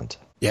Coruscant.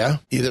 Yeah,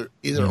 either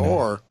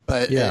or,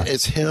 but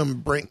it's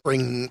him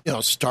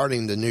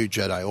starting the new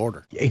Jedi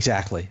Order.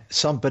 Exactly.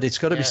 But it's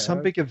got to be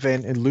some big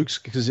event in Luke's,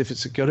 because if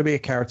it's got to be a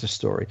character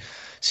story.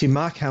 See,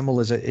 Mark Hamill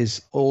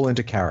is all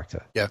into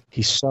character. Yeah,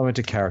 he's so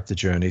into character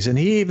journeys, and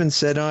he even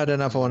said, "I don't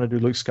know if I want to do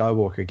Luke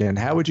Skywalker again."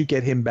 How would you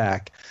get him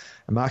back?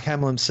 And Mark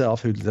Hamill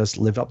himself, who does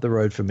live up the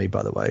road from me,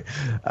 by the way.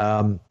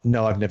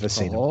 No, I've never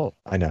seen him.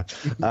 I know.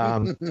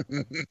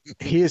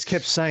 He has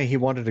kept saying he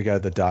wanted to go to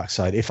the dark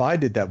side. If I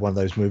did one of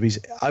those movies,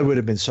 I would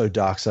have been so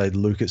dark side,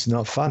 Luke, it's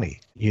not funny,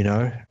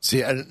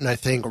 See, and I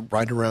think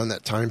right around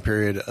that time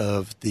period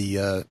of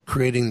the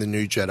creating the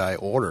new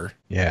Jedi Order.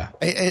 Yeah.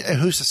 And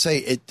who's to say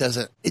it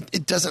doesn't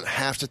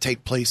have to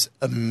take place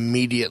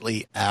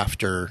immediately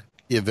after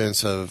the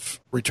events of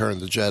Return of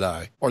the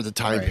Jedi or the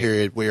time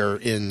period we're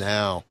in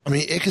now. I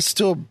mean, it could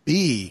still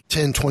be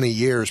 10, 20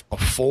 years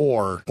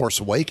before Force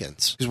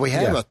Awakens, because we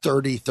have a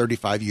 30,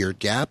 35 year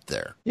gap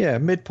there. Yeah,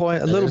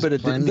 midpoint, a little bit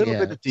of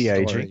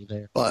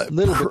de-aging.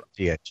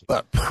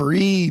 But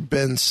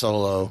pre-Ben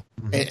Solo,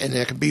 and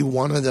it could be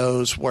one of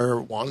those where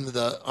one of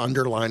the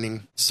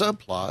underlining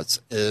subplots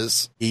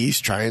is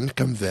he's trying to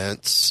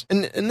convince,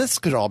 and this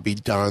could all be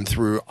done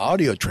through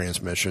audio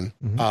transmission,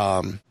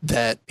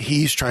 that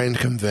he's trying to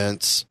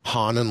convince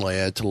Han and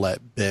Leia to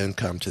let Ben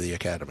come to the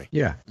Academy.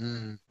 Yeah.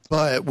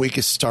 But we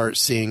could start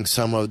seeing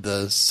some of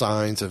the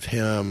signs of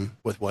him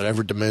with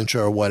whatever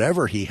dementia or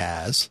whatever he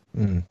has,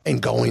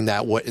 and going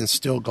that way, and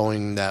still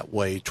going that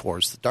way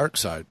towards the dark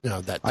side.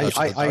 That touch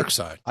of the dark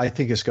side. I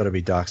think it's got to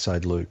be dark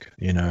side Luke.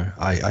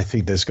 I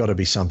think there's got to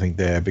be something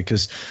there,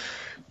 because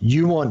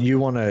you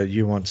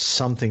want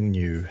something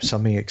new,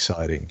 something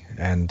exciting,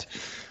 and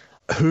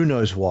who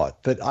knows what.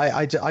 But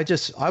I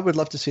would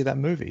love to see that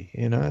movie.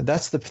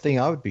 That's the thing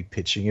I would be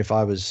pitching if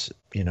I was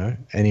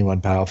anyone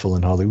powerful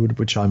in Hollywood,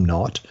 which I'm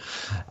not.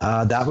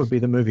 That would be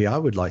the movie I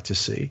would like to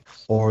see,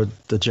 or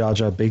the Jar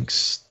Jar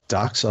Binks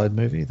Dark Side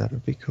movie. That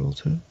would be cool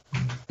too.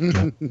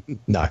 No.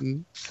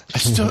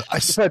 He's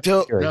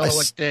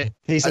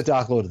a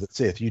Dark Lord of the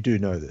Sith. You do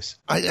know this.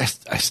 I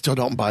still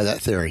don't buy that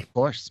theory. Of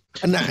course.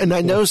 And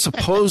I know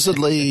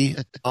supposedly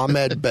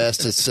Ahmed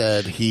Best has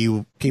said,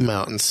 he came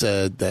out and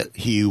said that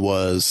he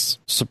was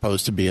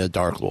supposed to be a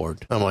Dark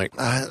Lord. I'm like,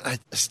 I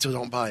still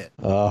don't buy it.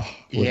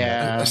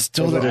 Yeah. I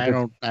still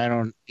don't. I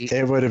don't.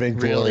 It would have been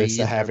glorious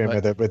to have him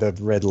with a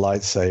red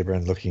lightsaber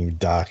and looking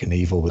dark and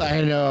evil. I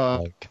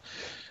know.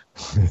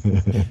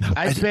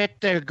 I bet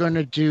they're going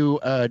to do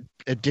a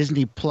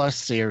Disney Plus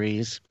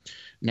series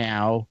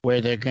now where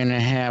they're going to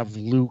have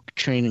Luke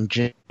training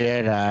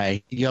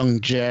Jedi, young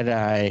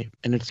Jedi,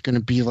 and it's going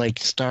to be like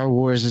Star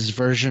Wars'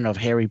 version of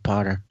Harry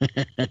Potter.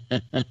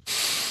 But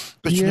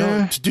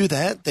to do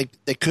that, they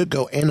could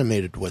go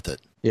animated with it.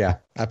 Yeah,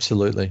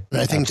 absolutely. And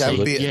I think that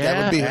would be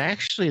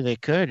actually they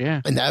could,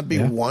 yeah. And that'd be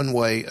one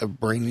way of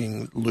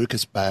bringing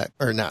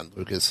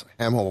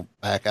Hamill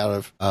back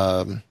out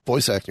of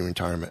voice acting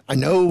retirement. I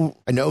know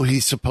he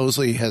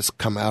supposedly has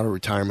come out of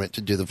retirement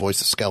to do the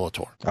voice of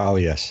Skeletor. Oh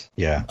yes,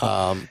 yeah.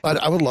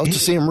 But I would love to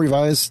see him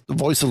revise the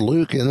voice of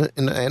Luke in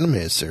the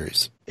animated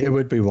series. It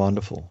would be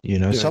wonderful.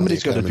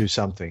 Somebody's got to do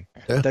something.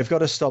 Yeah. They've got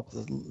to stop.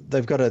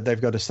 They've got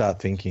to start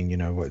thinking.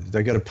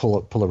 They've got to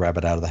pull a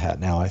rabbit out of the hat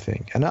now. I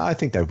think, and I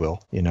think they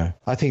will.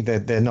 I think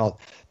that they're not.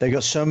 They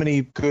got so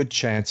many good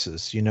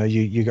chances.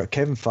 You got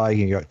Kevin Feige,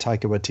 you got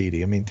Taika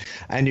Waititi. I mean,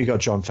 and you got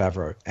Jon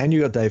Favreau, and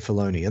you got Dave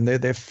Filoni, and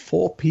they're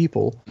four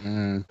people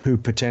who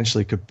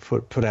potentially could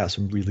put out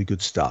some really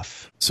good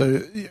stuff.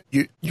 So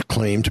you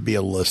claim to be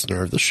a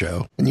listener of the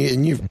show, and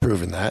you've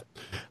proven that.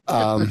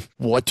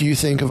 What do you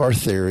think of our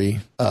theory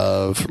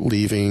of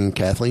leaving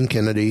Kathleen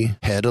Kennedy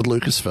head of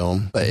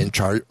Lucasfilm, but in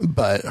charge,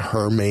 but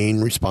her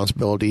main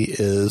responsibility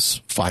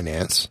is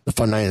finance, the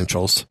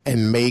financials,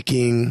 and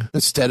making,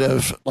 instead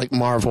of like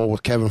Marvel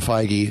with Kevin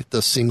Feige,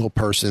 the single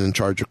person in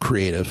charge of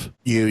creative,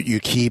 you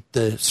keep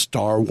the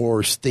Star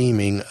Wars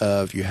theming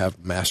of you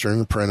have Master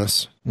and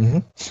Apprentice,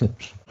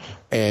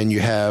 and you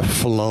have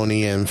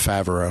Filoni and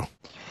Favreau,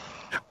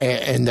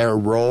 and their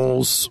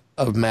roles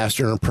of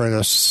Master and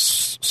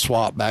Apprentice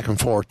swap back and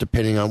forth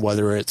depending on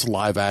whether it's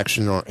live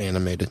action or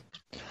animated.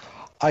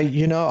 I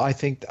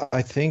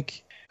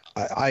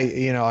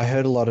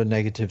heard a lot of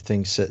negative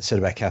things said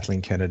about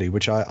Kathleen Kennedy,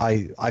 which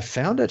I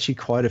found actually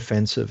quite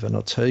offensive, and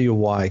I'll tell you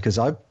why. Because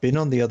I've been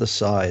on the other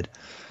side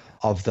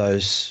of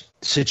those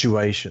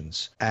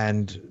situations,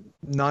 and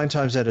 9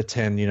 times out of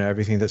 10,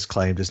 everything that's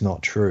claimed is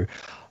not true.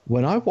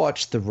 When I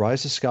watched the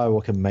Rise of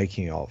Skywalker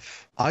making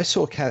of, I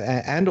saw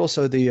and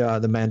also the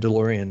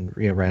Mandalorian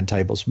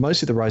roundtables,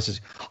 mostly the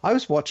Rise. I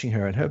was watching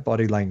her and her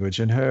body language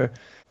and her,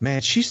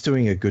 man, she's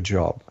doing a good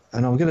job.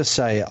 And I'm going to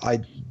say,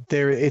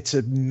 it's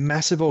a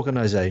massive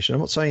organization.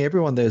 I'm not saying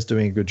everyone there is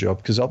doing a good job,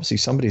 because obviously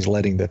somebody's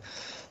letting the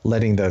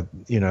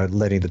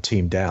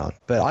team down.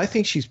 But I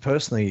think she's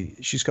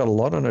got a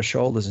lot on her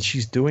shoulders, and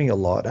she's doing a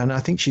lot. And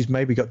I think she's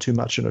maybe got too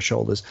much on her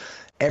shoulders.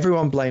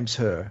 Everyone blames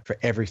her for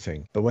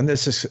everything. But when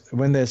there's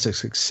a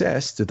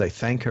success, do they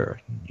thank her?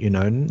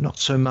 Not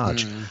so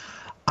much.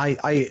 I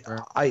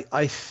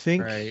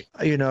think, right.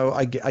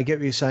 I get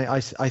what you're saying.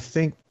 I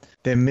think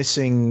they're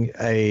missing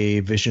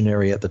a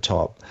visionary at the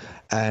top.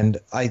 And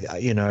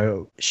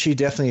she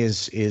definitely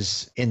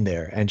is in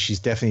there, and she's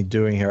definitely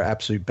doing her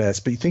absolute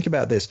best. But you think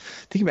about this.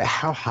 Think about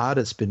how hard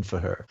it's been for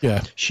her.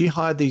 Yeah. She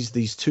hired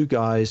these 2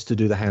 guys to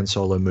do the Han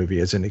Solo movie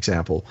as an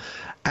example,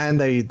 and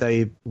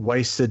they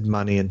wasted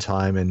money and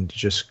time and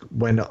just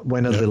went a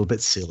little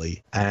bit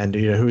silly. And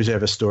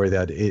whoever story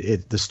that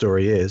the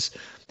story is,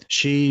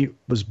 she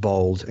was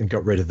bold and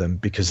got rid of them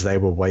because they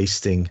were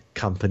wasting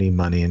company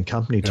money and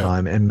company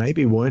time, and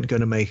maybe weren't going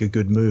to make a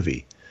good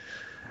movie.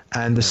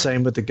 And the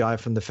same with the guy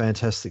from the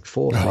Fantastic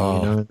Four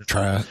thing,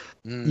 Try.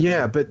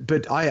 Yeah,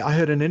 but I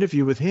heard an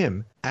interview with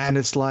him, and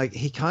it's like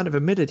he kind of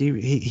admitted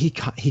he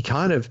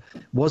kind of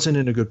wasn't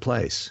in a good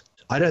place.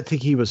 I don't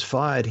think he was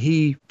fired.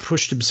 He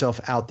pushed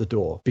himself out the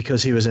door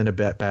because he was in a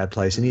bad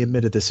place, and he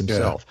admitted this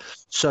himself. Yeah.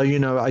 So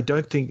I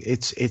don't think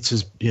it's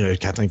as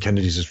Kathleen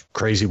Kennedy's this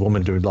crazy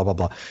woman doing blah blah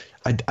blah.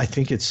 I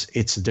think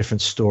it's a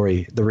different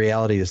story. The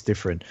reality is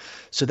different.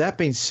 So that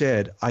being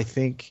said, I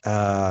think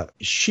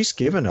she's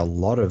given a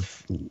lot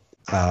of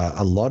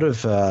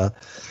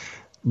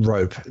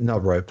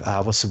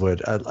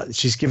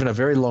she's given a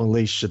very long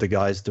leash to the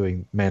guys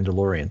doing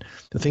Mandalorian.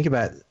 To think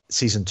about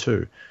season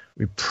 2,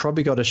 we've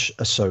probably got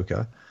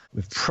Ahsoka.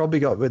 We've probably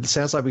got. It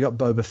sounds like we got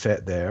Boba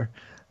Fett there,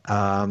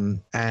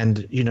 and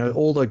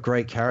all the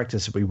great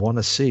characters that we want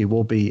to see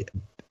will be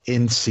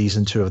in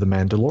season 2 of The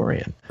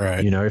Mandalorian,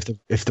 right?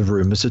 If the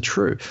rumors are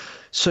true.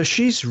 So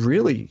she's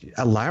really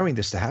allowing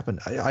this to happen.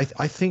 I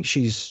think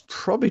she's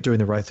probably doing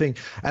the right thing.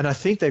 And I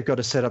think they've got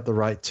to set up the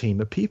right team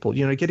of people.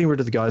 Getting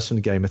rid of the guys from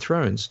the Game of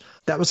Thrones,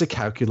 that was a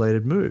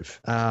calculated move.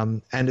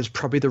 And it's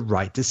probably the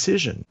right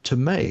decision to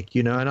make,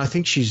 and I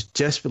think she's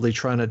desperately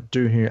trying to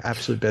do her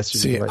absolute best to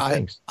do the right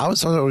things. I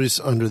was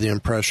always under the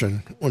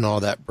impression when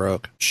all that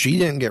broke, she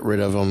didn't get rid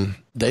of them.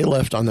 They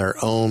left on their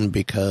own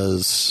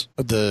because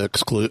of an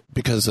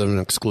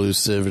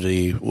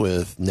exclusivity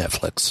with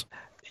Netflix.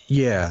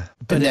 Yeah,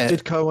 but it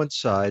did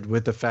coincide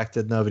with the fact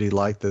that nobody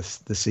liked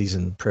the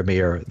season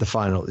premiere, the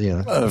final,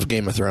 of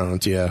Game of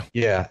Thrones. Yeah,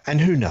 yeah,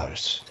 and who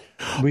knows?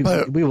 We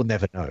will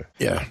never know.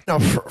 Yeah. Now,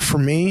 for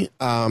me,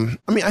 I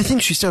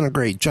think she's done a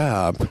great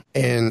job,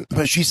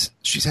 but she's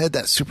had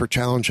that super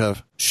challenge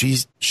of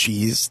she's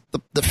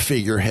the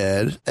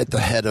figurehead at the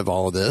head of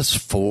all of this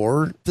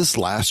for this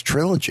last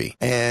trilogy,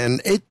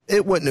 and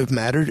it wouldn't have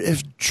mattered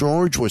if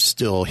George was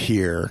still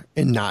here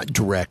and not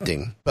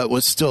directing, but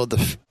was still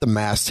the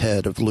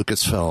masthead of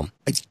Lucasfilm.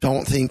 I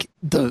don't think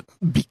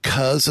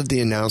because of the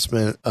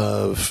announcement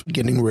of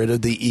getting rid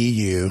of the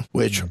EU,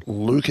 which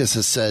Lucas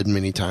has said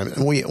many times,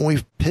 and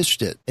we've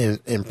pitched it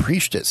and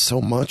preached it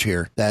so much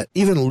here that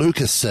even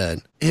Lucas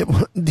said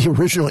the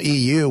original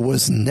EU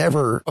was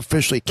never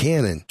officially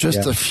canon.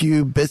 Just a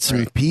few bits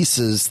and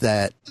pieces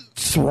that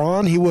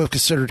Thrawn he would have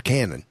considered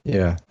canon.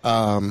 Yeah.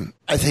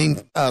 I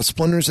think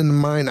Splinters in the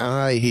Mind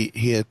Eye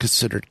he had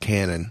considered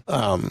canon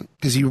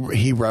because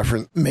he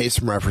made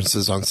some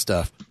references on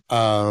stuff.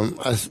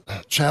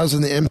 Shadows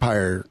in the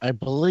Empire, I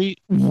believe,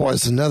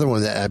 was another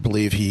one that I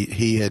believe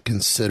he had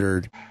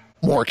considered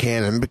more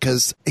canon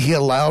because he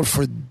allowed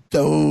for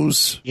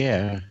those.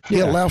 Yeah. He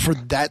allowed for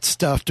that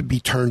stuff to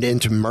be turned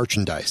into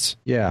merchandise.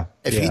 Yeah.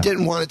 If he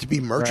didn't want it to be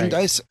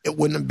merchandise, it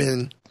wouldn't have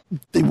been.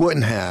 They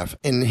wouldn't have,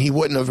 and he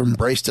wouldn't have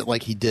embraced it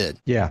like he did.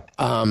 Yeah.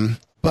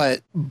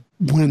 But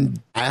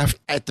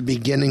at the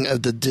beginning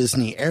of the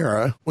Disney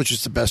era, which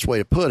is the best way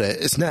to put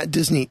it, it's not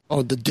Disney.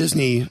 Oh, the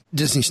Disney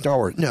Star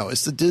Wars. No,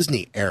 it's the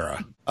Disney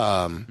era.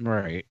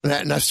 Right.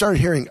 And I've started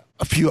hearing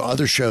a few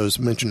other shows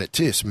mention it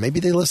too. So maybe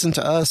they listened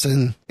to us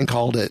and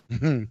called it.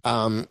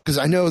 Because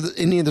I know that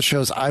any of the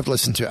shows I've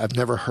listened to, I've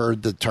never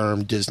heard the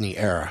term Disney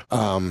era.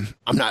 I'm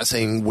not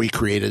saying we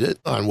created it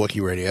on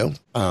Wookiee Radio.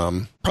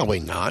 Probably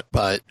not,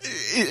 but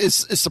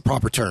it's the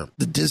proper term.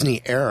 The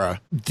Disney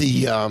era.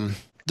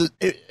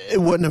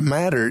 It wouldn't have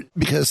mattered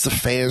because the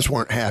fans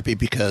weren't happy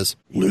because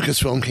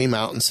Lucasfilm came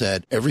out and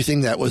said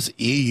everything that was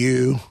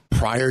EU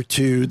prior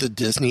to the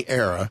Disney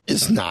era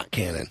is not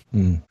canon.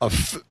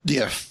 The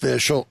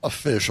official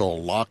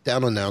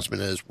lockdown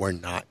announcement is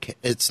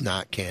it's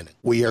not canon.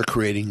 We are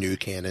creating new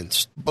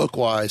canons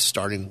book-wise,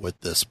 starting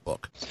with this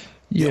book.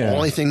 The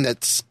only thing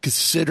that's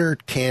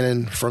considered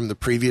canon from the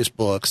previous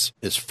books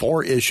is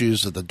 4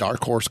 issues of the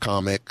Dark Horse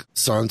comic,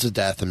 Sons of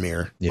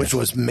Dathomir, which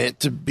was meant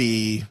to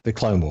be the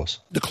Clone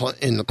Wars.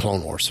 In the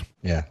Clone Wars.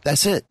 Yeah.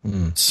 That's it.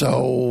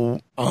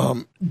 So,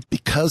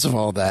 because of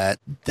all that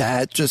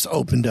just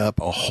opened up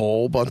a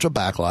whole bunch of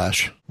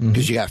backlash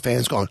because you got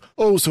fans going,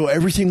 oh, so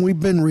everything we've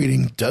been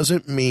reading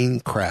doesn't mean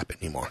crap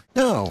anymore.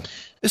 No,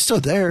 it's still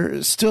there.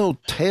 It's still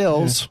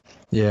tales.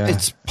 Yeah.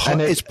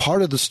 It's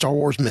part of the Star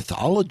Wars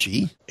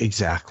mythology.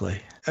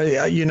 Exactly.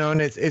 You know, and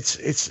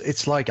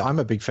it's like I'm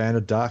a big fan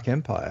of Dark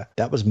Empire.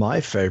 That was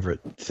my favorite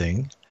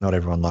thing. Not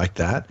everyone liked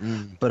that,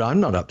 but I'm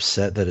not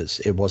upset that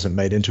it wasn't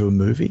made into a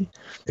movie.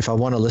 If I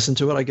want to listen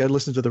to it, I go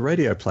listen to the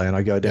radio play and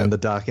I go down the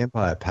Dark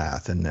Empire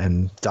path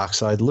and Dark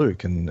Side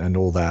Luke and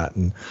all that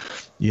and,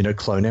 you know,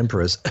 clone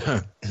emperors.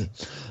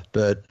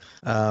 But,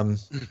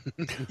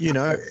 you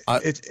know,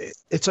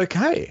 it's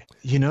okay.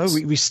 You know,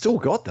 we still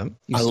got them.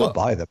 You still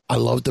buy them. I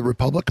love the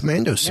Republic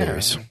Commando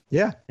series.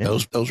 Yeah.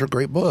 Those are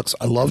great books.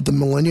 I love the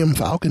Millennium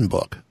Falcon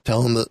book.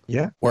 Telling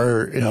that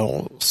where, you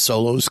know,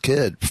 Solo's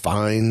kid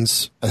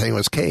finds, I think it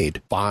was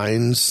Cade,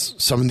 finds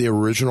some of the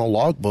original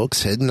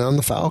logbooks hidden on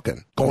the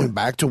Falcon, going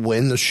back to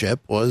when the ship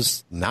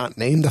was not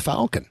named the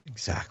Falcon.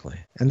 Exactly.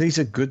 And these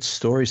are good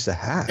stories to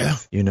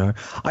have, you know.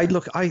 I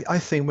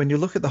think when you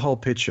look at the whole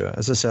picture,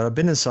 as I said, I've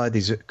been inside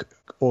these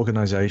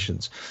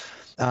organizations.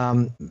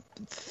 The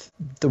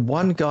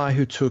one guy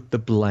who took the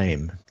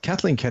blame,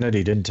 Kathleen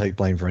Kennedy didn't take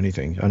blame for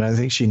anything, and I don't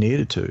think she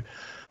needed to.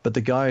 But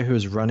the guy who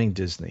was running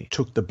Disney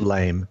took the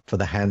blame for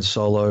the Han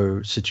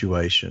Solo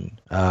situation,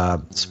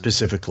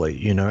 specifically,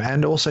 you know,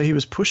 and also he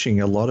was pushing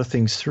a lot of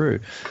things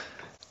through.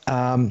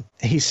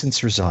 He's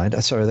since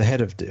resigned. Sorry, the head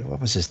of, what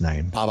was his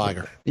name? Bob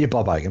Iger. Yeah,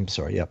 Bob Iger. I'm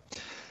sorry. Yep.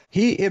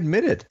 He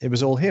admitted it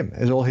was all him.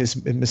 It was all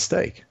his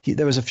mistake.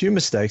 There was a few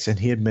mistakes, and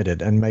he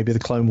admitted, and maybe the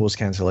Clone Wars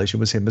cancellation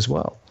was him as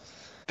well.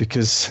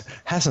 Because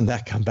hasn't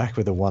that come back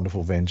with a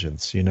wonderful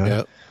vengeance, you know?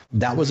 Yep.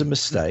 That was a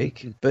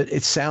mistake, but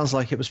it sounds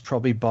like it was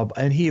probably Bob.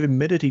 And he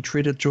admitted he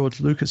treated George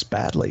Lucas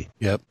badly.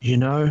 Yep. You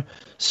know?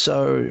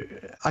 So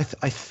I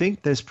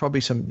think there's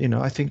probably some, you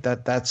know, I think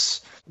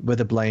that's where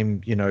the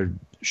blame, you know,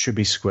 should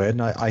be squared.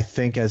 And I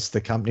think as the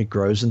company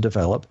grows and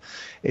develop,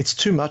 it's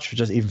too much for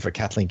just even for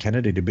Kathleen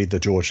Kennedy to be the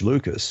George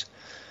Lucas.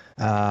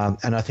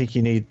 And I think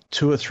you need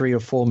 2 or 3 or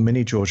 4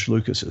 mini George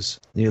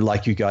Lucases, you know,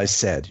 like you guys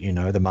said, you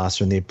know, the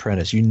Master and the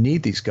Apprentice. You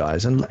need these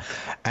guys, and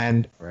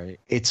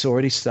it's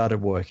already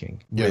started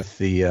working with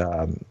the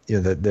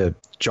you know, the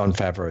Jon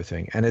Favreau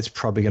thing, and it's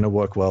probably going to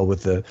work well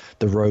with the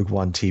Rogue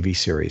One TV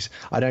series.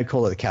 I don't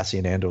call it the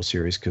Cassian Andor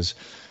series because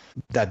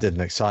that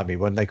didn't excite me.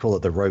 When they call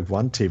it the Rogue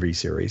One TV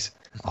series,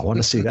 I want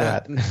to see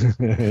that.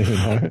 You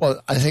know?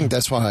 Well, I think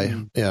that's why,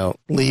 you know,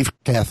 leave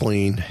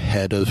Kathleen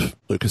head of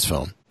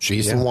Lucasfilm.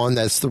 She's the one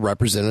that's the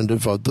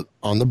representative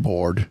on the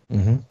board.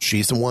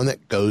 She's the one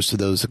that goes to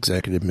those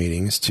executive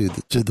meetings, to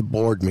the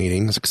board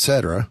meetings,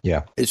 etc.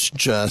 Yeah. It's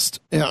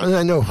just, you know, and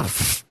I know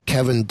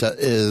Kevin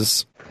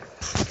is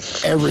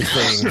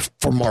everything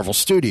for Marvel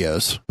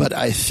Studios, but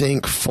I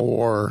think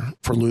for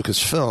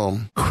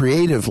Lucasfilm,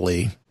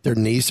 creatively, there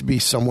needs to be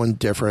someone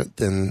different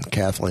than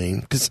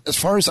Kathleen. Because as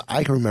far as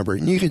I can remember,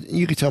 and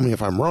you could tell me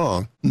if I'm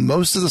wrong,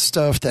 most of the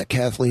stuff that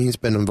Kathleen's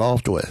been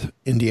involved with,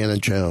 Indiana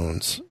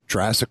Jones,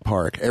 Jurassic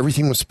Park,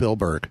 everything with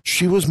Spielberg,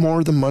 she was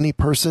more the money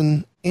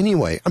person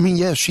anyway. I mean,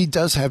 yes, she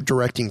does have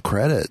directing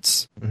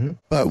credits,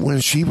 but when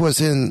she was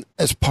in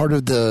as part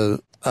of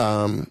the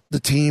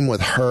team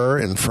with her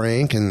and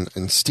Frank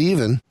and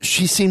Steven,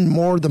 she seemed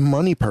more the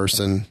money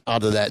person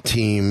out of that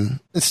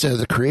team instead of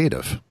the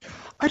creative.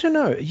 I don't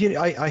know.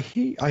 I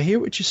hear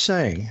what you're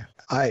saying.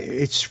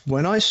 It's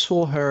when I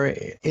saw her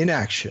in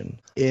action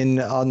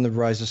on the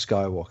Rise of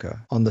Skywalker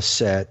on the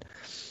set,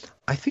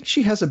 I think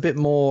she has a bit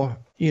more.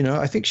 You know,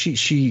 I think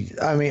she.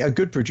 I mean, a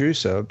good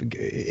producer,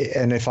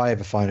 and if I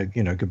ever find a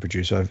good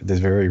producer, they're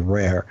very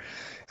rare.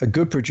 A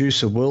good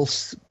producer will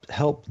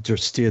help to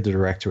steer the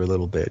director a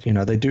little bit. You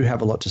know, they do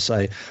have a lot to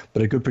say,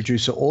 but a good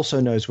producer also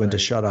knows when to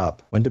shut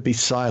up, when to be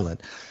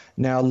silent.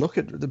 Now, look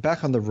at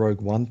back on the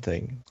Rogue One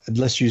thing. And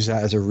let's use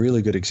that as a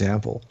really good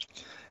example.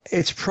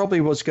 It's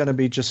probably was going to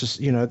be just,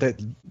 you know,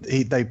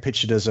 they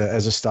pitched it as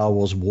a Star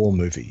Wars war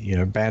movie, you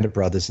know, Band of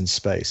Brothers in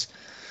space.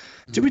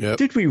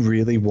 Did we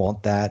really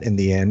want that in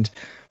the end?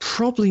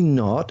 Probably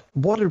not.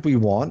 What did we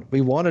want?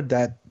 We wanted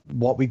that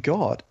what we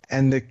got,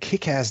 and the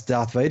kick-ass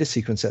Darth Vader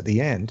sequence at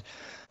the end.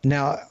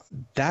 Now,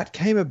 that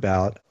came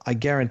about, I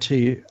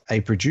guarantee,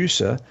 a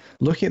producer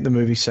looking at the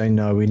movie saying,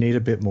 no, we need a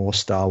bit more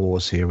Star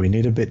Wars here. We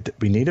need a bit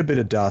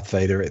of Darth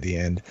Vader at the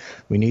end.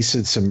 We need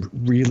some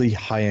really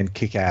high-end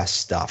kick-ass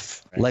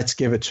stuff. Right. Let's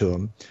give it to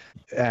him.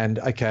 And,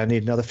 okay, I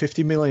need another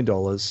 $50 million.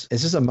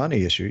 This is a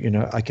money issue,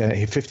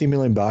 okay, $50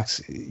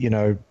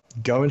 million,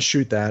 go and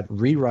shoot that,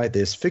 rewrite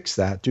this, fix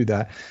that, do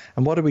that.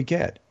 And what did we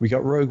get? We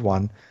got Rogue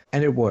One.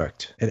 And it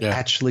worked. It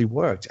actually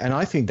worked. And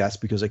I think that's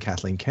because of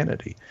Kathleen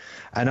Kennedy.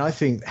 And I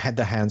think had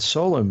the Han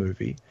Solo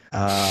movie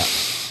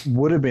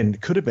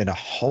could have been a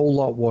whole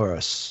lot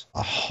worse.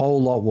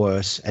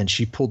 And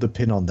she pulled the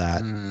pin on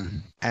that.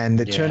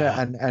 And it turned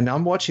out, and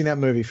I'm watching that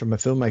movie from a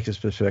filmmaker's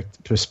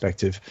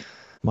perspective.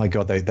 My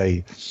God,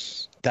 I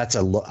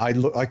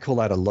call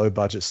that a low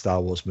budget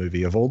Star Wars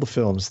movie. Of all the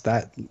films,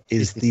 that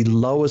is the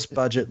lowest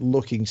budget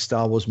looking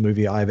Star Wars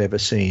movie I've ever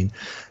seen.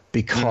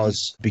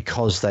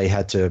 Because they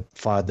had to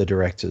fire the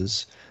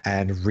directors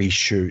and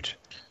reshoot.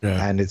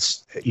 Yeah. And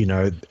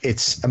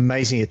it's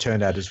amazing it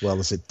turned out as well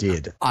as it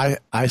did.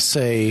 I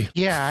say...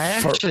 Yeah,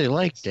 I actually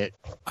liked it.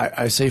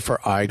 I say for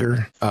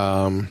Iger,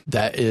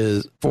 that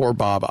is, for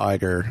Bob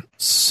Iger,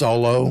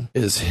 Solo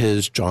is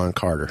his John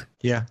Carter.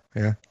 Yeah.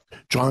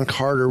 John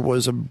Carter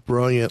was a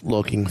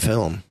brilliant-looking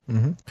film,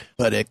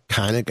 but it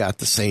kind of got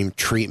the same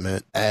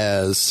treatment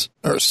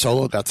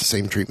Solo got the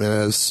same treatment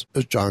as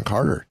John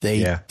Carter.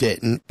 They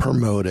didn't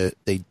promote it.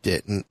 They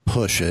didn't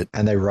push it.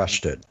 And they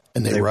rushed it.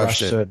 And they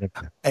rushed it.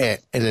 And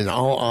in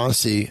all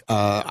honesty,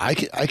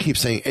 I keep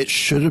saying it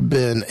should have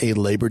been a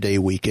Labor Day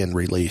weekend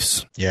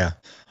release. Yeah.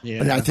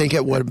 And I think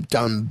it would have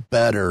done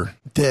better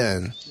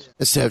then,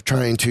 instead of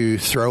trying to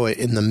throw it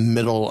in the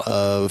middle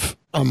of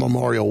a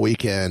Memorial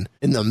Weekend,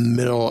 in the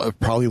middle of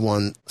probably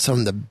some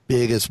of the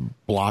biggest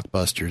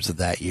blockbusters of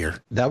that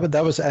year.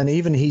 That was, and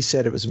even he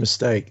said it was a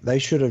mistake. They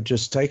should have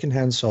just taken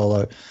Han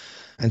Solo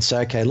and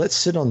say, okay, let's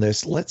sit on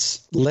this.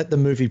 Let's let the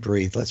movie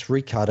breathe. Let's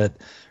recut it,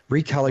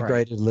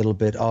 recalibrate it a little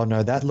bit. Oh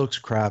no, that looks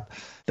crap.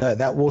 That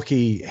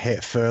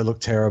Wookiee fur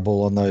looked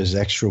terrible on those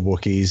extra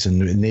Wookiees,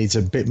 and it needs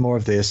a bit more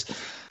of this.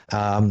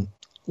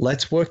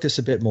 Let's work this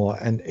a bit more.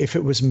 And if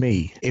it was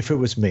me,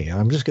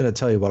 I'm just going to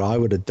tell you what I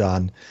would have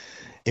done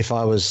if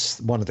I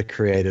was one of the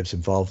creatives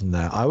involved in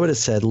that. I would have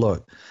said,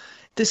 look,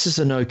 this is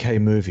an okay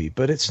movie,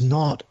 but it's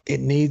not.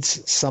 It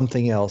needs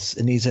something else.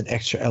 It needs an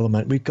extra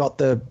element. We've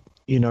got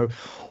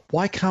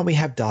why can't we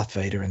have Darth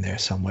Vader in there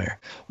somewhere?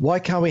 Why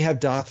can't we have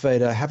Darth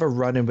Vader have a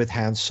run-in with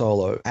Han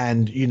Solo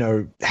and,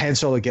 Han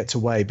Solo gets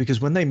away?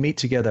 Because when they meet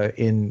together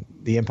in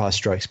The Empire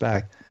Strikes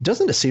Back,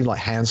 doesn't it seem like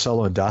Han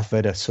Solo and Darth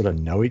Vader sort of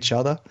know each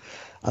other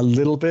a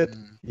little bit?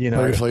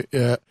 Briefly,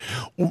 yeah.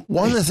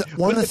 One of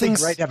the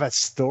things, great to have a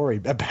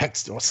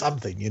backstory,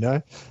 something,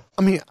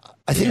 I mean,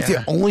 I think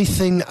the only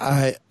thing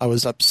I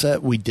was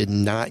upset we did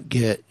not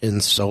get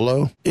in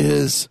Solo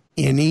is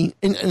and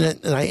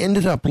I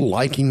ended up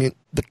liking it.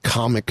 The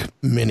comic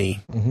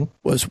mini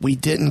was we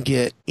didn't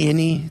get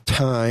any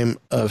time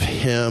of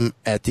him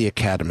at the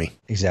Academy.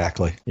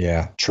 Exactly.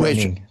 Yeah.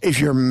 Training. Which, if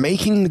you're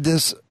making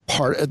this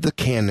part of the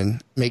canon,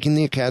 making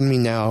the Academy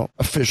now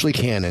officially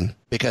canon,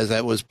 because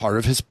that was part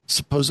of his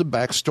supposed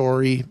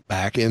backstory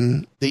back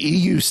in the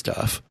EU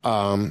stuff.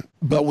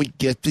 But we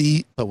get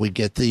the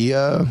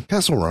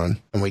Kessel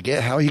Run, and we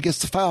get how he gets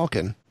the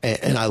Falcon.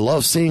 And I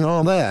love seeing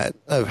all that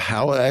of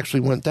how it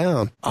actually went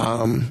down.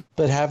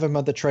 But have him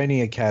at the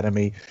training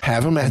academy.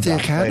 Have him at the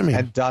academy.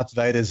 And Darth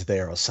Vader's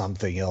there, or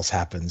something else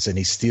happens, and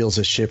he steals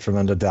a ship from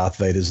under Darth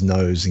Vader's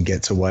nose and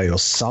gets away, or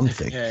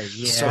something.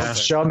 So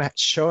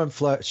show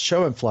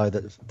him fly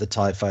the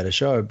TIE fighter.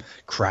 Show him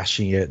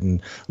crashing it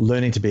and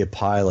learning to be a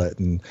pilot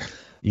and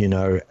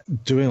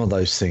doing all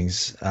those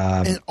things.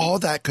 And all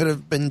that could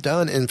have been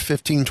done in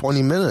 15,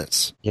 20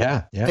 minutes.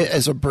 Yeah.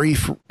 As a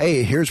brief,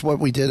 hey, here's what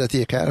we did at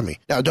the Academy.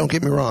 Now, don't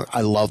get me wrong.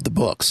 I love the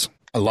books.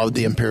 I love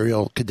the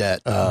Imperial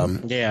Cadet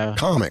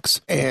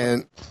comics.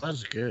 And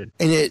that's good.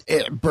 And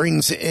it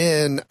brings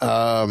in,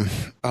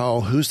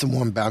 who's the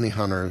one bounty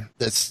hunter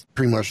that's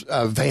pretty much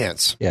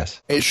Vance.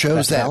 Yes. It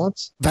shows that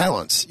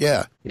Valance,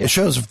 yeah. It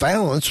shows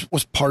Valance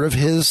was part of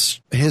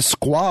his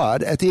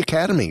squad at the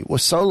Academy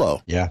with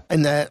Solo. Yeah.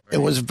 And that it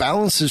was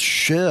Valance's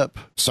ship.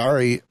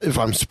 Sorry if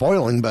I'm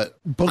spoiling, but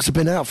books have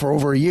been out for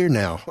over a year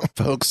now,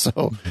 folks.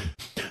 So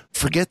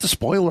forget the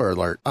spoiler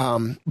alert.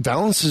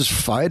 Valance's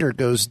fighter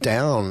goes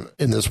down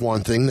in this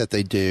one thing that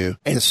they do.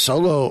 And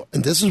Solo,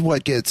 and this is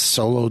what gets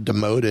Solo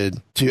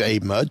demoted to a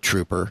mud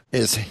trooper,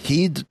 is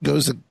he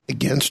goes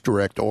against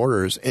direct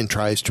orders and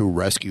tries to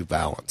rescue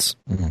Valance.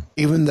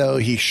 Even though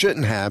he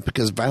shouldn't have,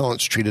 because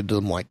Valance treated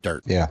them like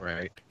dirt. Yeah.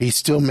 Right. He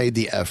still made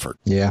the effort.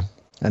 Yeah.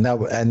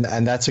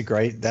 And that's a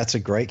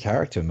great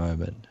character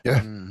moment.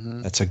 Yeah.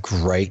 That's a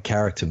great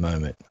character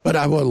moment. But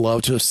I would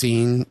love to have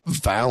seen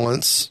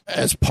Valance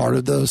as part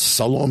of the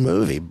Solo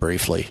movie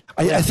briefly.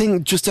 I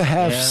think just to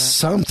have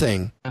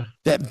something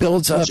that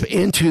builds up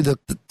into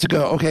to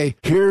go, okay,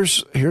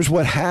 here's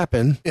what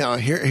happened.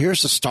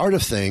 Here's the start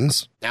of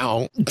things.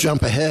 Now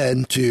jump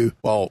ahead to,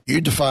 well,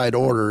 you defied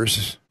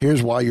orders.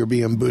 Here's why you're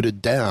being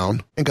booted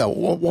down, and go,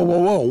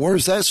 whoa,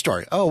 where's that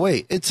story? Oh,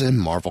 wait, it's in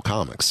Marvel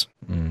Comics.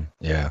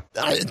 Yeah.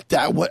 I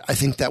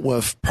think that would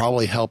have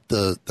probably helped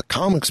the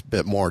comics a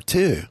bit more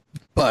too.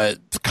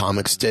 But the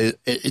comics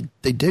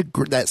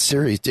that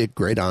series did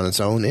great on its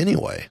own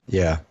anyway.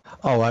 Yeah.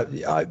 Oh,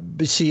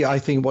 but see, I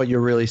think what you're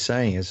really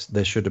saying is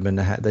there should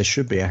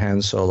be a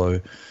Han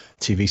Solo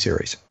TV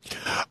series.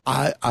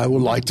 I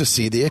would like to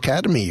see the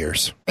Academy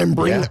years and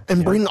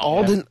bring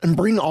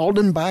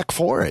Alden back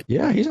for it.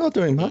 Yeah, he's not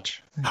doing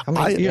much. I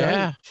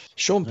mean,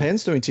 Sean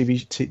Penn's doing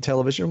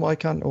television. Why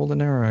can't Alden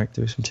Ehrenreich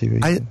do some TV?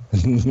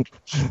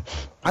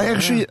 I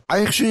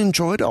actually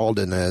enjoyed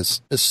Alden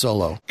as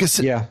Solo.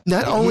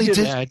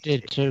 I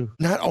did too.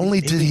 Not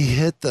only did he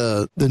hit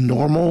the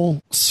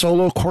normal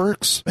Solo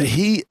quirks, but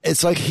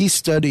it's like he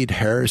studied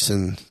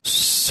Harrison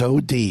so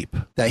deep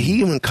that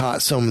he even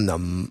caught some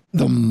of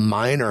the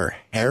minor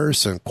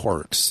Harrison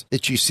quirks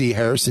that you see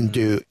Harrison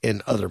do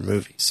in other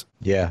movies.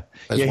 Yeah.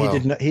 Well. He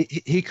didn't.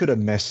 He could have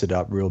messed it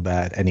up real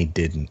bad, and he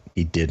didn't.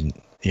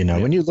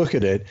 When you look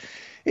at it,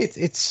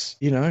 it's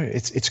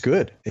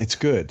good. It's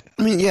good.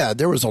 I mean, yeah,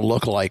 there was a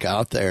lookalike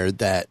out there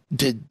that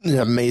did an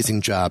amazing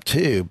job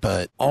too,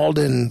 but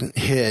Alden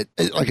hit,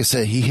 like I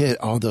said, he hit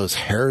all those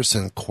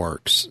Harrison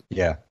quirks.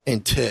 Yeah.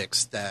 And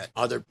ticks that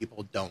other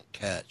people don't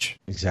catch.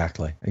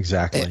 Exactly.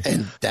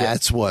 And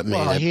that's what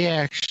made it. He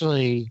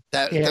actually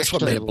that's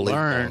what made it believable.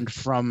 Learned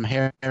from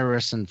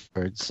Harrison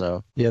Ford.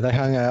 So yeah, they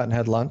hung out and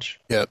had lunch.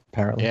 Yep.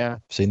 Apparently. Yeah.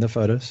 Seen the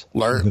photos.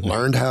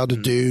 Learned how to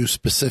do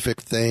specific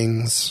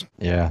things.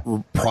 Yeah.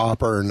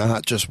 Proper,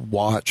 not just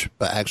watch,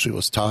 but actually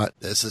was taught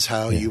this is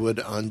how you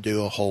would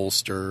undo a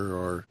holster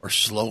or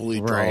slowly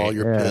draw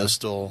your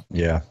pistol.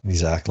 Yeah,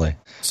 exactly.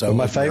 So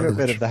my favorite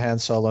bit of the Han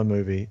Solo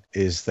movie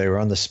is they were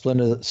on the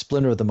Splinter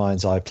of the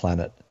Mind's Eye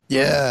planet.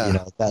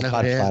 Yeah. That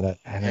planet.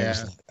 And, it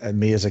was, and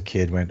me as a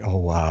kid went, oh,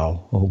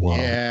 wow.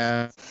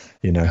 Yeah.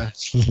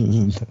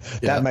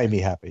 That made me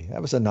happy. That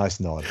was a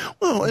nice nod.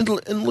 Well, and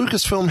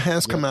Lucasfilm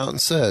has come out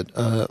and said,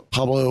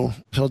 Pablo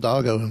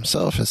Hidalgo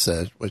himself has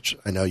said, which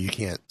I know you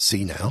can't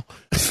see now.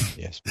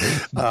 Yes.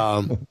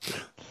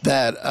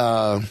 That,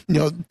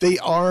 they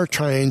are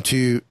trying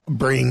to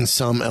bring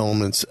some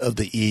elements of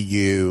the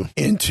EU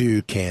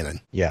into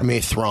canon. Yeah. I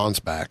mean, Thrawn's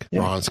back.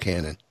 Yeah. Thrawn's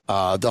canon.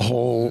 A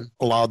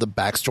lot of the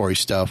backstory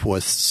stuff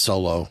with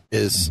Solo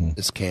is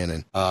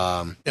canon.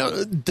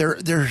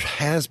 There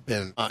has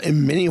been,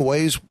 in many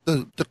ways,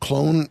 the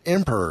Clone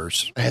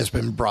Emperors has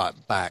been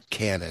brought back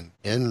canon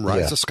in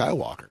Rise of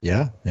Skywalker.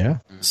 Yeah, yeah.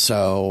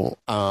 So,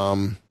 I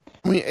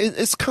mean,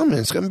 it's coming.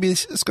 It's gonna be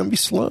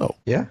slow.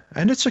 Yeah,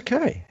 and it's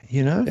okay.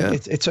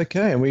 It's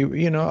okay.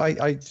 And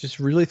I just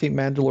really think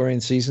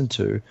Mandalorian season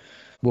 2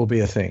 will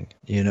be a thing.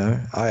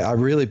 I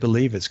really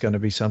believe it's going to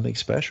be something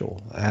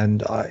special,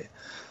 and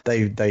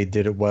They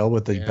did it well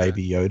with the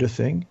Baby Yoda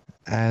thing,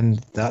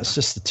 and that's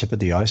just the tip of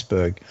the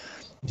iceberg.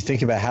 You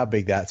think about how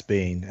big that's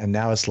been, and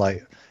now it's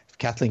like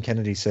Kathleen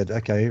Kennedy said,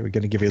 "Okay, we're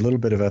going to give you a little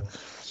bit of a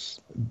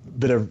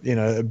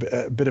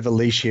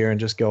leash here and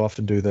just go off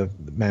and do the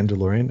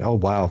Mandalorian." Oh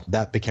wow,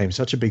 that became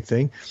such a big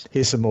thing.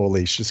 Here's some more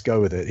leash. Just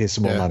go with it. Here's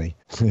some more money.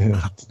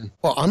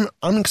 Well,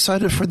 I'm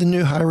excited for the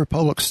new High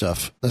Republic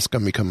stuff that's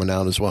going to be coming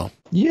out as well.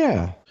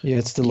 Yeah,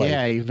 it's delayed.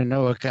 Yeah, even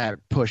though it got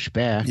pushed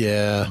back.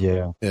 Yeah.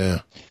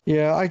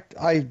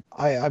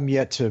 I'm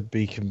yet to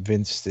be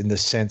convinced in the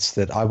sense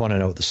that I want to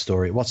know what the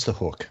story. What's the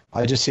hook?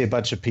 I just see a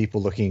bunch of people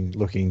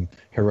looking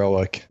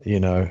heroic.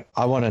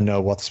 I want to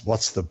know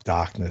what's the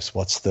darkness.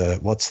 What's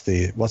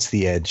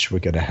the edge we're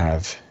going to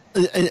have.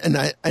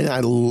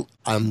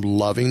 I'm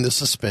loving the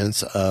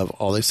suspense of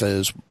all they said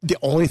is the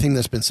only thing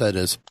that's been said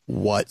is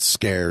what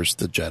scares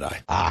the Jedi.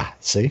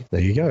 See,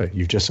 there you go.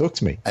 You've just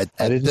hooked me. I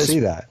didn't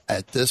see that.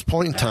 At this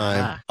point in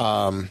time,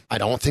 I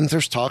don't think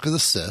there's talk of the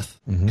Sith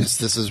because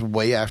this is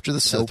way after the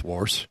Sith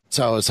Wars.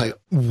 So it's like,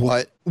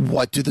 what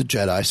do the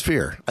Jedi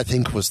fear? I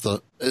think was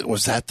that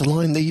the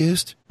line they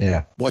used?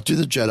 Yeah. What do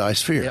the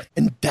Jedi fear? Yep.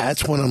 And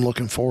that's what I'm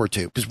looking forward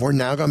to because we're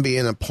now going to be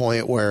in a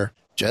point where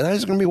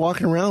Jedi's going to be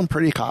walking around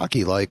pretty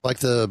cocky, like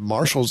the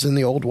marshals in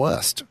the Old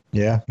West.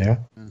 Yeah.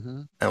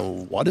 And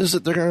what is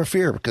it they're going to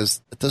fear?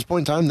 Because at this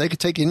point in time, they could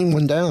take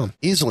anyone down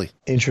easily.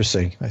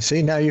 Interesting. I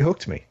see. Now you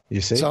hooked me.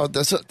 You see? So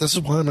this is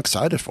why I'm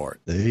excited for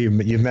it. You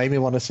made me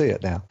want to see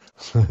it now.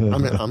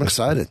 I'm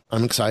excited.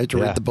 I'm excited to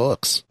read the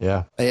books.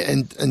 Yeah.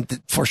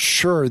 And for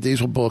sure,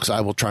 these are books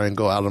I will try and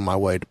go out of my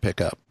way to pick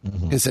up.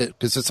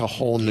 Because it's a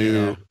whole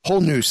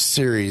new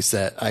series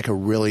that I could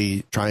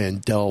really try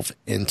and delve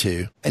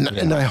into.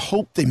 And I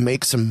hope they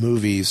make some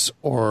movies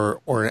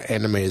or an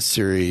animated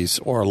series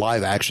or a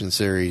live action animation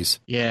series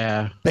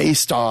Yeah.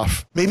 based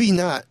off, maybe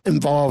not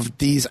involve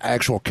these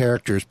actual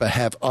characters, but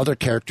have other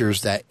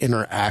characters that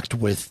interact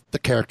with the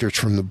characters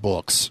from the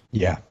books.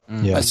 Yeah.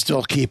 Yeah. I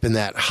still keep in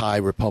that High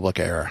Republic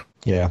era.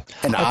 Yeah.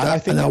 And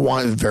I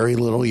want very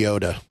little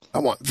Yoda. I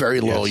want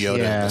very little Yoda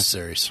in this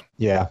series.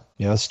 Yeah.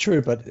 Yeah, that's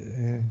true, but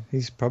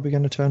he's probably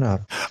going to turn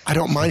up. I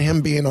don't mind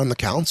him being on the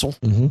council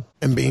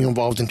and being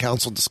involved in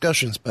council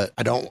discussions, but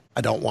I don't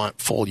want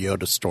full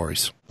Yoda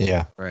stories.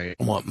 Yeah. Right.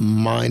 I want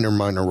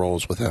minor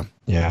roles with him.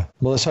 Yeah.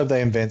 Well, let's hope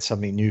they invent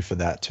something new for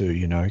that too,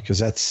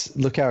 because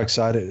look how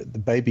excited the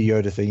baby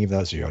Yoda thing, even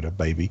though it's a Yoda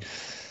baby,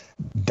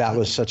 that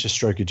was such a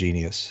stroke of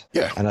genius.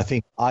 Yeah. And I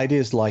think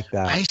ideas like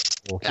that.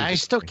 I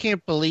still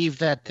can't believe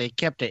that they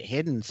kept it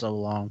hidden so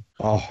long.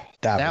 Oh,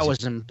 that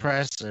was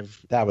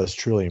impressive. That was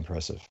truly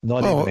impressive.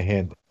 Not even a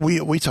hint.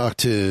 We talked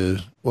to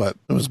it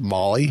was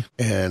Molly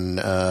and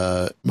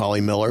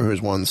Molly Miller,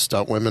 who's one of the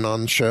stunt women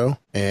on the show,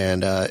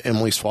 and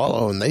Emily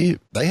Swallow, and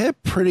they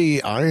had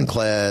pretty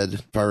ironclad,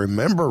 if I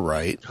remember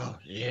right. Oh,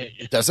 yeah.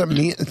 Doesn't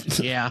mean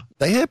Yeah.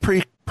 They had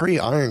pretty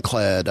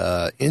ironclad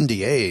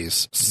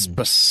NDAs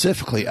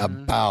specifically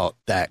about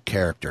that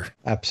character.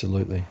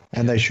 Absolutely,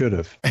 and they should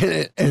have.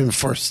 And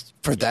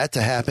for that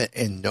to happen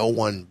and no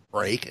one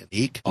break and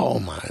eke, oh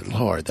my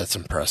Lord, that's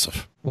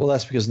impressive. Well,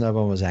 that's because no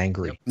one was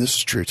angry. This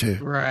is true too.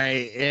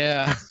 Right.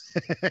 Yeah.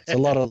 There's a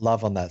lot of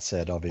love on that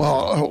set, obviously.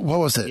 Well, what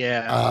was it?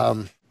 Yeah.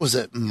 Was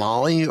it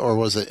Molly or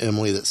was it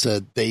Emily that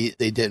said they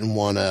didn't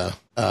want to?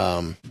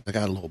 I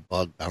got a little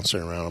bug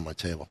bouncing around on my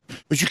table,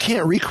 but you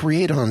can't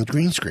recreate on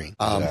green screen.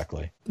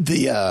 Exactly.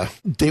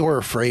 They were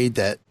afraid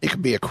that it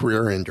could be a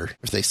career ender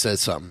if they said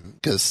something,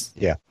 because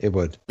it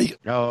would.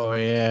 Oh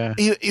yeah.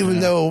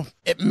 Even though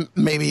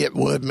maybe it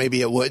would,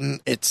 maybe it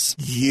wouldn't. It's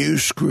you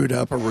screwed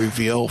up a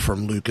reveal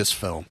from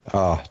Lucasfilm.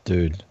 Oh,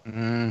 dude.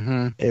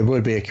 Mm-hmm. It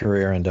would be a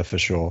career ender for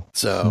sure.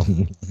 So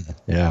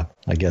yeah,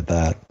 I get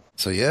that.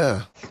 So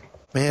yeah,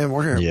 man,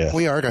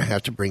 we are gonna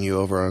have to bring you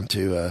over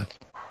onto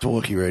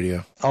Wookiee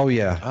Radio. Oh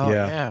yeah.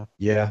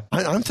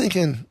 I'm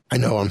thinking. I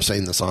know I'm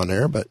saying this on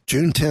air, but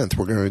June 10th,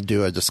 we're going to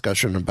do a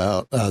discussion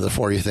about the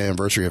 40th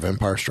anniversary of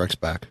Empire Strikes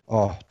Back.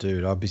 Oh,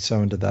 dude, I'll be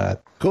so into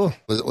that. Cool.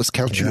 Let's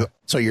count you.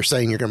 So you're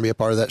saying you're going to be a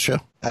part of that show?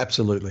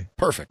 Absolutely.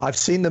 Perfect. I've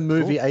seen the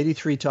movie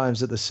 83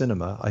 times at the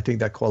cinema. I think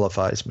that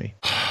qualifies me.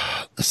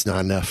 That's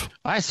not enough.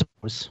 I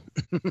suppose.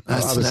 I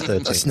was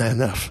 13. That's not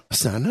enough.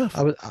 That's not enough.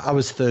 I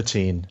was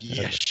 13.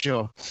 Yeah,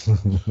 sure.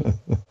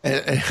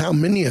 And how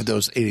many of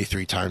those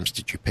 83 times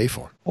did you pay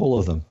for? All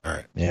of them. All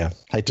right. Yeah.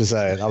 Hate to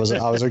say it. I was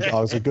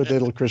a good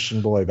little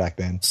Christian boy back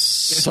then.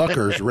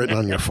 Suckers written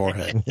on your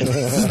forehead.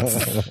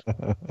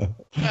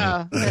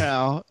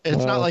 Yeah,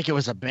 it's not like it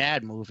was a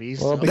bad movie.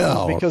 So.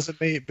 Well, because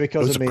of me,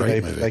 movie.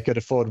 they could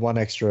afford one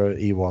extra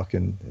Ewok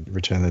in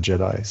Return of the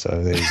Jedi.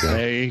 So there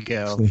you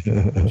go.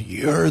 There you go.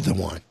 You're the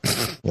one.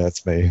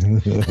 That's me.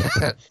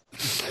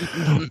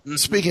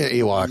 Speaking of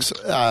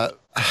Ewoks,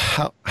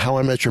 How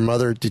I Met Your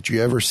Mother, did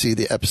you ever see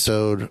the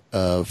episode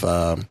of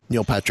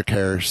Neil Patrick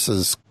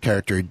Harris's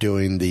character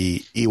doing the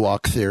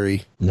Ewok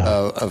theory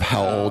of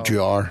how old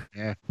you are?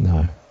 Yeah.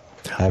 No,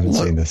 I haven't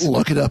seen this.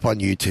 Look it up on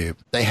YouTube.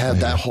 They have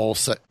that whole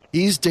set.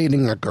 He's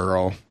dating a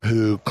girl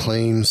who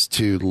claims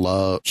to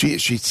love. She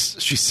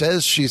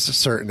says she's a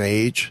certain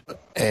age,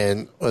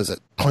 and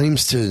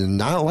claims to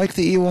not like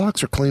the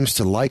Ewoks or claims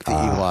to like the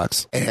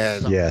Ewoks.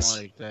 And yes,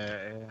 like that,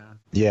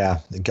 yeah,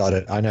 got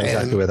it. I know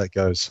exactly where that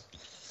goes.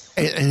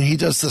 And he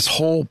does this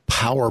whole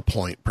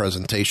PowerPoint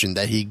presentation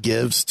that he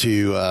gives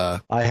to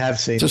I have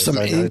seen to some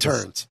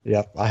interns.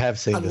 Yep, I have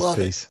seen this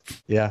piece.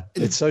 Yeah,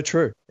 it's so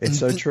true. It's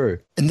so true.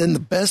 And then the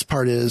best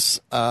part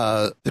is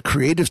the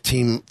creative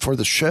team for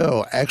the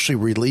show actually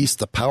released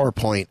the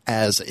PowerPoint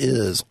as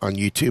is on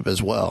YouTube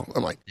as well.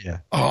 I'm like,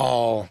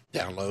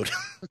 download.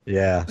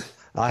 Yeah.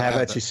 I have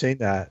actually seen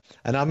that,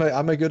 and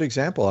I'm a good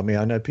example. I mean,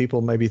 I know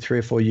people maybe 3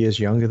 or 4 years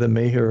younger than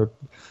me who are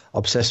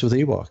obsessed with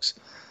Ewoks.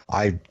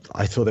 I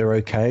thought they were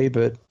okay,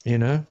 but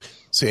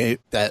See,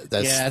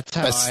 that's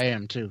how I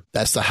am too.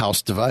 That's the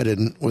house divided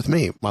with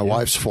me. My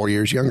wife's 4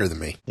 years younger than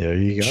me. There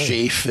you go.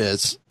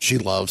 She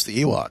loves the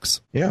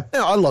Ewoks. Yeah.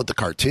 I love the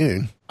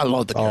cartoon. I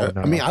love the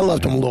I mean, I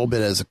loved them a little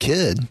bit as a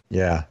kid.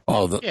 Yeah.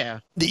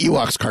 The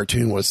Ewoks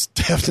cartoon was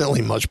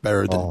definitely much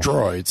better than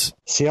Droids.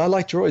 See, I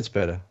like Droids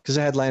better because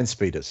they had land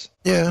speeders.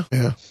 Yeah.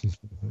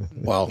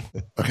 Well,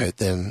 okay,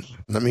 then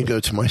let me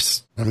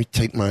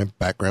take my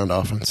background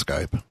off on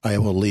Skype. I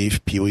will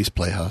leave Pee-wee's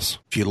Playhouse.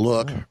 If you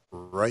look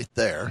right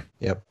there,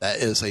 that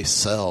is a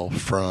cell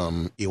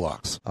from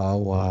Ewoks. Oh,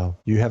 wow.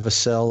 You have a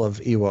cell of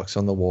Ewoks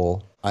on the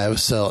wall. I have a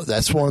cell.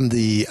 That's one of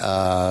the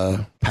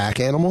pack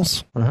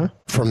animals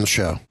from the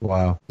show.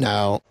 Wow.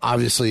 Now,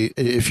 obviously,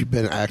 if you've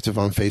been active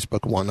on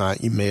Facebook and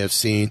whatnot, you may have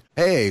seen,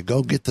 hey,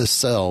 go get this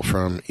cell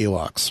from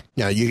Ewoks.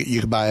 Now,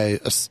 you could buy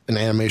an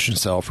animation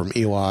cell from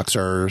Ewoks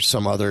or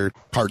some other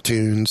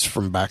cartoons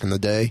from back in the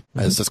day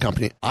as this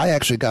company. I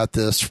actually got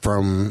this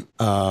from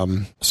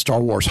Star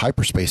Wars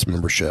Hyperspace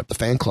membership, the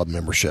fan club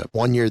membership.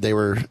 One year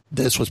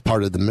this was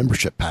part of the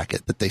membership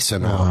packet that they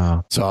sent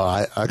out. So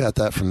I got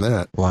that from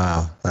that.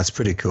 Wow. That's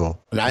pretty really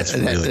cool. And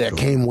that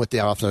came with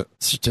the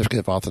certificate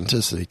of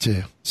authenticity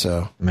too.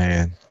 So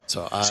man,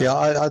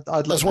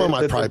 I'd that's one of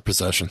my pride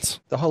possessions.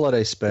 The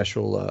holiday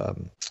special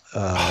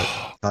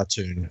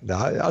cartoon.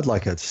 I'd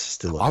like it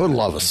still. I would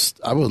love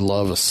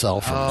a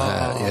cell from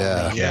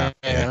that. Yeah,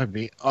 that would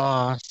be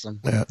awesome.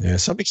 Yeah,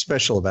 something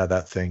special about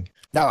that thing.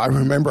 Now, I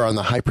remember on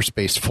the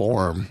Hyperspace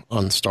forum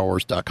on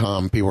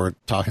StarWars.com, people were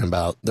talking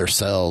about their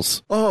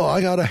cells. Oh,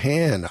 I got a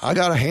hand. I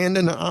got a hand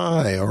and an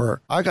eye,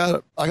 or I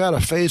got a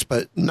face,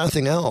 but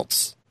nothing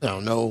else.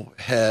 No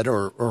head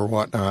or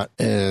whatnot.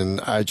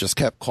 And I just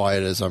kept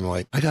quiet as I'm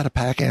like, I got a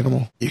pack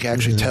animal. You can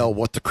actually tell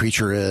what the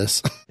creature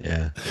is.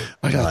 Yeah.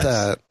 I got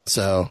that.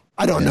 So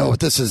I don't know if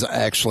this is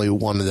actually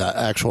one of the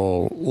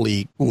actual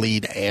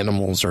lead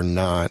animals or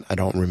not. I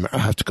don't remember. I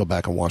have to go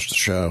back and watch the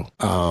show.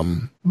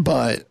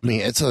 But I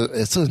mean, it's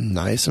a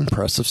nice,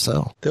 impressive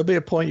cell. There'll be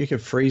a point you can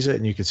freeze it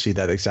and you can see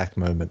that exact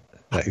moment.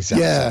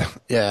 Yeah.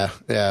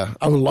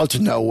 I would love to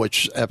know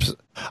which episode.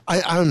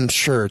 I'm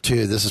sure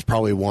too. This is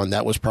probably one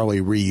that was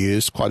probably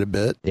reused quite a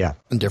bit. Yeah,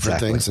 in different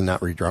things and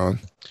not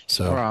redrawn.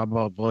 So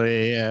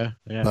probably, yeah.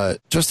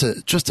 But just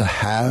to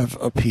have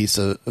a piece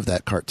of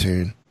that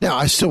cartoon. Now,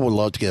 I still would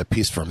love to get a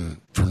piece from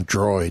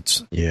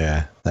Droids.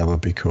 Yeah, that would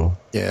be cool.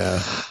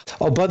 Yeah.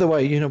 Oh, by the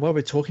way, while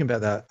we're talking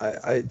about that,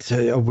 it's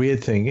a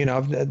weird thing.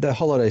 The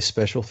holiday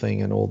special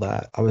thing and all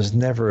that. I was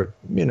never,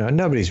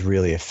 nobody's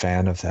really a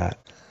fan of that.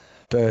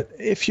 But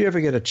if you ever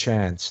get a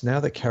chance,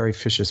 now that Carrie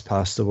Fisher's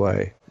passed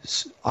away,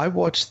 I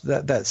watched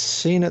that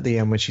scene at the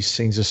end when she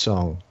sings a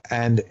song,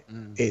 and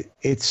it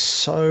was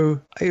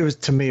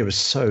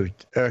so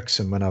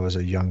irksome when I was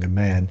a younger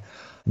man.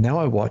 Now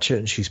I watch it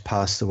and she's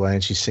passed away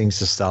and she sings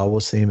the Star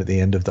Wars theme at the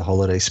end of the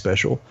holiday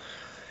special.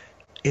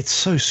 It's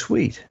so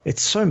sweet.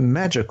 It's so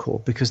magical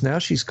because now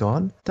she's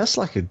gone. That's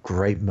like a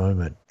great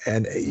moment.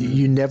 And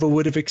you never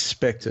would have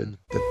expected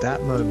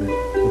that moment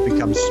would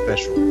become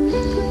special.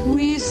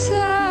 We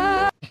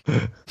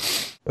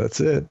That's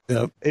it.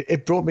 Yep.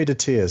 It brought me to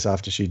tears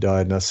after she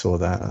died, and I saw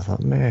that. I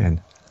thought,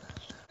 man,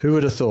 who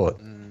would have thought?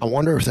 I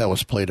wonder if that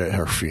was played at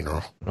her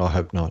funeral. I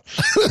hope not.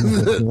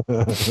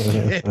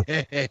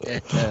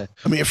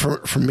 I mean,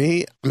 for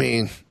me,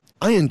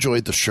 I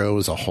enjoyed the show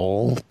as a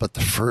whole, but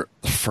the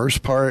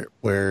first part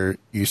where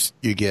you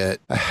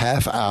get a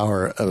half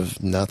hour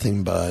of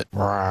nothing but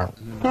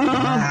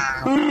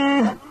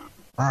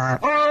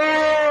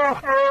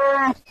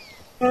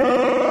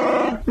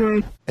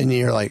and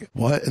you're like,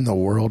 what in the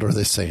world are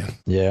they saying?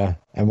 Yeah.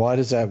 And why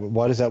does that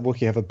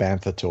Wookiee have a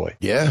Bantha toy?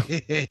 Yeah.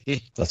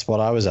 That's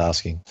what I was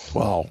asking.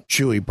 Well,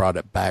 Chewie brought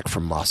it back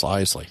from Mos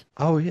Eisley.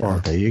 Oh,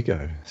 yeah. There you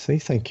go. See,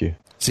 thank you.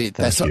 See,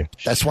 that's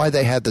why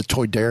they had the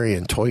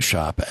Toydarian toy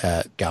shop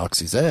at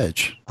Galaxy's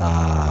Edge.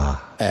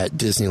 At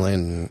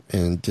Disneyland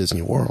and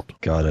Disney World.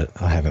 Got it.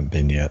 I haven't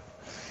been yet.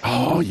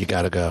 Oh, you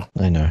got to go.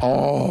 I know.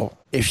 Oh,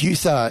 if you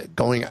thought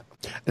going...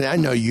 And I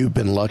know you've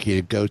been lucky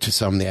to go to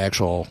some of the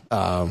actual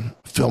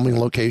filming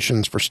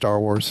locations for Star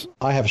Wars.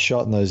 I have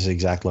shot in those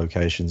exact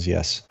locations,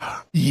 yes.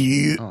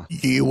 You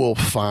will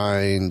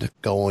find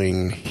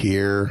going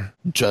here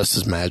just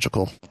as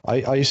magical.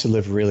 I used to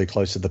live really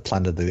close to the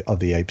Planet of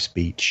the Apes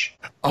beach.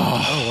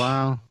 Oh,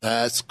 wow.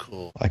 That's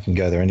cool. I can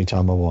go there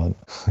anytime I want.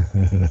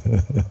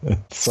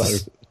 So,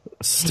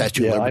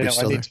 Statue of Liberty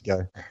still I need to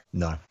go.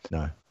 No.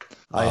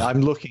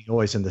 I'm looking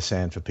always in the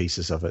sand for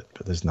pieces of it,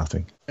 but there's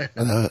nothing.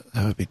 That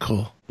would be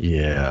cool.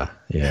 Yeah.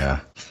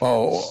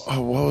 Oh,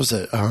 what was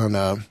it?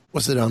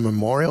 Was it on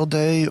Memorial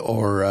Day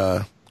or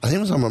I think it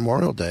was on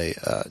Memorial Day.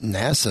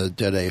 NASA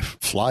did a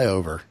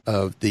flyover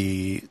of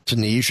the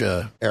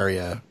Tunisia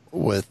area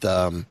with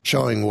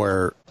showing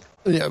where...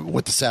 Yeah,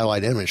 with the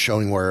satellite image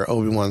showing where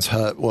Obi-Wan's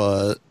hut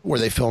was,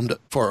 where they filmed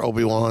for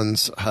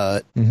Obi-Wan's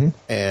hut,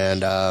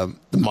 and the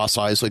Mos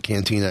Eisley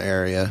Cantina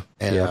area,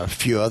 and a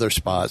few other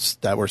spots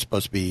that were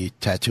supposed to be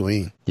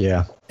Tatooine.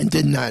 Yeah. And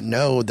did not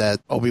know that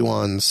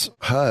Obi-Wan's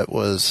hut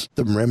was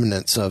the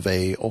remnants of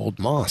a old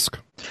mosque.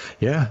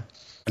 Yeah.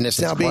 And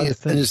it's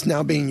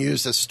now being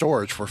used as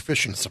storage for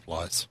fishing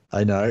supplies.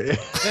 I know.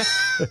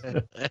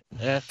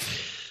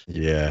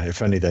 Yeah,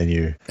 if only they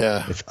knew.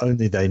 Yeah. If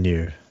only they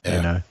knew,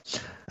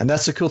 And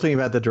that's the cool thing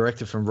about the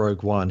director from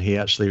Rogue One. He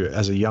actually,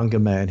 as a younger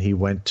man, he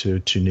went to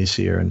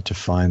Tunisia and to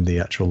find the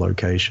actual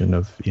location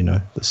of,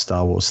 the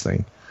Star Wars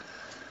thing.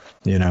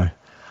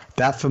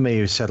 That for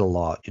me said a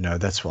lot.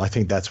 I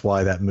think that's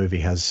why that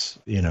movie has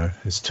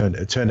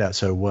turned out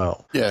so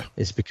well. Yeah,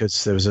 it's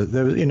because there's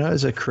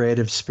a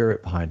creative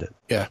spirit behind it.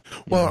 Yeah.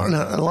 Well, and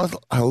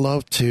I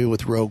love too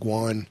with Rogue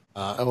One.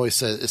 I always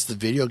said it's the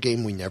video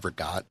game we never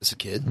got as a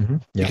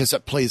kid because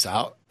it plays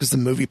out because the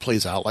movie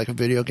plays out like a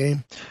video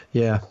game.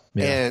 Yeah.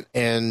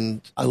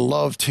 And I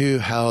love too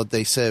how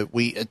they said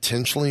we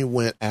intentionally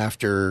went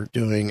after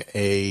doing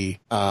a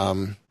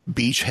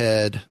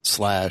beachhead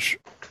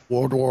 /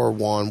 World War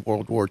I,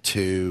 World War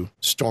II,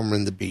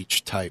 Storming the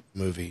Beach type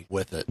movie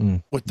with it,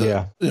 with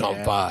the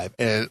vibe,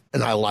 and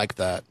I like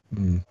that.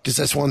 Because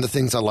that's one of the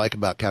things I like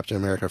about Captain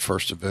America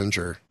First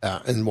Avenger,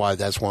 and why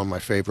that's one of my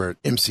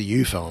favorite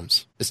MCU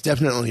films. It's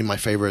definitely my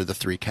favorite of the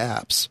three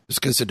Caps,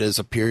 just because it is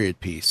a period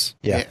piece.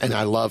 Yeah. And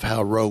I love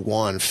how Rogue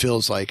One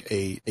feels like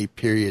a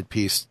period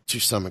piece to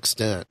some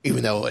extent,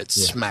 even though it's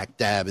smack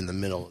dab in the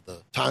middle of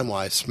the,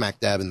 time-wise, smack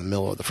dab in the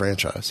middle of the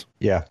franchise.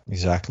 Yeah,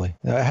 exactly.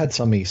 It had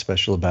something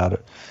special about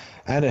it.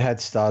 And it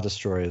had Star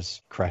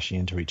Destroyers crashing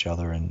into each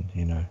other and,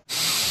 you know.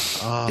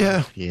 Oh,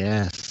 Yeah.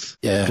 Yes.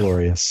 Yeah.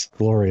 Glorious.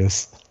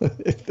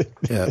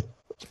 Yeah.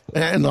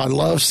 And I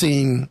love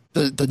seeing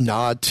the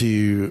nod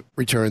to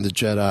Return of the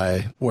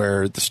Jedi,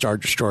 where the Star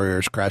Destroyer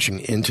is crashing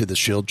into the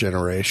shield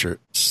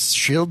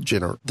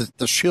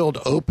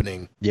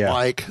opening,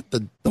 like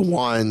the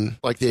one,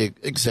 like the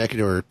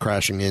Executor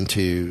crashing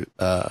into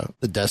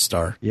the Death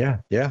Star. Yeah,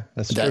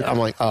 that's true. I'm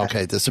like, oh,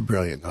 okay, this is a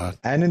brilliant nod.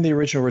 And in the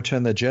original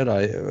Return of the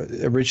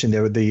Jedi,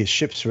 originally the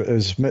ships, it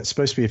was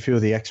supposed to be a few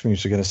of the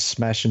X-Wings were going to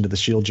smash into the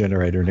shield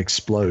generator and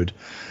explode,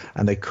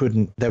 and they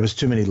couldn't. There was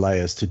too many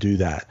layers to do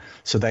that,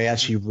 so they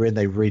actually when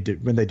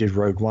they did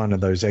Rogue One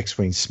and those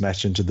X-Wings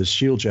smashed into the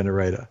shield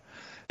generator,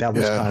 that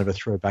was kind of a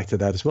throwback to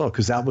that as well,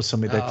 because that was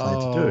something they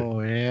planned to do. Oh,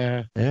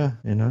 yeah. Yeah,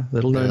 you know,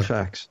 little known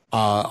facts.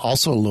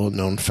 Also a little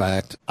known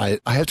fact, I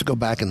have to go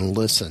back and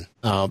listen,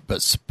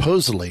 but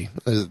supposedly,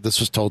 this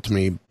was told to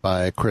me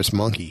by Chris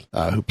Monkey,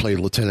 who played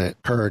Lieutenant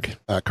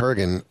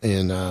Kurgan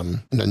in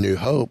A New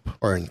Hope,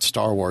 or in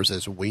Star Wars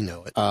as we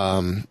know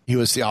it. He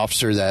was the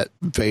officer that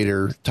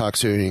Vader talks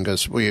to, and he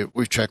goes,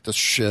 we've checked the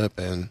ship,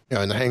 and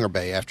in the hangar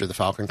bay after the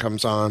Falcon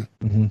comes on,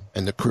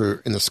 and the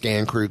crew, and the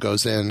scan crew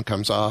goes in,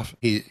 comes off,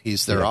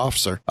 he's their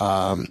officer.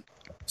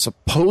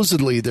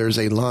 Supposedly, there's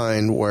a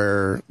line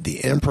where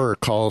the Emperor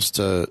calls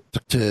to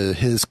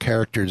his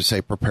character to say,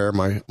 "Prepare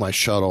my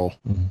shuttle."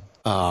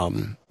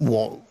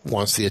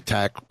 Once the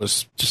attack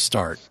was to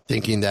start,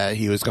 thinking that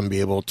he was going to be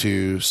able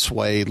to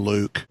sway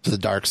Luke to the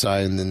dark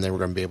side, and then they were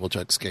going to be able to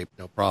escape,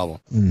 no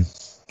problem.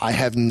 I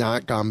have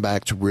not gone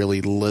back to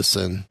really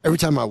listen. Every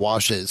time I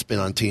watch it, it's been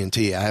on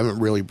TNT. I haven't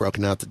really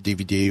broken out the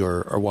DVD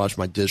or watched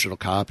my digital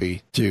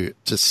copy to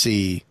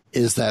see,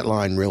 is that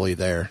line really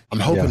there? I'm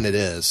hoping it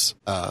is.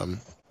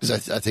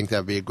 Because I think that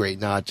would be a great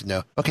nod to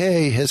know,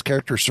 okay, his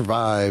character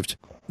survived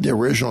the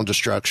original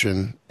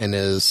destruction and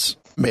has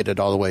made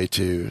it all the way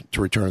to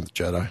Return of the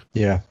Jedi.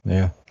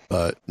 Yeah.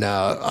 But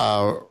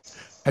now,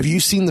 have you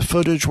seen the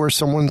footage where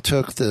someone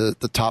took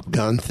the Top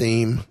Gun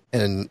theme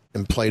and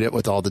played it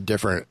with all the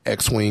different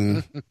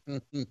X-Wing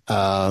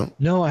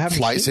no, I haven't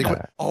flight seen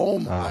sequence? that. Oh,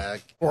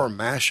 my. Or a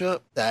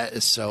mashup? That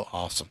is so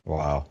awesome.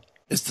 Wow.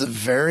 It's the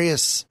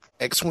various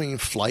X-Wing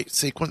flight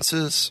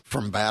sequences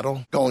from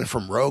battle, going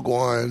from Rogue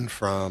One,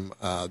 from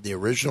the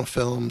original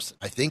films,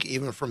 I think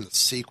even from the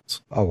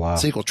sequels. Oh, wow.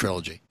 Sequel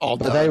trilogy. All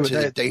down to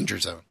the Danger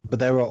Zone. But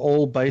they were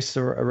all based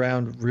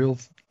around real,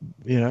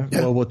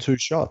 World War II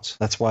shots.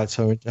 That's why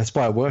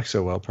it works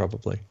so well,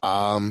 probably.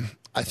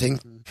 I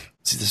think,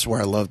 see, this is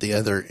where I love the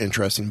other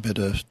interesting bit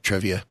of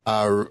trivia.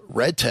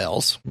 Red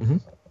Tails.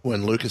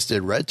 When Lucas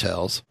did Red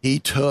Tails, he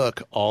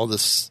took all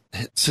this,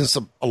 since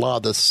a lot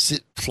of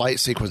the flight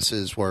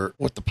sequences were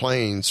with the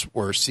planes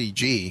were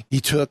CG, he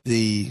took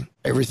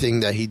everything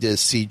that he did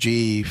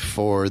CG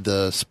for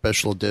the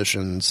special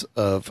editions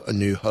of A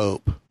New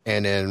Hope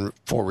and then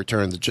for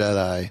Return of the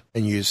Jedi,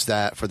 and used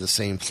that for the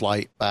same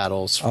flight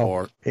battles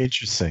for.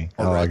 Interesting.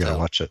 I got to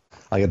watch it.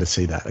 I got to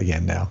see that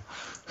again now.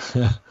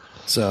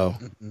 So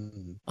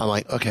I'm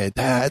like, okay,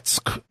 that's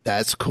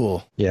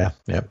cool. Yeah,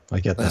 yep, I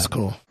get that. That's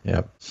cool.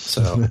 Yep.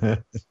 So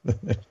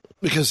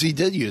because he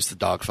did use the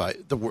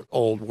dogfight, the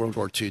old World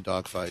War II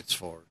dogfights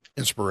for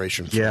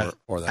inspiration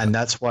for that, and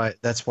that's why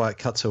it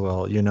cuts so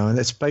well, and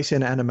it's based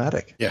in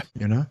animatic. Yeah,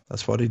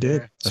 that's what he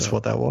did. That's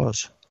what that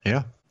was.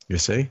 Yeah, you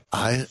see,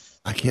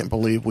 I can't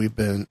believe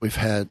we've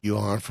had you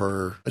on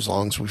for as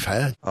long as we've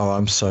had. Oh,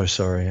 I'm so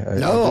sorry.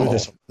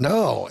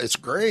 No, it's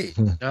great.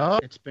 No,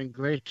 it's been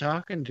great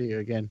talking to you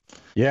again.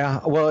 Yeah,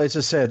 well, as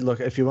I said, look,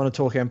 if you want to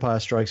talk Empire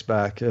Strikes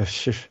Back,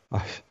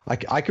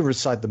 I could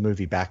recite the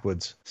movie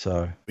backwards.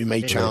 So we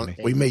may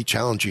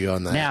challenge you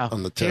on that. Now,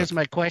 on the tip. Here's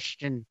my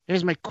question,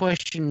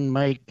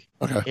 Mike.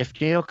 Okay. If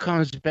Dale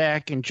comes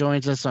back and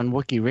joins us on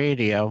Wookiee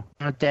Radio,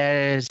 would that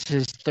as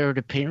his third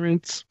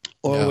appearance,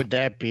 or would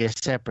that be a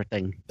separate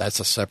thing? That's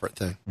a separate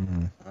thing.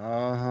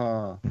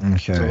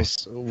 Okay.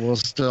 So we'll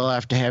still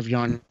have to have you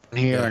on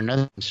here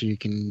another, so you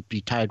can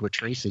be tied with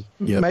Tracy.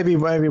 Yep. Maybe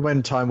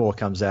when Time War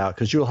comes out,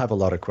 because you'll have a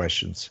lot of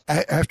questions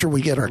after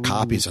we get our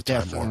copies of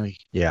Time War.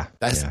 Yeah,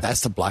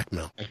 that's the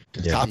blackmail.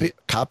 Yeah.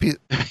 Copy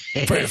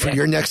for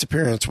your next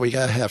appearance. We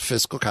gotta have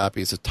physical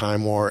copies of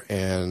Time War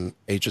and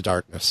Age of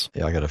Darkness.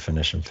 Yeah, I gotta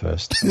finish them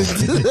first.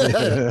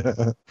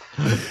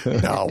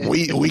 No,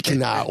 we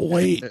cannot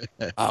wait.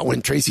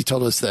 When Tracy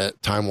told us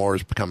that Time War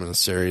is becoming a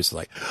series,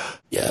 like,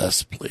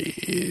 yes,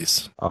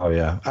 please. Oh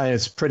yeah,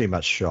 it's pretty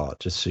much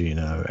shot, just so you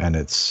know, and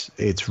it's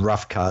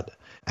rough cut.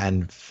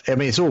 And I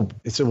mean,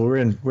 we're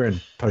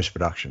in post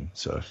production.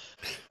 So,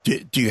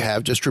 do you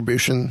have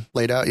distribution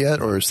laid out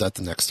yet, or is that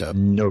the next step?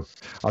 Nope.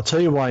 I'll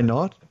tell you why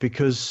not.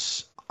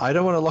 Because I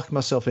don't want to lock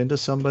myself into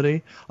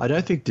somebody. I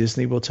don't think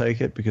Disney will take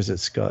it because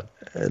it's got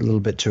a little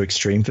bit too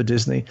extreme for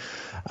Disney.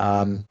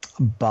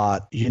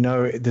 But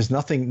there's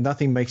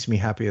nothing makes me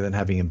happier than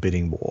having a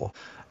bidding war.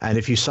 And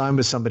if you sign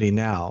with somebody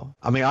now,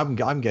 I mean,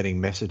 I'm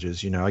getting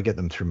messages, I get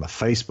them through my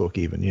Facebook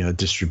even,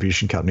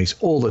 distribution companies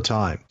all the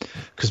time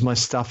because my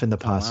stuff in the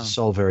past has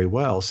sold very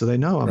well. So they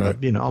know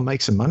I'll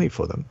make some money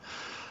for them.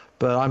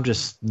 But I'm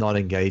just not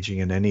engaging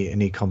in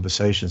any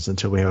conversations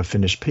until we have a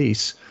finished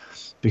piece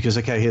because,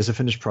 okay, here's a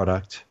finished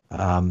product.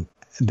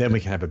 Then we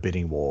can have a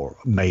bidding war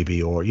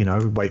maybe, or,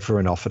 wait for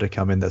an offer to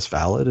come in that's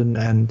valid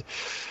and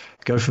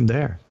go from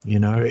there.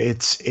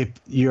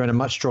 You're in a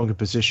much stronger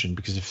position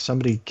because if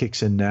somebody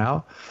kicks in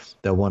now,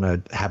 they'll want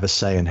to have a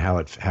say in how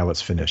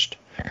it's finished.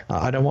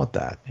 I don't want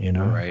that.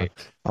 Right.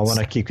 I want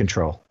to keep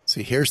control.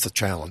 See, here's the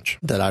challenge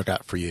that I've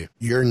got for you.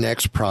 Your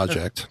next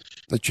project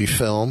that you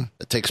film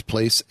that takes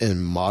place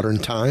in modern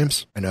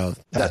times. I know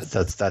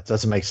that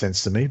doesn't make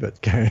sense to me, but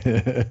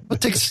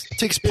it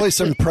takes place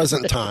in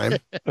present time.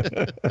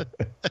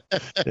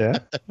 Yeah.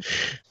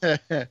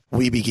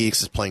 Weeby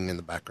Geeks is playing in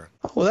the background.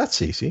 Well,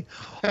 that's easy.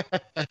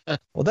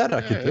 Well, that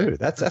I could do.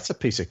 That's a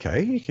piece of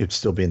cake. You could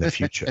still be in the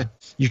future.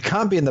 You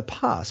can't be in the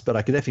past, but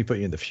I could definitely put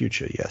you in the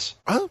future. Yes,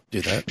 I'll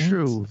do that.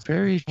 True.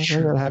 Very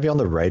true. I'll have you on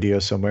the radio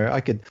somewhere.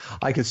 I could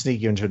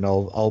sneak you into an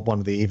old one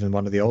of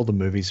the older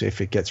movies if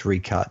it gets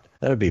recut.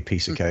 That would be a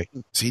piece of cake.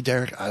 See,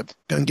 Derek, I'm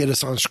going to get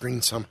us on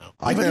screen somehow.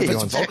 Even if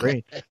it's on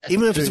screen.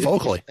 Even if it's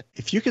vocally.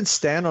 If you can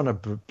stand on a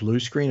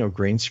blue screen or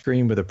green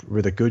screen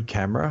with a good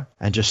camera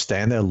and just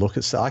stand there and look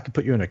at stuff, I could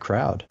put you in a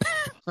crowd.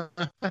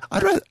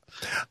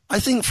 I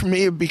think for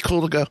me, it'd be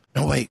cool to go,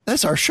 no, wait,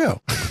 that's our show.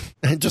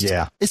 And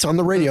it's on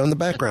the radio in the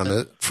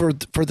background for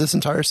this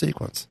entire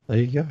sequence. There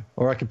you go.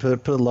 Or I could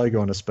put a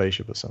logo on a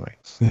spaceship or something.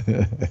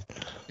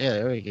 Yeah,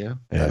 there we go.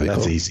 Yeah,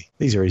 that's cool. Easy.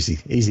 These are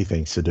easy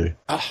things to do.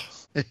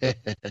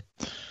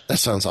 That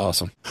sounds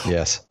awesome.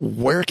 Yes.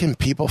 Where can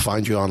people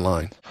find you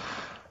online?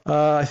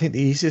 I think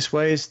the easiest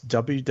way is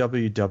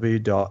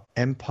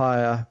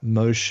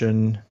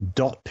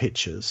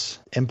www.empiremotion.pictures.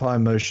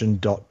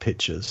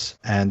 Empiremotion.pictures.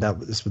 And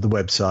that is the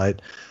website.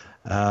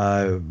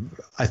 I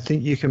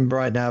think you can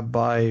right now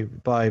buy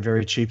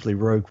very cheaply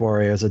Rogue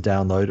Warrior as a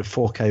download, a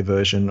 4K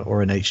version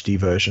or an HD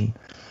version.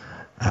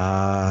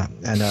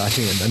 And I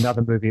think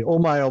another movie, all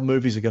my old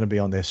movies are going to be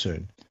on there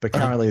soon. But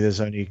currently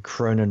there's only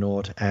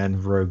Chrononaut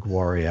and Rogue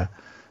Warrior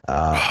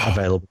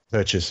available to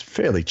purchase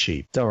fairly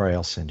cheap. Don't worry,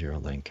 I'll send you a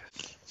link.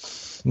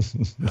 I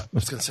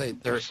was going to say,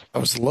 I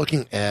was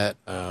looking at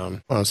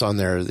when I was on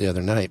there the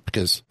other night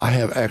because I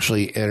have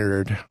actually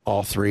entered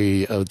all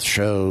 3 of the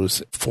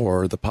shows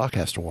for the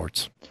podcast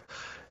awards.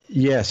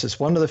 Yes, it's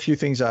one of the few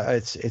things.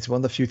 It's one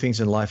of the few things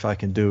in life I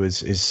can do.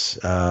 Is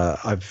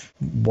I've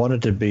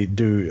wanted to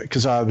do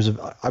because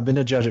I've been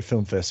a judge at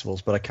film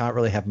festivals, but I can't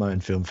really have my own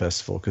film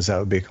festival because that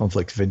would be a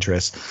conflict of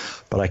interest.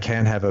 But I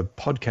can have a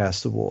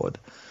podcast award.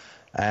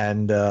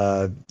 And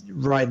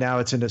right now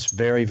it's in its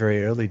very,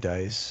 very early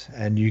days.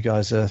 And you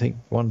guys are, I think,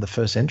 one of the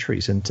first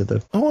entries into the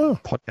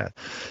podcast.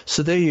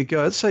 So there you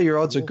go. I'd say your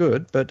odds are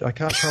good, but I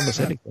can't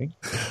promise anything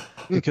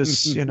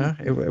because,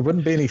 it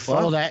wouldn't be any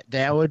fun. Well,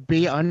 that would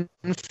be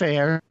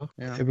unfair.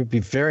 Yeah. It would be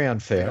very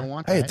unfair. I don't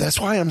want Hey, that. that's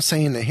why I'm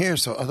saying it here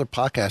so other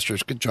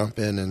podcasters could jump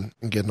in and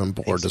get on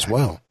board as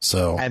well.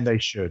 So And they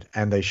should.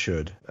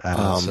 So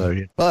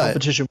but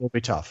competition will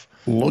be tough.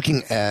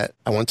 I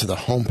went to the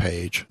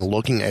homepage,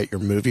 looking at your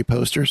movie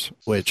posters,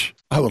 which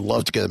I would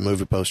love to get a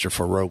movie poster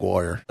for Rogue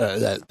Warrior.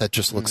 That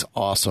just looks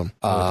awesome.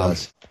 It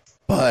does.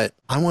 But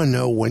I want to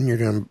know when you're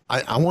going to.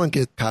 I want to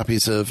get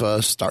copies of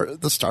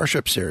the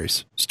Starship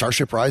series.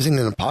 Starship Rising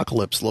and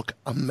Apocalypse look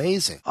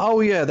amazing.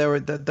 Oh yeah,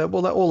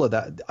 all of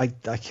that.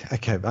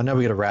 Okay, I know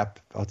we got to wrap.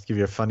 I'll give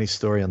you a funny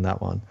story on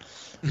that one.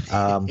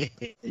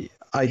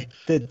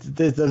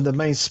 The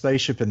main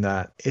spaceship in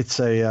that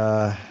it's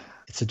a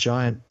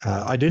giant.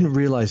 I didn't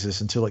realize this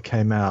until it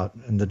came out,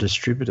 and the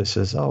distributor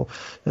says, "Oh,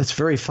 that's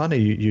very funny.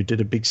 You did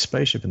a big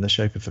spaceship in the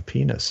shape of a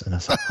penis." And I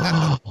said,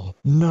 "Oh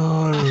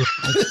no, I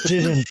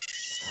didn't."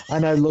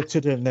 And I looked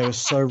at it, and they were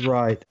so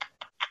right.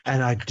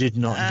 And I did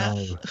not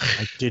know.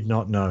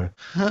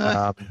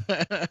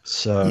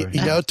 So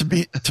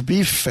to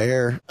be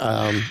fair,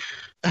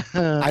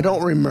 I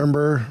don't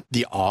remember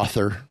the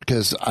author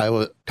because I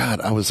was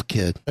a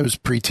kid. I was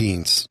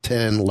preteens,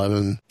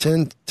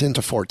 10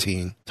 to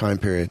 14 time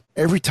period.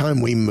 Every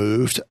time we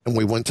moved and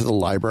we went to the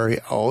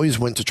library, I always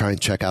went to try and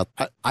check out.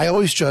 I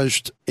always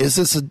judged, is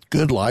this a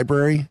good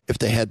library if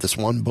they had this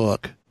one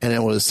book? And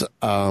it was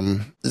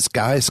this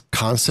guy's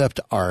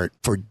concept art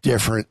for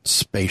different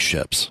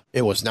spaceships.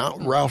 It was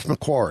not Ralph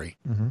McQuarrie,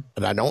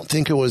 and I don't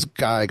think it was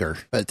Geiger,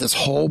 but this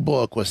whole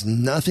book was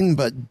nothing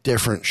but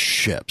different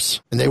ships.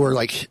 And they were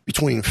like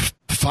between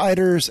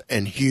fighters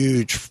and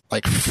huge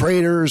like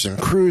freighters and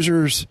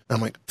cruisers. And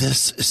I'm like,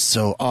 this is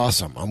so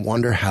awesome. I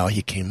wonder how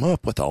he came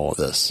up with all of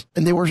this.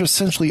 And they were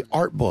essentially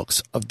art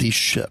books of these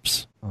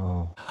ships.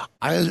 Oh,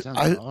 I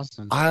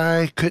awesome.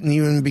 I couldn't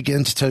even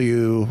begin to tell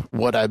you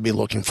what I'd be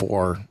looking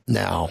for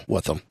now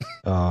with them.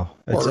 I'm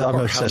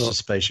obsessed with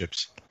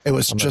spaceships. It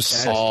was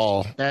just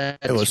all.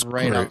 That's It was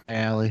right great. up my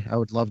alley. I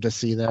would love to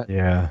see that.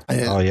 Yeah.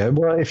 Oh, yeah.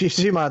 Well, if you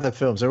see my other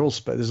films, they're all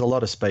there's a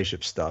lot of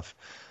spaceship stuff.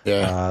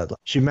 Yeah.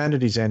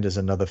 Humanity's End is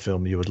another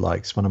film you would like.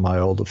 It's one of my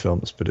older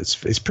films, but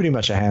it's pretty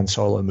much a Han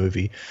Solo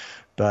movie,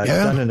 but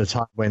done in a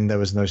time when there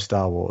was no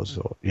Star Wars,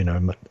 or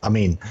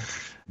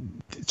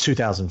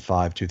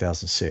 2005,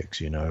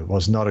 2006. It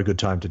was not a good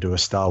time to do a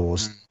Star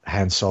Wars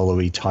Han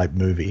Solo-y type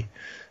movie.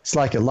 It's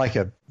like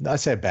I'd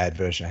say a bad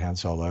version of Han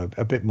Solo,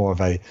 a bit more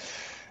of a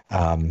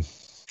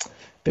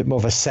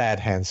sad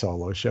Han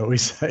Solo, shall we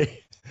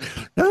say?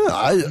 No,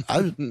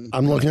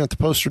 I'm looking at the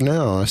poster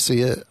now. I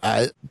see it.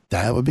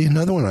 That would be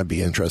another one I'd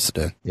be interested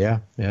in. Yeah.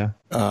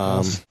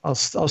 I'll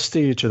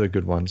steer you to the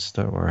good ones.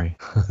 Don't worry.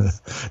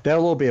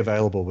 They'll all be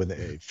available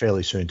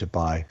fairly soon to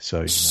buy.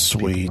 So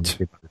Sweet.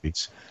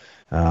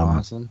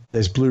 Awesome.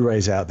 There's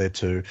Blu-rays out there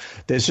too.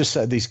 There's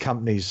just these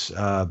companies,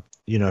 who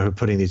are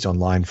putting these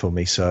online for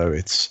me. So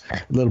it's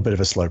a little bit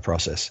of a slow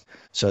process.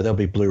 So there'll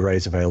be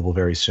Blu-rays available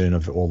very soon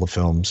of all the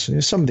films.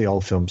 Some of the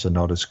old films are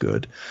not as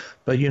good,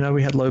 but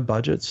we had low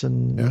budgets,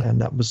 and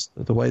that was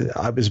the way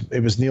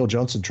it was Neil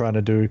Johnson trying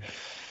to do,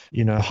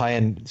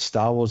 high-end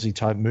Star Wars-y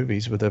type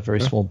movies with a very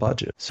small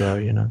budget.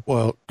 So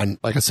Well,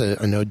 like I said,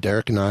 I know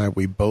Derek and I.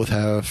 We both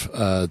have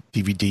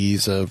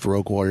DVDs of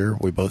Rogue Warrior.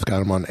 We both got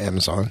them on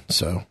Amazon.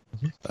 So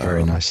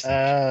very nice.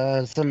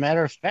 As a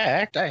matter of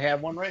fact, I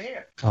have one right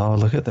here. Oh,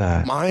 look at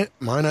that!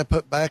 mine I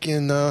put back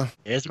in.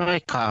 Here's my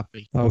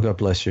copy. Oh, God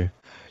bless you.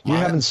 You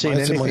haven't seen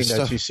mine's in my anything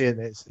that stuff.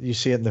 you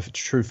see it in the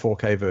true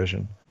 4K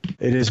version.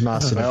 It is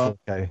mastered in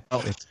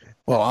 4K.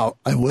 Well,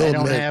 I will I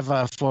don't admit, have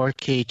a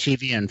 4K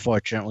TV,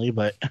 unfortunately,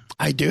 but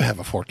I do have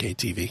a 4K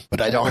TV, but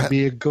I don't that would have.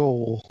 be a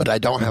goal. But I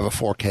don't have a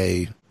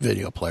 4K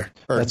video player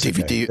or That's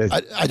DVD.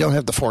 okay. I don't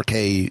have the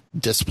 4K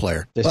disc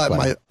player, Disc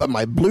but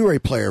my Blu-ray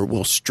player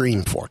will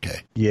stream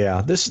 4K.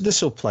 Yeah,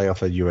 this will play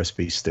off a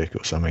USB stick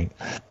or something.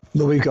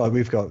 But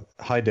we've got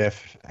high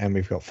def and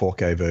we've got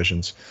 4K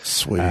versions.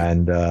 Sweet.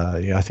 And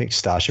I think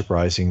Starship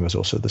Rising was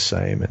also the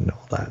same and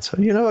all that. So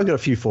I've got a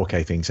few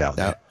 4K things out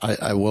Now, there.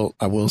 I will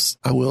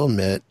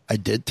admit I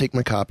did take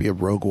my copy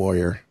of Rogue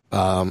Warrior,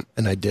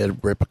 and I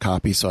did rip a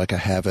copy so I could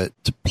have it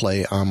to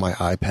play on my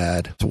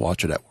iPad to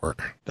watch it at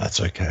work.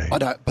 That's okay.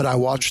 But I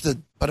watched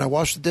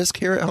the disc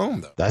here at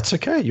home though. That's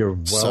okay. You're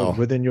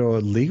within your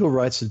legal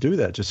rights to do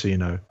that. Just so you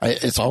know.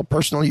 It's all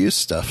personal use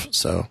stuff.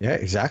 So Yeah,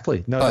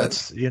 exactly. No,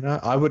 that's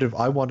I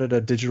wanted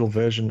a digital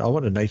version. I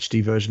wanted an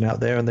HD version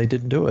out there, and they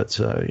didn't do it.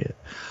 So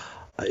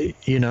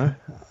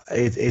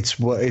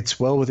it's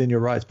well within your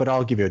rights. But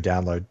I'll give you a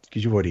download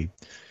because you've already.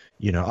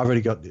 I've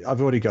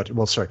already got.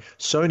 Well, sorry,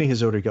 Sony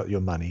has already got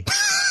your money,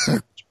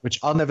 which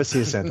I'll never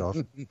see a cent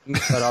of.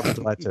 But I'll be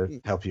glad to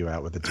help you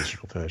out with the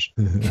digital version.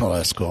 oh,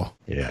 that's cool.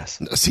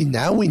 Yes. See,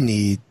 now we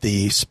need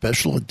the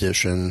special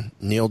edition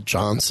Neil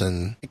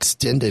Johnson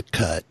extended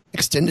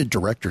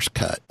director's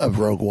cut of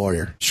Rogue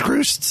Warrior.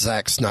 Screw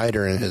Zack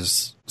Snyder and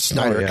his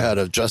Snyder cut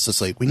of Justice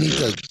League. We need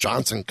the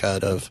Johnson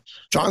cut of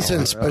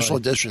special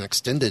edition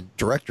extended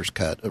director's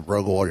cut of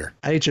Rogue Warrior.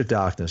 Age of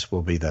Darkness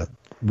will be that.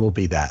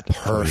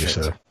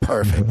 Perfect.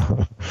 Perfect.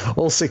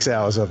 All 6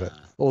 hours of it.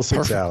 All 6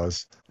 Perfect.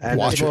 hours. And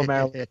Watch there's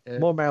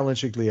more Marilyn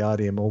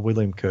Gigliotti and more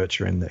William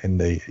Kircher in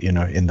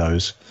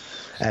those,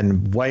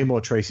 and way more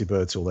Tracy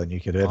Birdsall than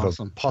you could ever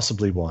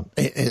possibly want.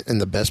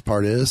 And the best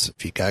part is,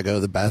 if you gotta go to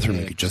the bathroom,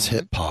 you can just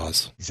hit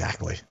pause.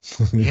 Exactly.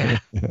 Yeah.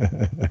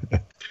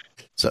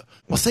 So,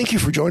 well, thank you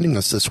for joining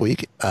us this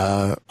week.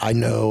 I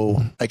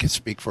know I can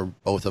speak for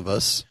both of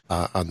us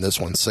on this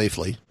one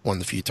safely, one of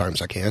the few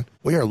times I can.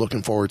 We are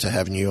looking forward to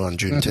having you on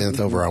June 10th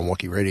over on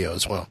Wookiee Radio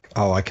as well.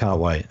 Oh, I can't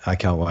wait.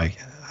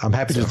 I'm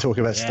happy to talk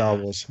about Star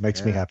Wars.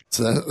 Makes me happy.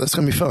 So that's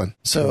going to be fun.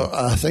 So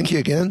thank you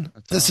again.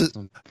 That's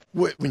awesome.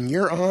 When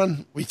you're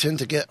on, we tend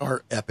to get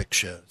our epic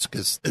shows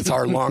because it's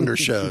our longer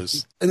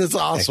shows. And it's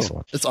awesome.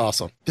 Excellent. It's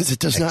awesome because it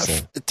does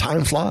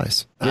time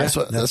flies. Yeah,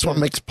 that's what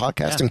makes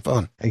podcasting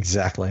fun.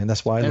 Exactly. And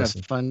that's why I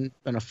listen.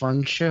 Been a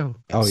fun show.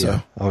 Oh,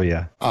 yeah. Oh,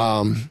 yeah.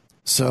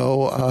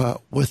 So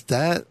with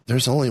that,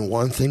 there's only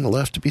one thing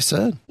left to be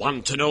said.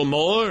 Want to know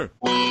more?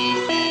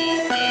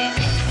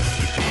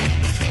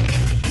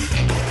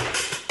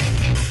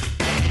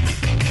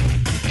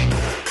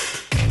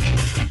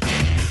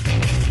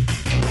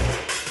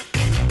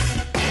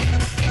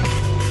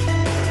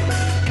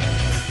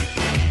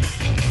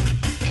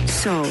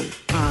 So,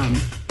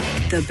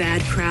 the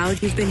bad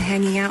crowd you've been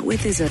hanging out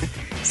with is a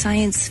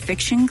science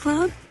fiction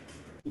club?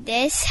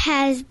 This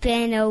has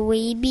been a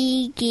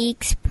Weeby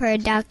Geeks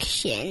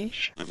production.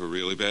 I have a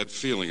really bad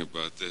feeling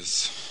about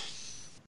this.